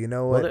good. Well, you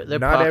know what? Their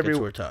not every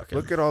we're talking.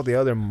 Look at all the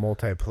other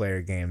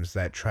multiplayer games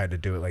that tried to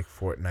do it like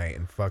Fortnite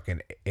and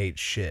fucking ate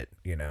shit,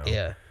 you know.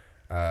 Yeah.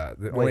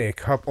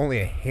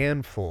 Only a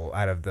handful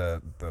out of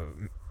the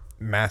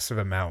massive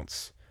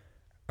amounts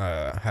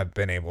have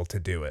been able to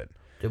do it.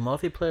 Do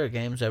multiplayer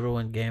games ever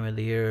win Game of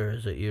the Year, or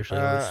is it usually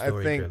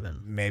story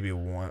driven? Maybe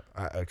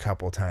a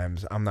couple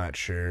times. I'm not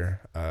sure.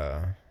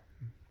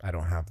 I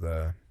don't have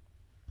the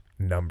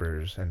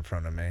numbers in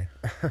front of me.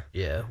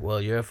 Yeah,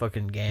 well, you're a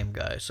fucking game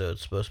guy, so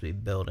it's supposed to be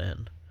built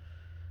in.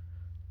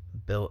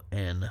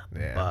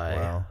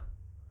 Well,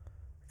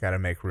 gotta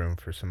make room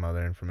for some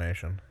other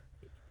information.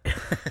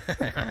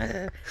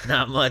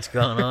 Not much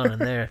going on in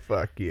there.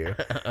 Fuck you.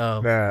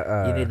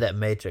 You need that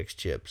Matrix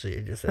chip, so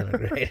you're just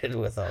integrated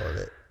with all of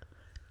it.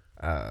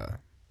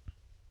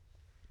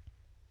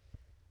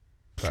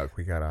 Fuck,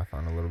 we got off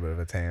on a little bit of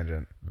a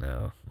tangent.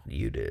 No,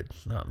 you did,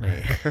 not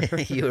me.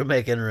 You were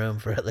making room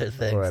for other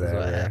things. Whatever. Is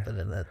what happened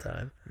in that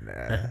time.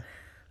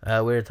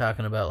 Nah. We were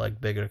talking about like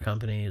bigger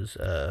companies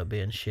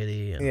being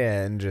shitty.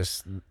 And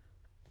just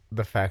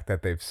the fact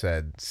that they've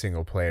said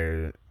single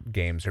player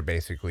games are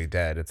basically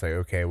dead. It's like,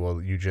 okay,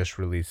 well, you just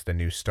released a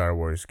new Star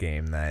Wars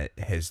game that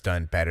has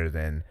done better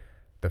than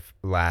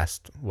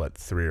last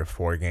 3 or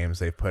 4 games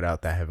they've put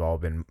out that have all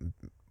been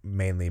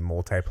mainly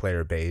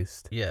multiplayer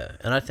based. Yeah,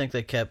 and I think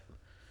they kept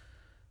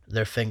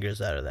their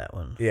fingers out of that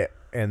one. Yeah,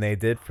 and they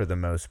did for the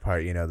most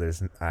part.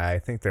 I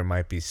think there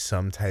might be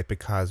some type of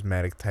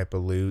cosmetic type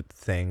of loot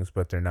things,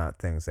 but they're not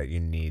things that you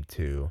need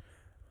to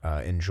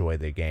enjoy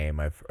the game.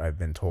 I've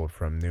been told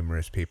from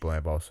numerous people.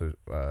 I've also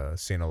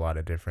seen a lot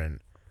of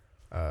different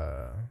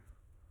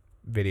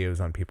videos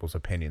on people's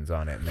opinions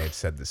on it, and they've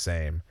said the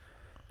same.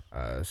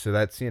 So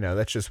that's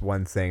just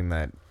one thing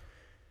that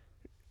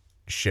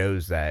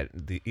shows that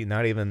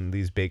not even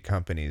these big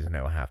companies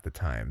know half the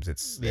times.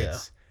 It's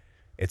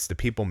the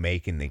people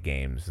making the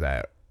games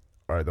that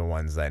are the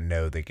ones that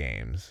know the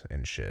games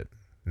and shit,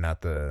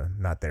 not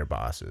their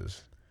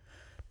bosses.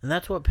 And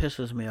that's what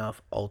pisses me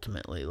off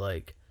ultimately.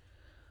 Like,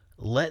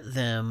 let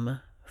them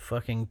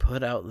fucking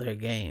put out their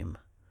game,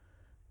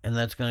 and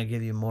that's going to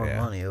give you more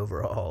money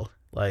overall.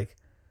 Like,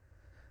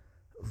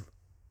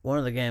 one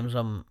of the games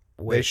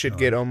they should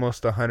get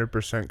almost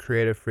 100%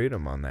 creative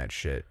freedom on that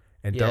shit.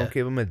 And don't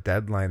give them a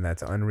deadline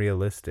that's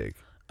unrealistic.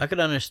 I could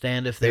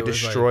understand if they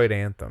destroyed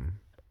Anthem.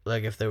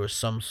 Like if there was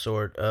some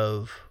sort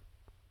of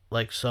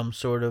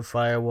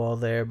firewall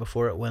there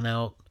before it went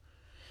out.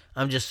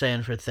 I'm just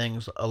saying for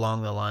things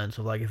along the lines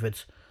of like if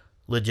it's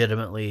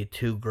legitimately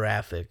too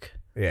graphic.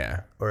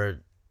 Yeah. Or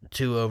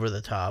too over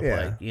the top.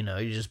 Yeah. Like,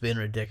 you're just being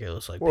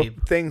ridiculous. Like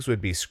things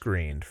would be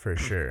screened for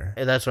sure.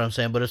 That's what I'm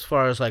saying. But as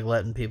far as like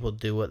letting people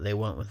do what they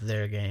want with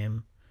their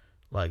game,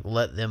 like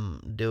let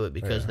them do it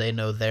because they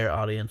know their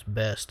audience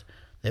best.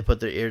 They put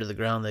their ear to the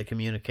ground. They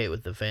communicate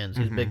with the fans.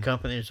 These big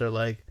companies are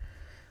like,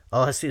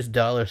 all I see is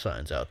dollar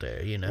signs out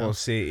there, Well,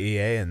 see,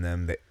 EA and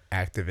them, the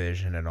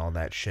Activision and all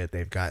that shit,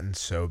 they've gotten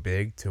so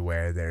big to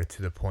where they're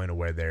to the point of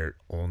where they're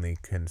only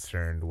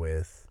concerned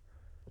with,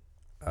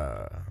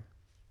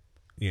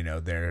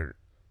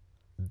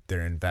 their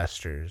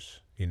investors,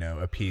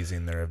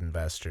 appeasing their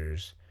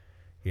investors.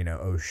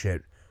 Oh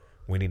shit,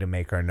 we need to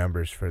make our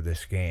numbers for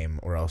this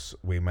game or else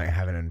we might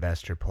have an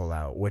investor pull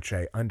out, which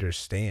I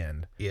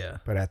understand. Yeah.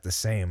 But at the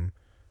same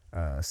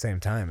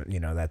time,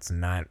 that's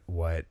not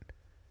what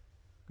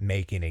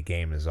making a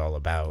game is all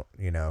about,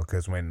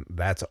 because when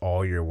that's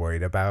all you're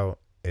worried about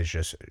is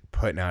just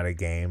putting out a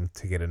game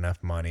to get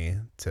enough money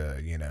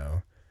to,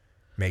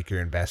 make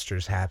your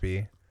investors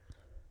happy,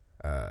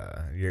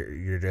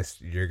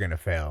 you're gonna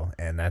fail.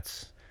 And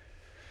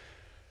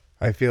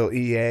I feel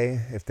EA,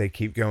 if they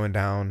keep going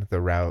down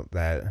the route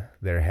that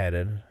they're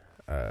headed,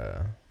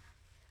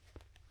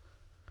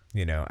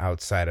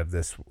 outside of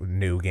this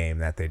new game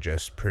that they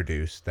just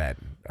produced that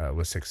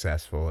was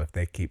successful, if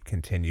they keep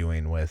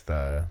continuing with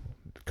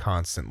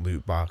constant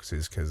loot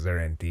boxes because they're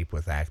in deep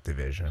with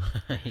Activision.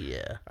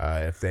 Yeah.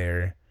 If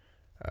they're,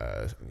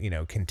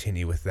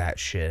 continue with that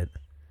shit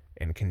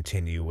and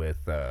continue with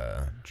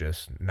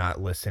just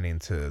not listening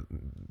to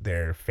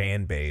their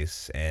fan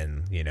base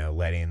and,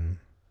 letting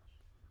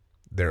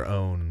their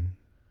own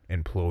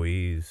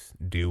employees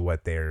do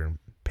what they're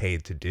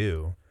paid to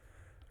do,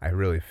 I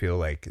really feel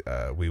like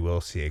we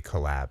will see a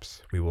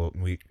collapse.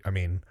 I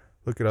mean,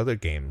 look at other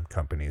game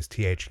companies,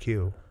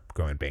 THQ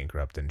going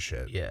bankrupt and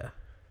shit. Yeah.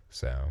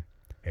 So,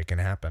 it can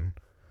happen.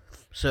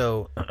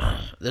 So,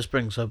 this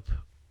brings up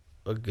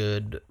a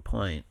good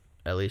point,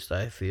 at least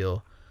I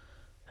feel,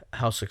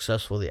 how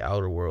successful The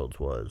Outer Worlds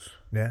was.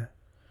 Yeah.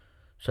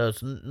 So,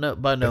 it's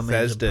by no means a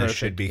perfect Bethesda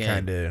should be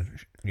kind of,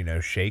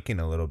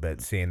 shaking a little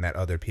bit, seeing that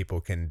other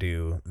people can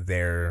do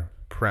their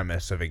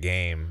premise of a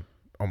game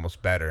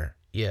almost better.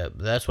 Yeah,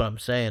 but that's what I'm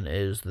saying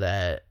is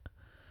that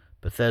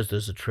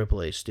Bethesda's a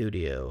AAA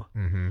studio.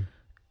 Mm-hmm.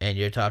 And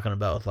you're talking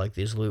about like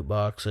these loot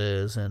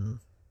boxes and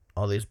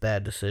all these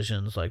bad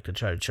decisions, like to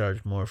try to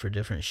charge more for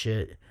different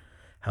shit,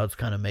 how it's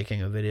kind of making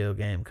a video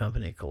game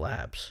company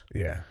collapse.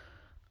 Yeah.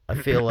 I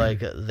feel like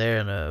they're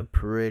in a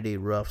pretty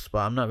rough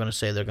spot. I'm not going to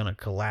say they're going to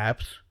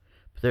collapse,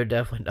 but they're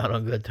definitely not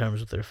on good terms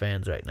with their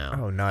fans right now.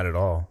 Oh, not at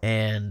all.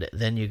 And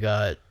then you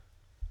got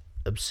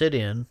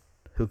Obsidian,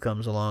 who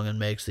comes along and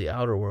makes The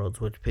Outer Worlds,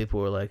 which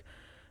people were like,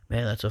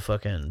 man, that's a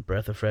fucking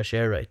breath of fresh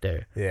air right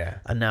there.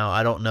 Yeah. And now,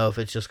 I don't know if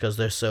it's just because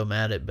they're so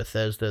mad at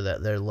Bethesda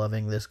that they're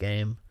loving this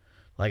game.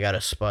 Like, out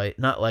of spite.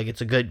 Not like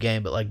it's a good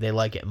game, but like they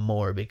like it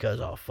more because,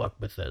 oh, fuck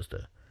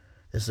Bethesda.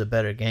 This is a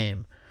better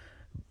game.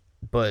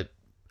 But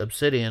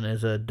Obsidian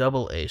is a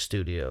AA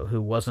studio who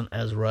wasn't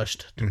as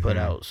rushed to put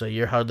out. So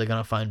you're hardly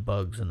going to find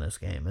bugs in this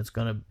game.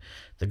 The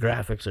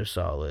graphics are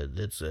solid.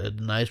 It's a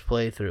nice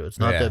playthrough. It's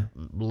not the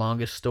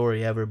longest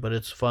story ever, but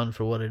it's fun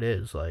for what it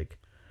is. Like,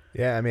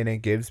 yeah, I mean,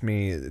 it gives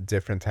me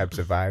different types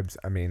of vibes.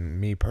 I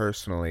mean, me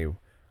personally,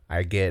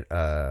 I get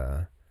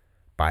BioShock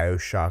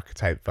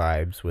type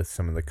vibes with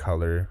some of the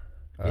color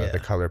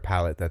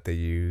palette that they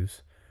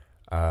use.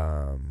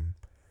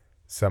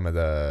 Some of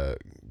the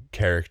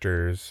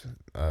characters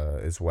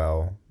as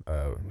well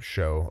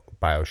show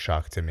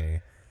BioShock to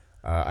me.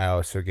 I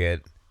also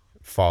get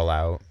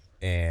Fallout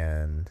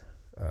and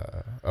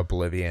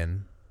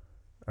Oblivion,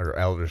 or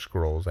Elder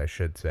Scrolls, I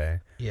should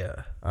say.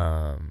 Yeah.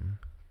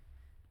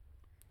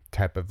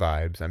 Type of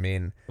vibes. I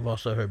mean, I've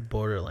also heard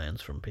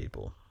Borderlands from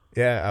people.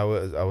 Yeah, I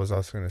was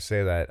also gonna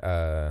say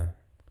that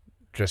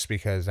just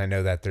because I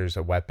know that there's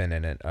a weapon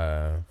in it,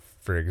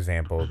 for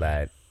example,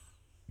 that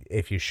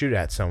if you shoot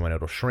at someone,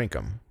 it'll shrink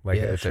them. Like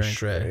Yeah, it's a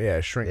shrink ray.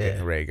 yeah, shrinking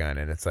Yeah. ray gun,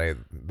 and it's like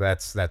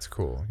that's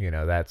cool. You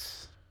know,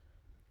 that's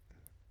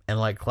And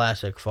like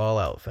classic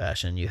Fallout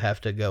fashion, you have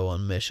to go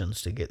on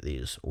missions to get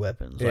these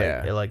weapons. Like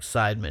yeah. they're like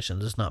side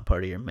missions. It's not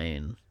part of your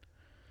main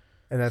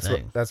And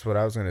thing. that's what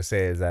I was gonna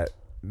say is that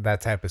that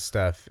type of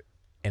stuff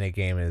in a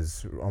game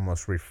is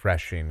almost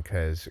refreshing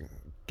because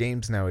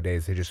games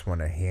nowadays they just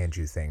want to hand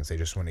you things. They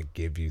just want to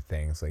give you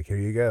things. Like here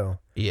you go.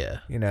 Yeah.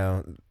 You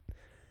know,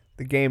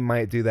 the game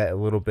might do that a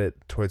little bit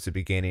towards the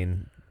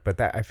beginning, but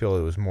that I feel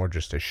it was more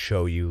just to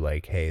show you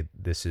like, hey,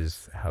 this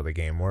is how the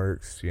game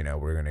works. You know,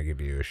 we're gonna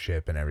give you a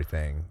ship and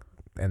everything,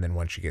 and then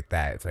once you get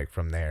that, it's like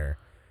from there,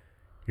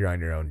 you're on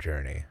your own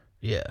journey.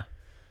 Yeah.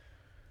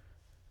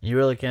 You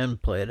really can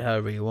play it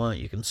however you want.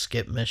 You can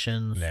skip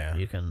missions. Yeah.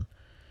 You can,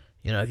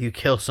 if you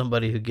kill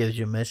somebody who gives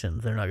you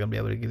missions, they're not going to be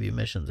able to give you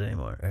missions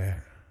anymore. Yeah.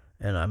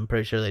 And I'm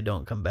pretty sure they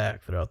don't come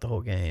back throughout the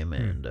whole game.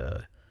 And,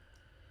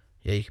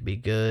 yeah, you can be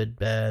good,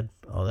 bad,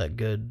 all that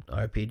good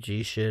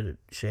RPG shit. It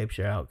shapes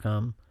your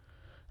outcome.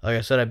 Like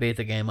I said, I beat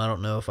the game. I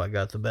don't know if I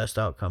got the best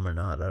outcome or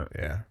not.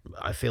 Yeah.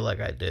 I feel like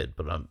I did,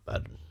 but I'm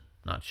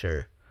not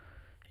sure,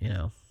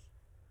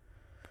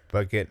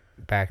 But get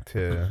back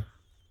to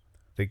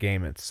the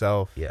game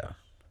itself. Yeah.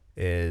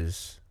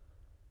 Is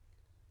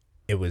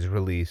it was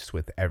released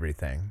with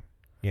everything.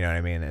 You know what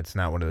I mean? It's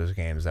not one of those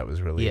games that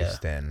was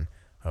released and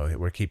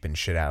we're keeping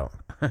shit out.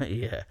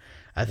 Yeah.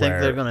 I think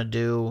they're going to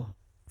do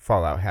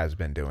Fallout has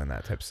been doing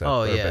that type of stuff.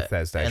 Oh, or yeah.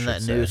 Bethesda, and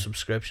that new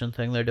subscription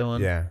thing they're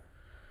doing. Yeah.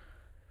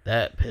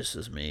 That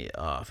pisses me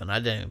off. And I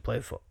didn't even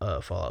play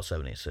Fallout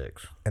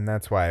 76. And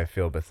that's why I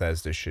feel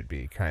Bethesda should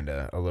be kind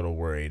of a little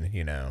worried,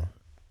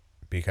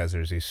 because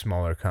there's these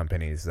smaller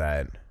companies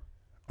that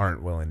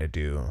aren't willing to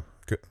do,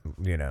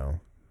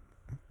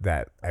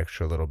 that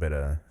extra little bit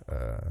of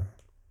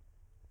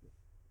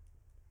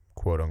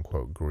quote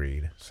unquote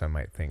greed. Some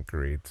might think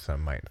greed,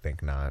 some might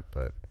think not,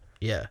 but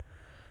yeah.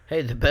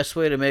 Hey, the best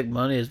way to make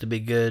money is to be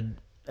good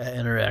at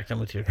interacting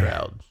with your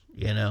crowd,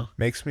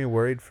 Makes me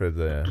worried for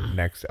the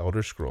next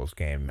Elder Scrolls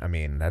game. I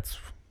mean,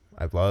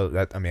 I love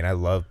that. I mean, I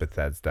love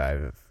Bethesda.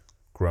 I've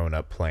grown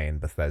up playing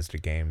Bethesda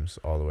games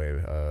all the way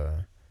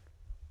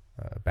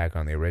back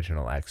on the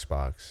original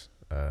Xbox,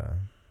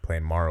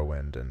 playing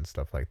Morrowind and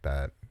stuff like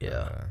that.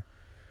 Yeah.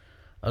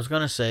 I was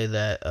going to say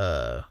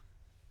that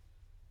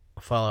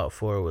Fallout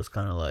 4 was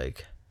kind of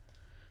like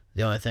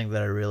the only thing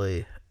that I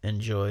really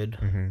enjoyed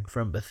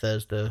from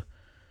Bethesda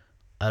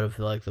out of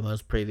like the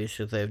most previous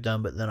shit they've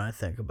done, but then I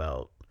think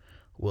about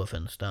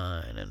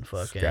Wolfenstein and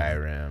fucking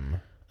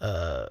Skyrim.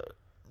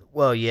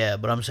 Well, yeah,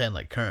 but I'm saying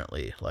like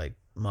currently, like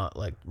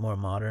more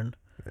modern.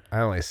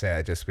 I only say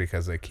that just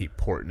because they keep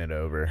porting it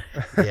over.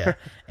 Yeah,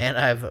 and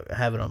I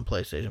have it on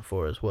PlayStation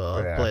 4 as well.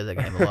 I play the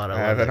game a lot. I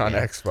have it on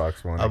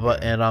Xbox One.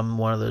 And I'm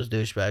one of those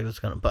douchebags that's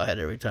gonna buy it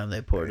every time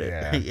they port it.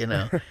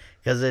 Yeah.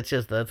 Because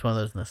that's one of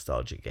those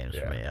nostalgic games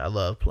for me. I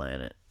love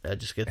playing it. I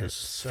just get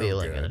this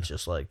feeling, and it's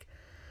just like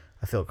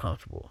I feel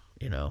comfortable.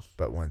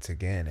 But once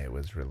again, it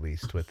was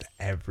released with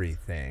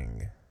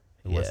everything.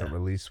 It wasn't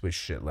released with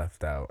shit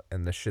left out.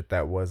 And the shit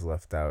that was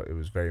left out, it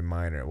was very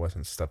minor. It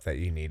wasn't stuff that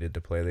you needed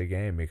to play the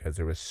game because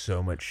there was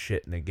so much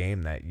shit in the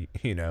game that,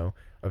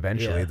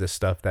 eventually the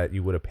stuff that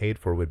you would have paid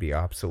for would be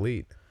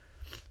obsolete.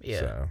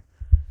 Yeah.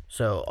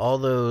 So all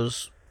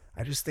those...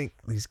 I just think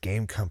these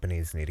game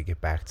companies need to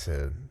get back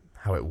to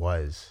how it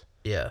was.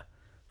 Yeah.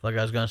 Like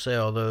I was going to say,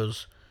 all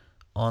those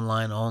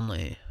online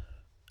only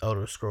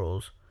Elder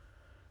Scrolls,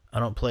 I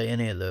don't play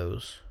any of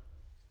those.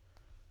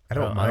 I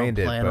don't mind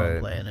it, but I don't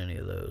playing any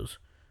of those.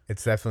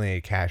 It's definitely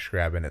a cash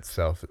grab in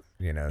itself,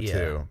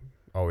 too.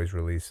 Always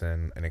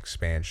releasing an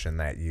expansion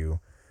that you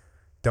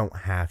don't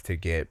have to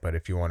get, but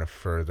if you want to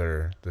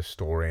further the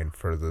story and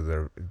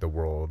further the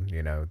world,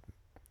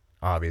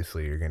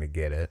 obviously you're going to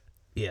get it.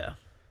 Yeah.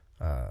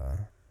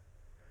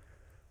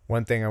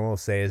 One thing I will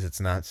say is it's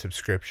not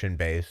subscription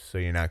based, so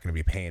you're not going to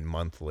be paying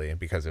monthly,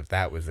 because if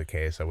that was the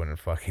case, I wouldn't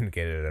fucking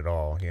get it at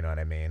all. You know what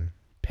I mean?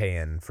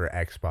 Paying for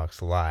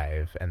Xbox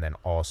Live and then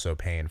also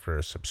paying for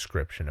a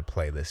subscription to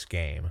play this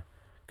game,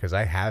 because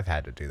I have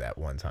had to do that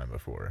one time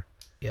before.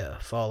 Yeah,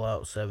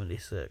 Fallout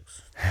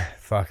 76.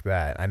 Fuck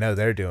that. I know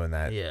they're doing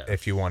that. Yeah.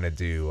 If you want to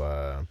do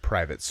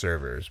private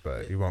servers,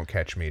 but you won't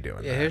catch me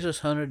doing that. Yeah, here's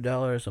this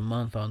 $100 a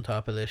month on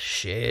top of this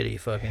shitty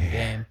fucking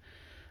game.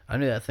 I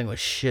knew that thing was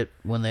shit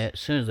as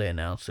soon as they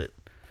announced it.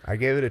 I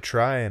gave it a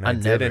try and I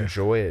did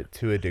enjoy it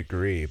to a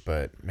degree,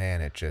 but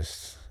man, it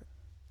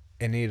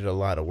needed a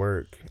lot of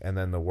work, and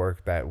then the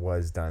work that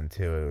was done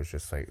too, it was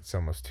just like it's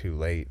almost too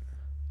late.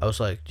 I was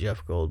like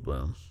Jeff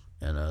Goldblum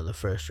in the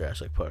first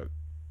Jurassic Park.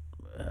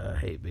 I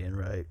hate being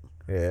right.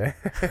 Yeah.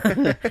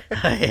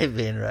 I hate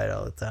being right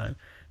all the time.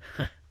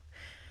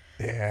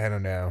 Yeah, I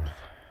don't know.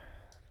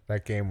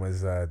 That game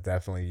was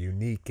definitely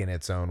unique in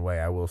its own way.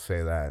 I will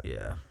say that.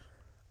 Yeah.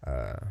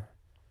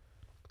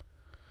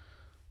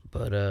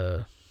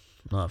 But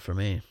not for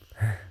me.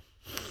 Do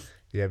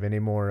you have any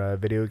more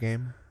video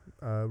game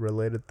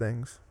related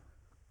things?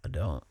 I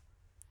don't.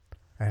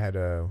 I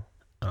don't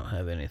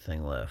have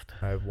anything left.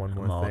 have one I'm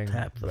more all thing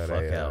tapped the that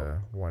fuck I out.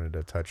 wanted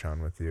to touch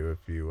on with you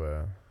if you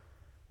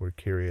were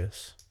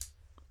curious.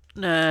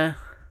 Nah,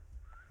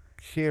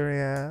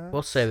 Curious?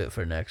 we'll save it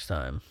for next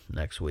time,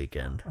 next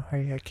weekend. Are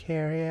you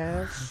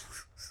curious?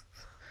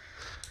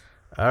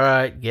 All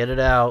right, get it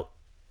out.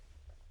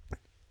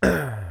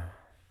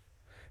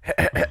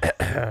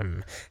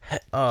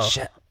 Oh,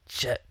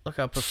 Shit. look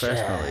how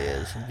professional he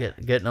is.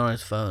 Getting on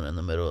his phone in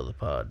the middle of the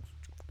pod.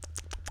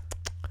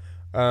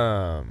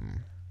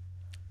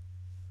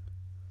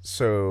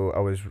 So I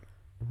was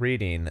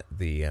reading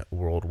the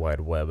World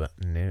Wide Web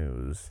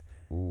news.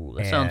 Ooh,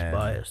 that sounds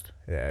biased.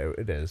 Yeah,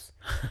 it is.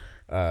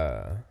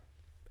 And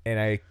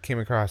I came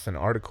across an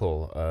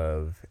article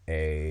of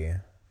a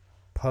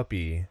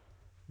puppy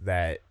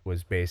that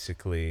was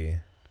basically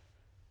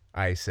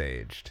ice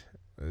aged,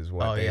 is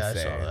what they say. I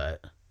saw that.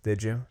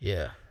 Did you?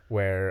 Yeah.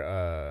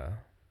 Where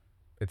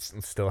it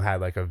still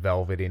had like a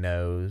velvety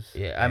nose.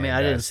 Yeah, I mean,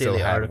 I didn't see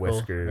the article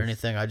whiskers. or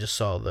anything. I just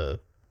saw the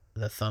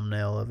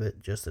thumbnail of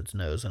it, just its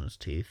nose and its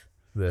teeth.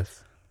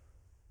 This.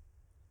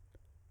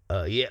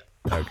 Yeah.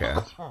 Okay.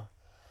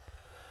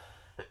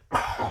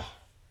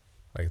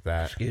 Like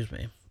that. Excuse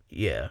me.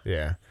 Yeah.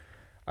 Yeah.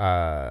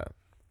 I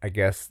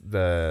guess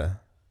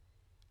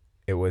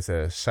it was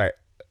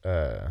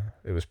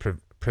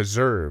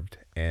preserved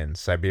in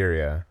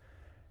Siberia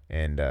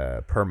and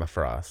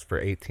permafrost for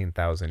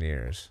 18,000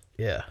 years.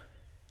 Yeah.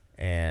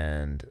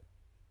 And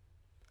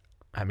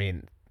I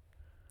mean,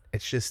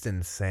 it's just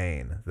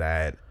insane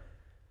that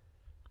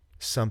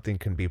something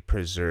can be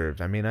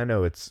preserved. I mean, I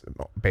know it's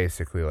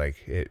basically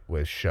like it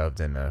was shoved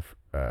in a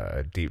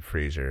deep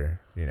freezer,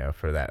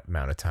 for that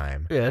amount of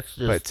time. Yeah, it's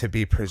just. But to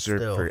be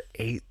preserved for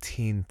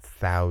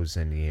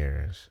 18,000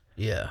 years.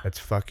 Yeah. That's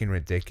fucking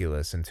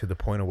ridiculous. And to the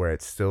point of where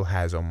it still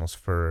has almost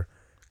fur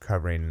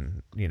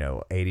covering,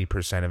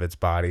 80% of its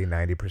body,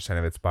 90%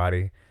 of its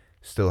body.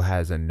 Still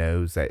has a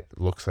nose that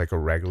looks like a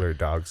regular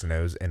dog's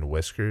nose and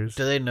whiskers.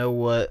 Do they know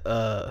what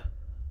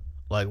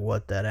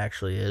what that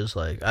actually is?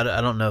 Like,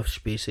 I don't know if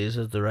species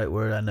is the right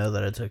word. I know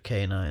that it's a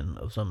canine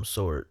of some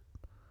sort.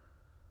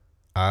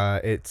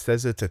 It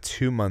says it's a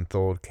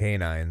 2-month-old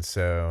canine,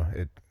 so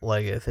it...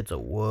 Like, if it's a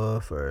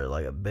wolf or,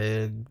 like, a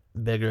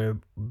bigger,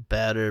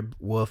 badder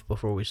wolf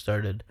before we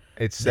started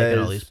it says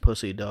making all these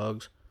pussy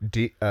dogs.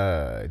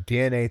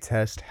 DNA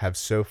tests have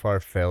so far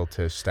failed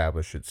to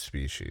establish its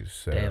species,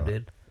 so... Damn,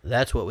 dude.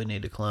 That's what we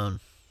need to clone.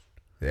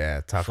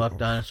 Yeah, fuck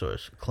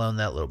dinosaurs. Clone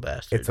that little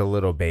bastard. It's a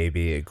little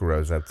baby. It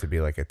grows up to be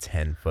like a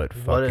 10-foot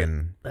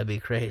fucking... That'd be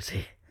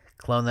crazy.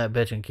 Clone that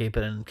bitch and keep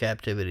it in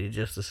captivity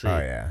just to see. Oh,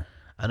 yeah.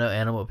 I know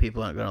animal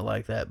people aren't going to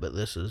like that, but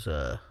this is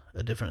a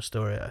different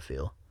story, I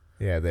feel.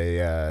 Yeah, they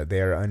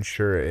are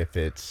unsure if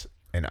it's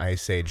an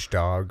Ice Age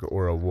dog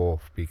or a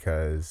wolf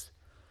because...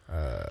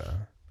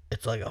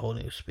 it's like a whole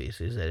new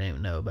species they didn't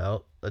even know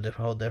about.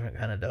 Whole different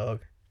kind of dog.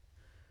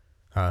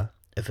 Huh?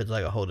 If it's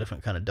like a whole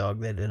different kind of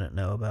dog they didn't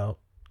know about.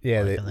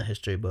 Yeah, in the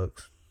history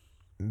books.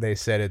 They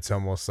said it's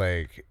almost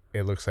like...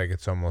 It looks like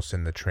it's almost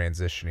in the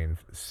transitioning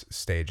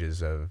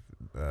stages of...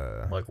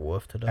 like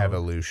wolf to dog?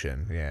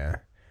 Evolution, yeah.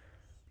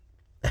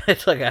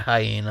 It's like a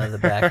hyena. The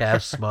back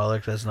half's smaller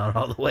because it's not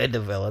all the way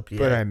developed yet.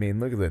 But I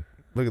mean, look at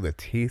the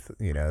teeth.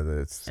 You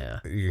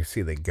can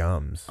see the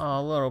gums.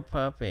 Oh, little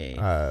puppy.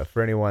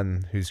 For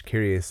anyone who's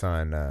curious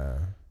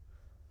on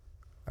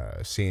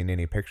seeing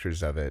any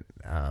pictures of it,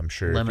 I'm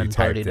sure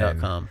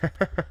lemonparty.com.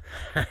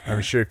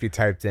 I'm sure if you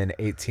typed in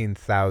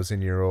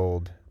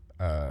 18,000-year-old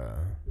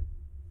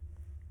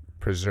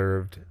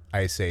preserved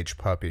Ice Age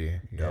puppy,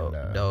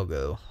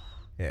 doggo.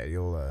 Yeah,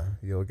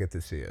 you'll get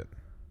to see it.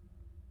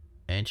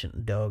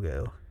 Ancient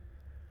doggo.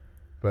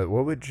 But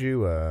what would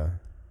you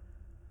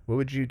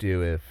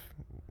do if,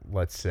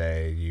 let's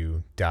say,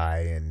 you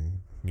die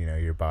and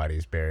your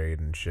body's buried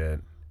and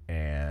shit,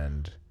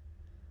 and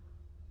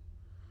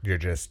you're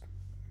just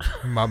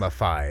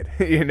mummified?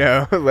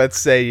 Let's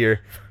say you're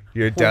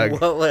dug.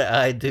 What would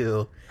I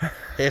do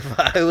if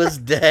I was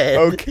dead?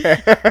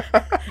 Okay.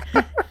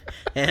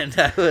 And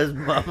I was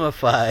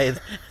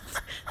mummified.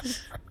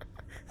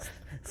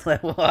 It's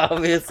like, well,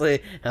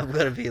 obviously, I'm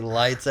going to be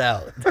lights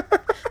out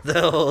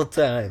the whole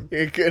time.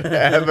 You're going to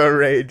have a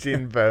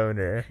raging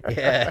boner.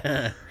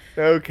 Yeah.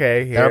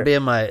 Okay. Here.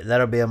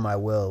 That'll be in my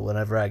will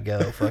whenever I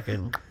go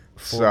fucking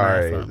full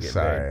Sorry.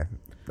 buried.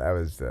 That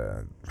was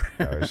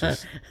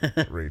just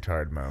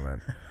retard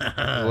moment.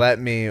 Let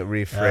me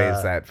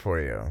rephrase that for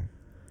you.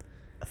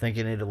 I think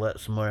you need to let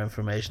some more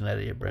information out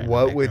of your brain.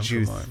 What would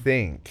you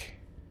think?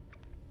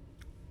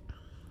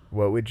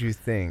 What would you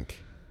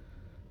think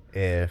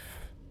if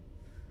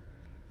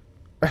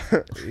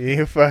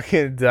you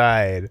fucking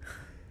died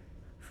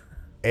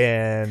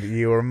and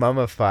you were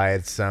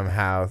mummified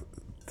somehow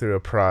through a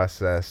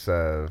process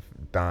of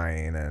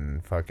dying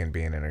and fucking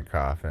being in a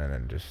coffin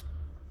and just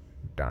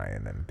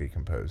dying and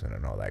decomposing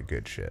and all that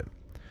good shit?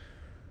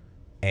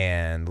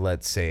 And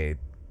let's say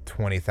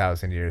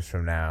 20,000 years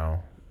from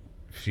now,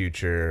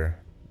 future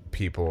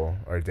people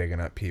are digging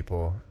up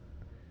people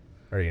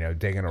or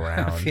digging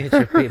around.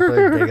 Future people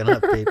are digging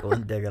up people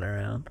and digging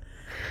around.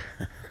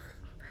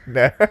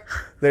 No,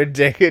 they're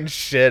digging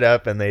shit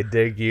up and they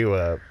dig you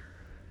up.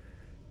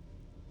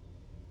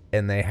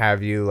 And they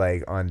have you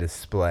like on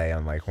display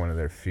on like one of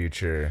their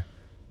future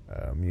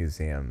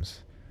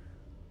museums.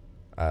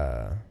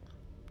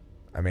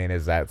 I mean,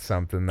 is that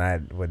something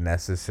that would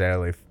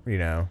necessarily,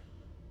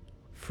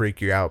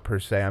 freak you out per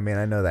se? I mean,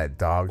 I know that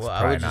dogs Well, I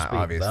probably would just not, be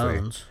obviously.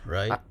 bones,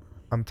 right?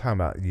 I'm talking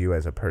about you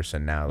as a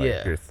person now, like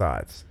Yeah. your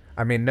thoughts.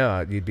 I mean,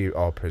 no, you'd be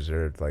all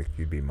preserved, like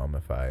you'd be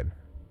mummified.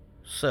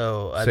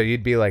 So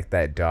You'd be like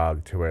that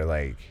dog to where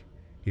like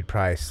you'd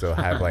probably still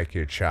have like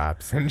your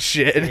chops and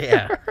shit.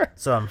 yeah.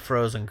 So I'm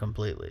frozen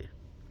completely.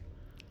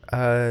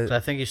 So I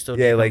think you still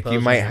Yeah, like decompose you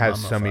when might you're have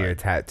some of your mummified.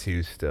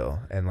 tattoos still,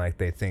 and like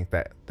they think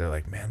that they're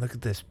like, man, look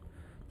at this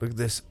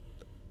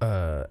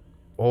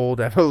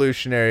old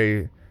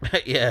evolutionary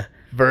Yeah.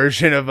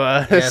 version of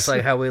us. Yeah, it's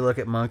like how we look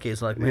at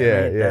monkeys. Like, man,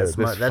 they ain't that this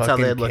smart. That's how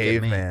fucking they'd look at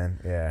me. caveman.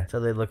 Yeah, That's how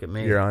they'd look at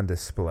me. you're on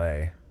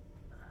display.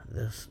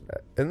 This.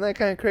 Isn't that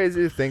kind of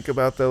crazy to think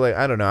about though? Like,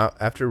 I don't know.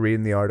 After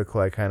reading the article,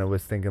 I kind of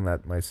was thinking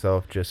that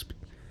myself. Just,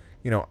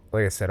 like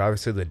I said,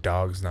 obviously the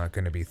dog's not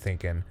going to be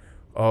thinking,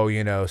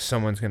 oh,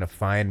 someone's going to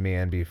find me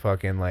and be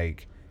fucking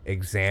like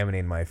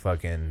examining my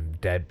fucking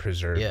dead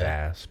preserved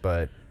ass.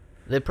 But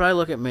They'd probably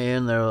look at me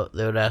and they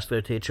would ask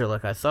their teacher,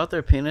 like, I thought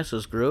their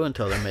penises grew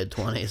until their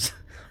mid-20s.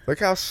 look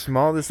how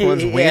small this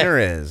one's Yeah. wiener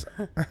is.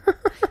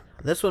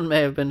 This one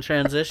may have been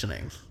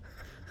transitioning.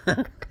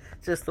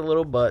 Just a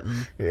little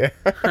button. Yeah.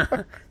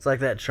 It's like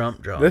that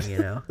Trump drawing,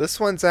 This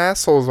one's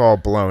asshole's all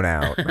blown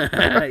out.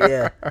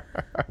 Yeah.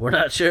 We're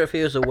not sure if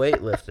he was a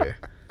weightlifter.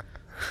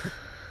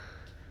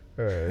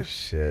 Oh,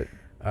 shit.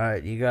 All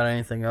right, you got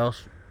anything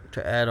else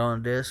to add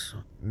on this?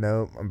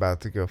 Nope, I'm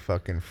about to go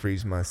fucking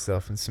freeze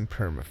myself in some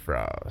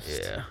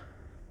permafrost. Yeah.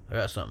 I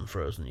got something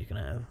frozen you can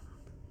have.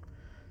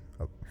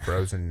 A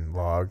frozen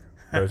log.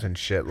 Frozen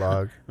shit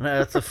log. No,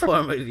 that's a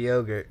form of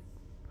yogurt.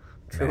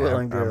 Too Nah,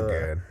 willing to. I'm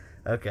good.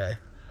 Okay.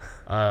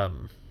 All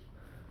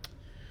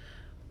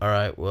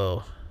right,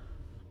 well,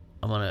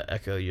 I'm going to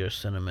echo your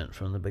sentiment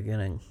from the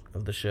beginning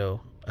of the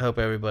show. I hope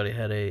everybody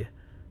had a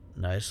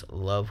nice,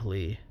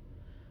 lovely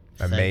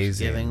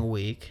Thanksgiving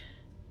week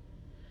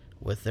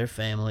with their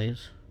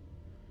families.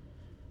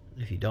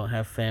 If you don't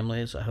have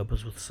families, I hope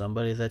it's with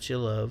somebody that you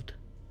loved.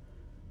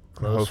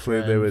 Close Hopefully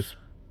friends, there was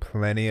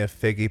plenty of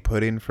figgy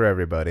pudding for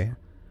everybody.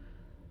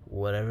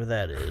 whatever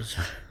that is.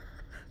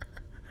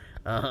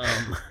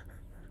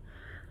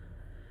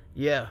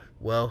 Yeah,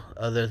 well,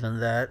 other than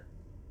that,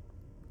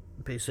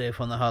 be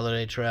safe on the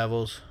holiday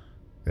travels.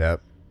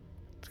 Yep.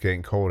 It's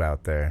getting cold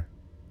out there.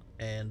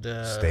 And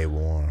Stay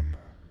warm.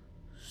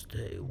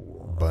 Stay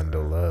warm.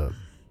 Bundle up.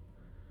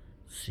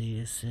 See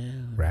you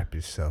soon. Wrap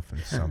yourself in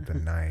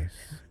something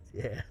nice.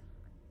 Yeah.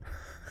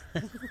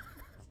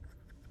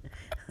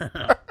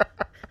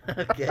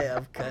 Okay,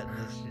 I'm cutting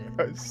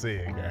this shit. See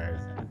you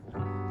guys.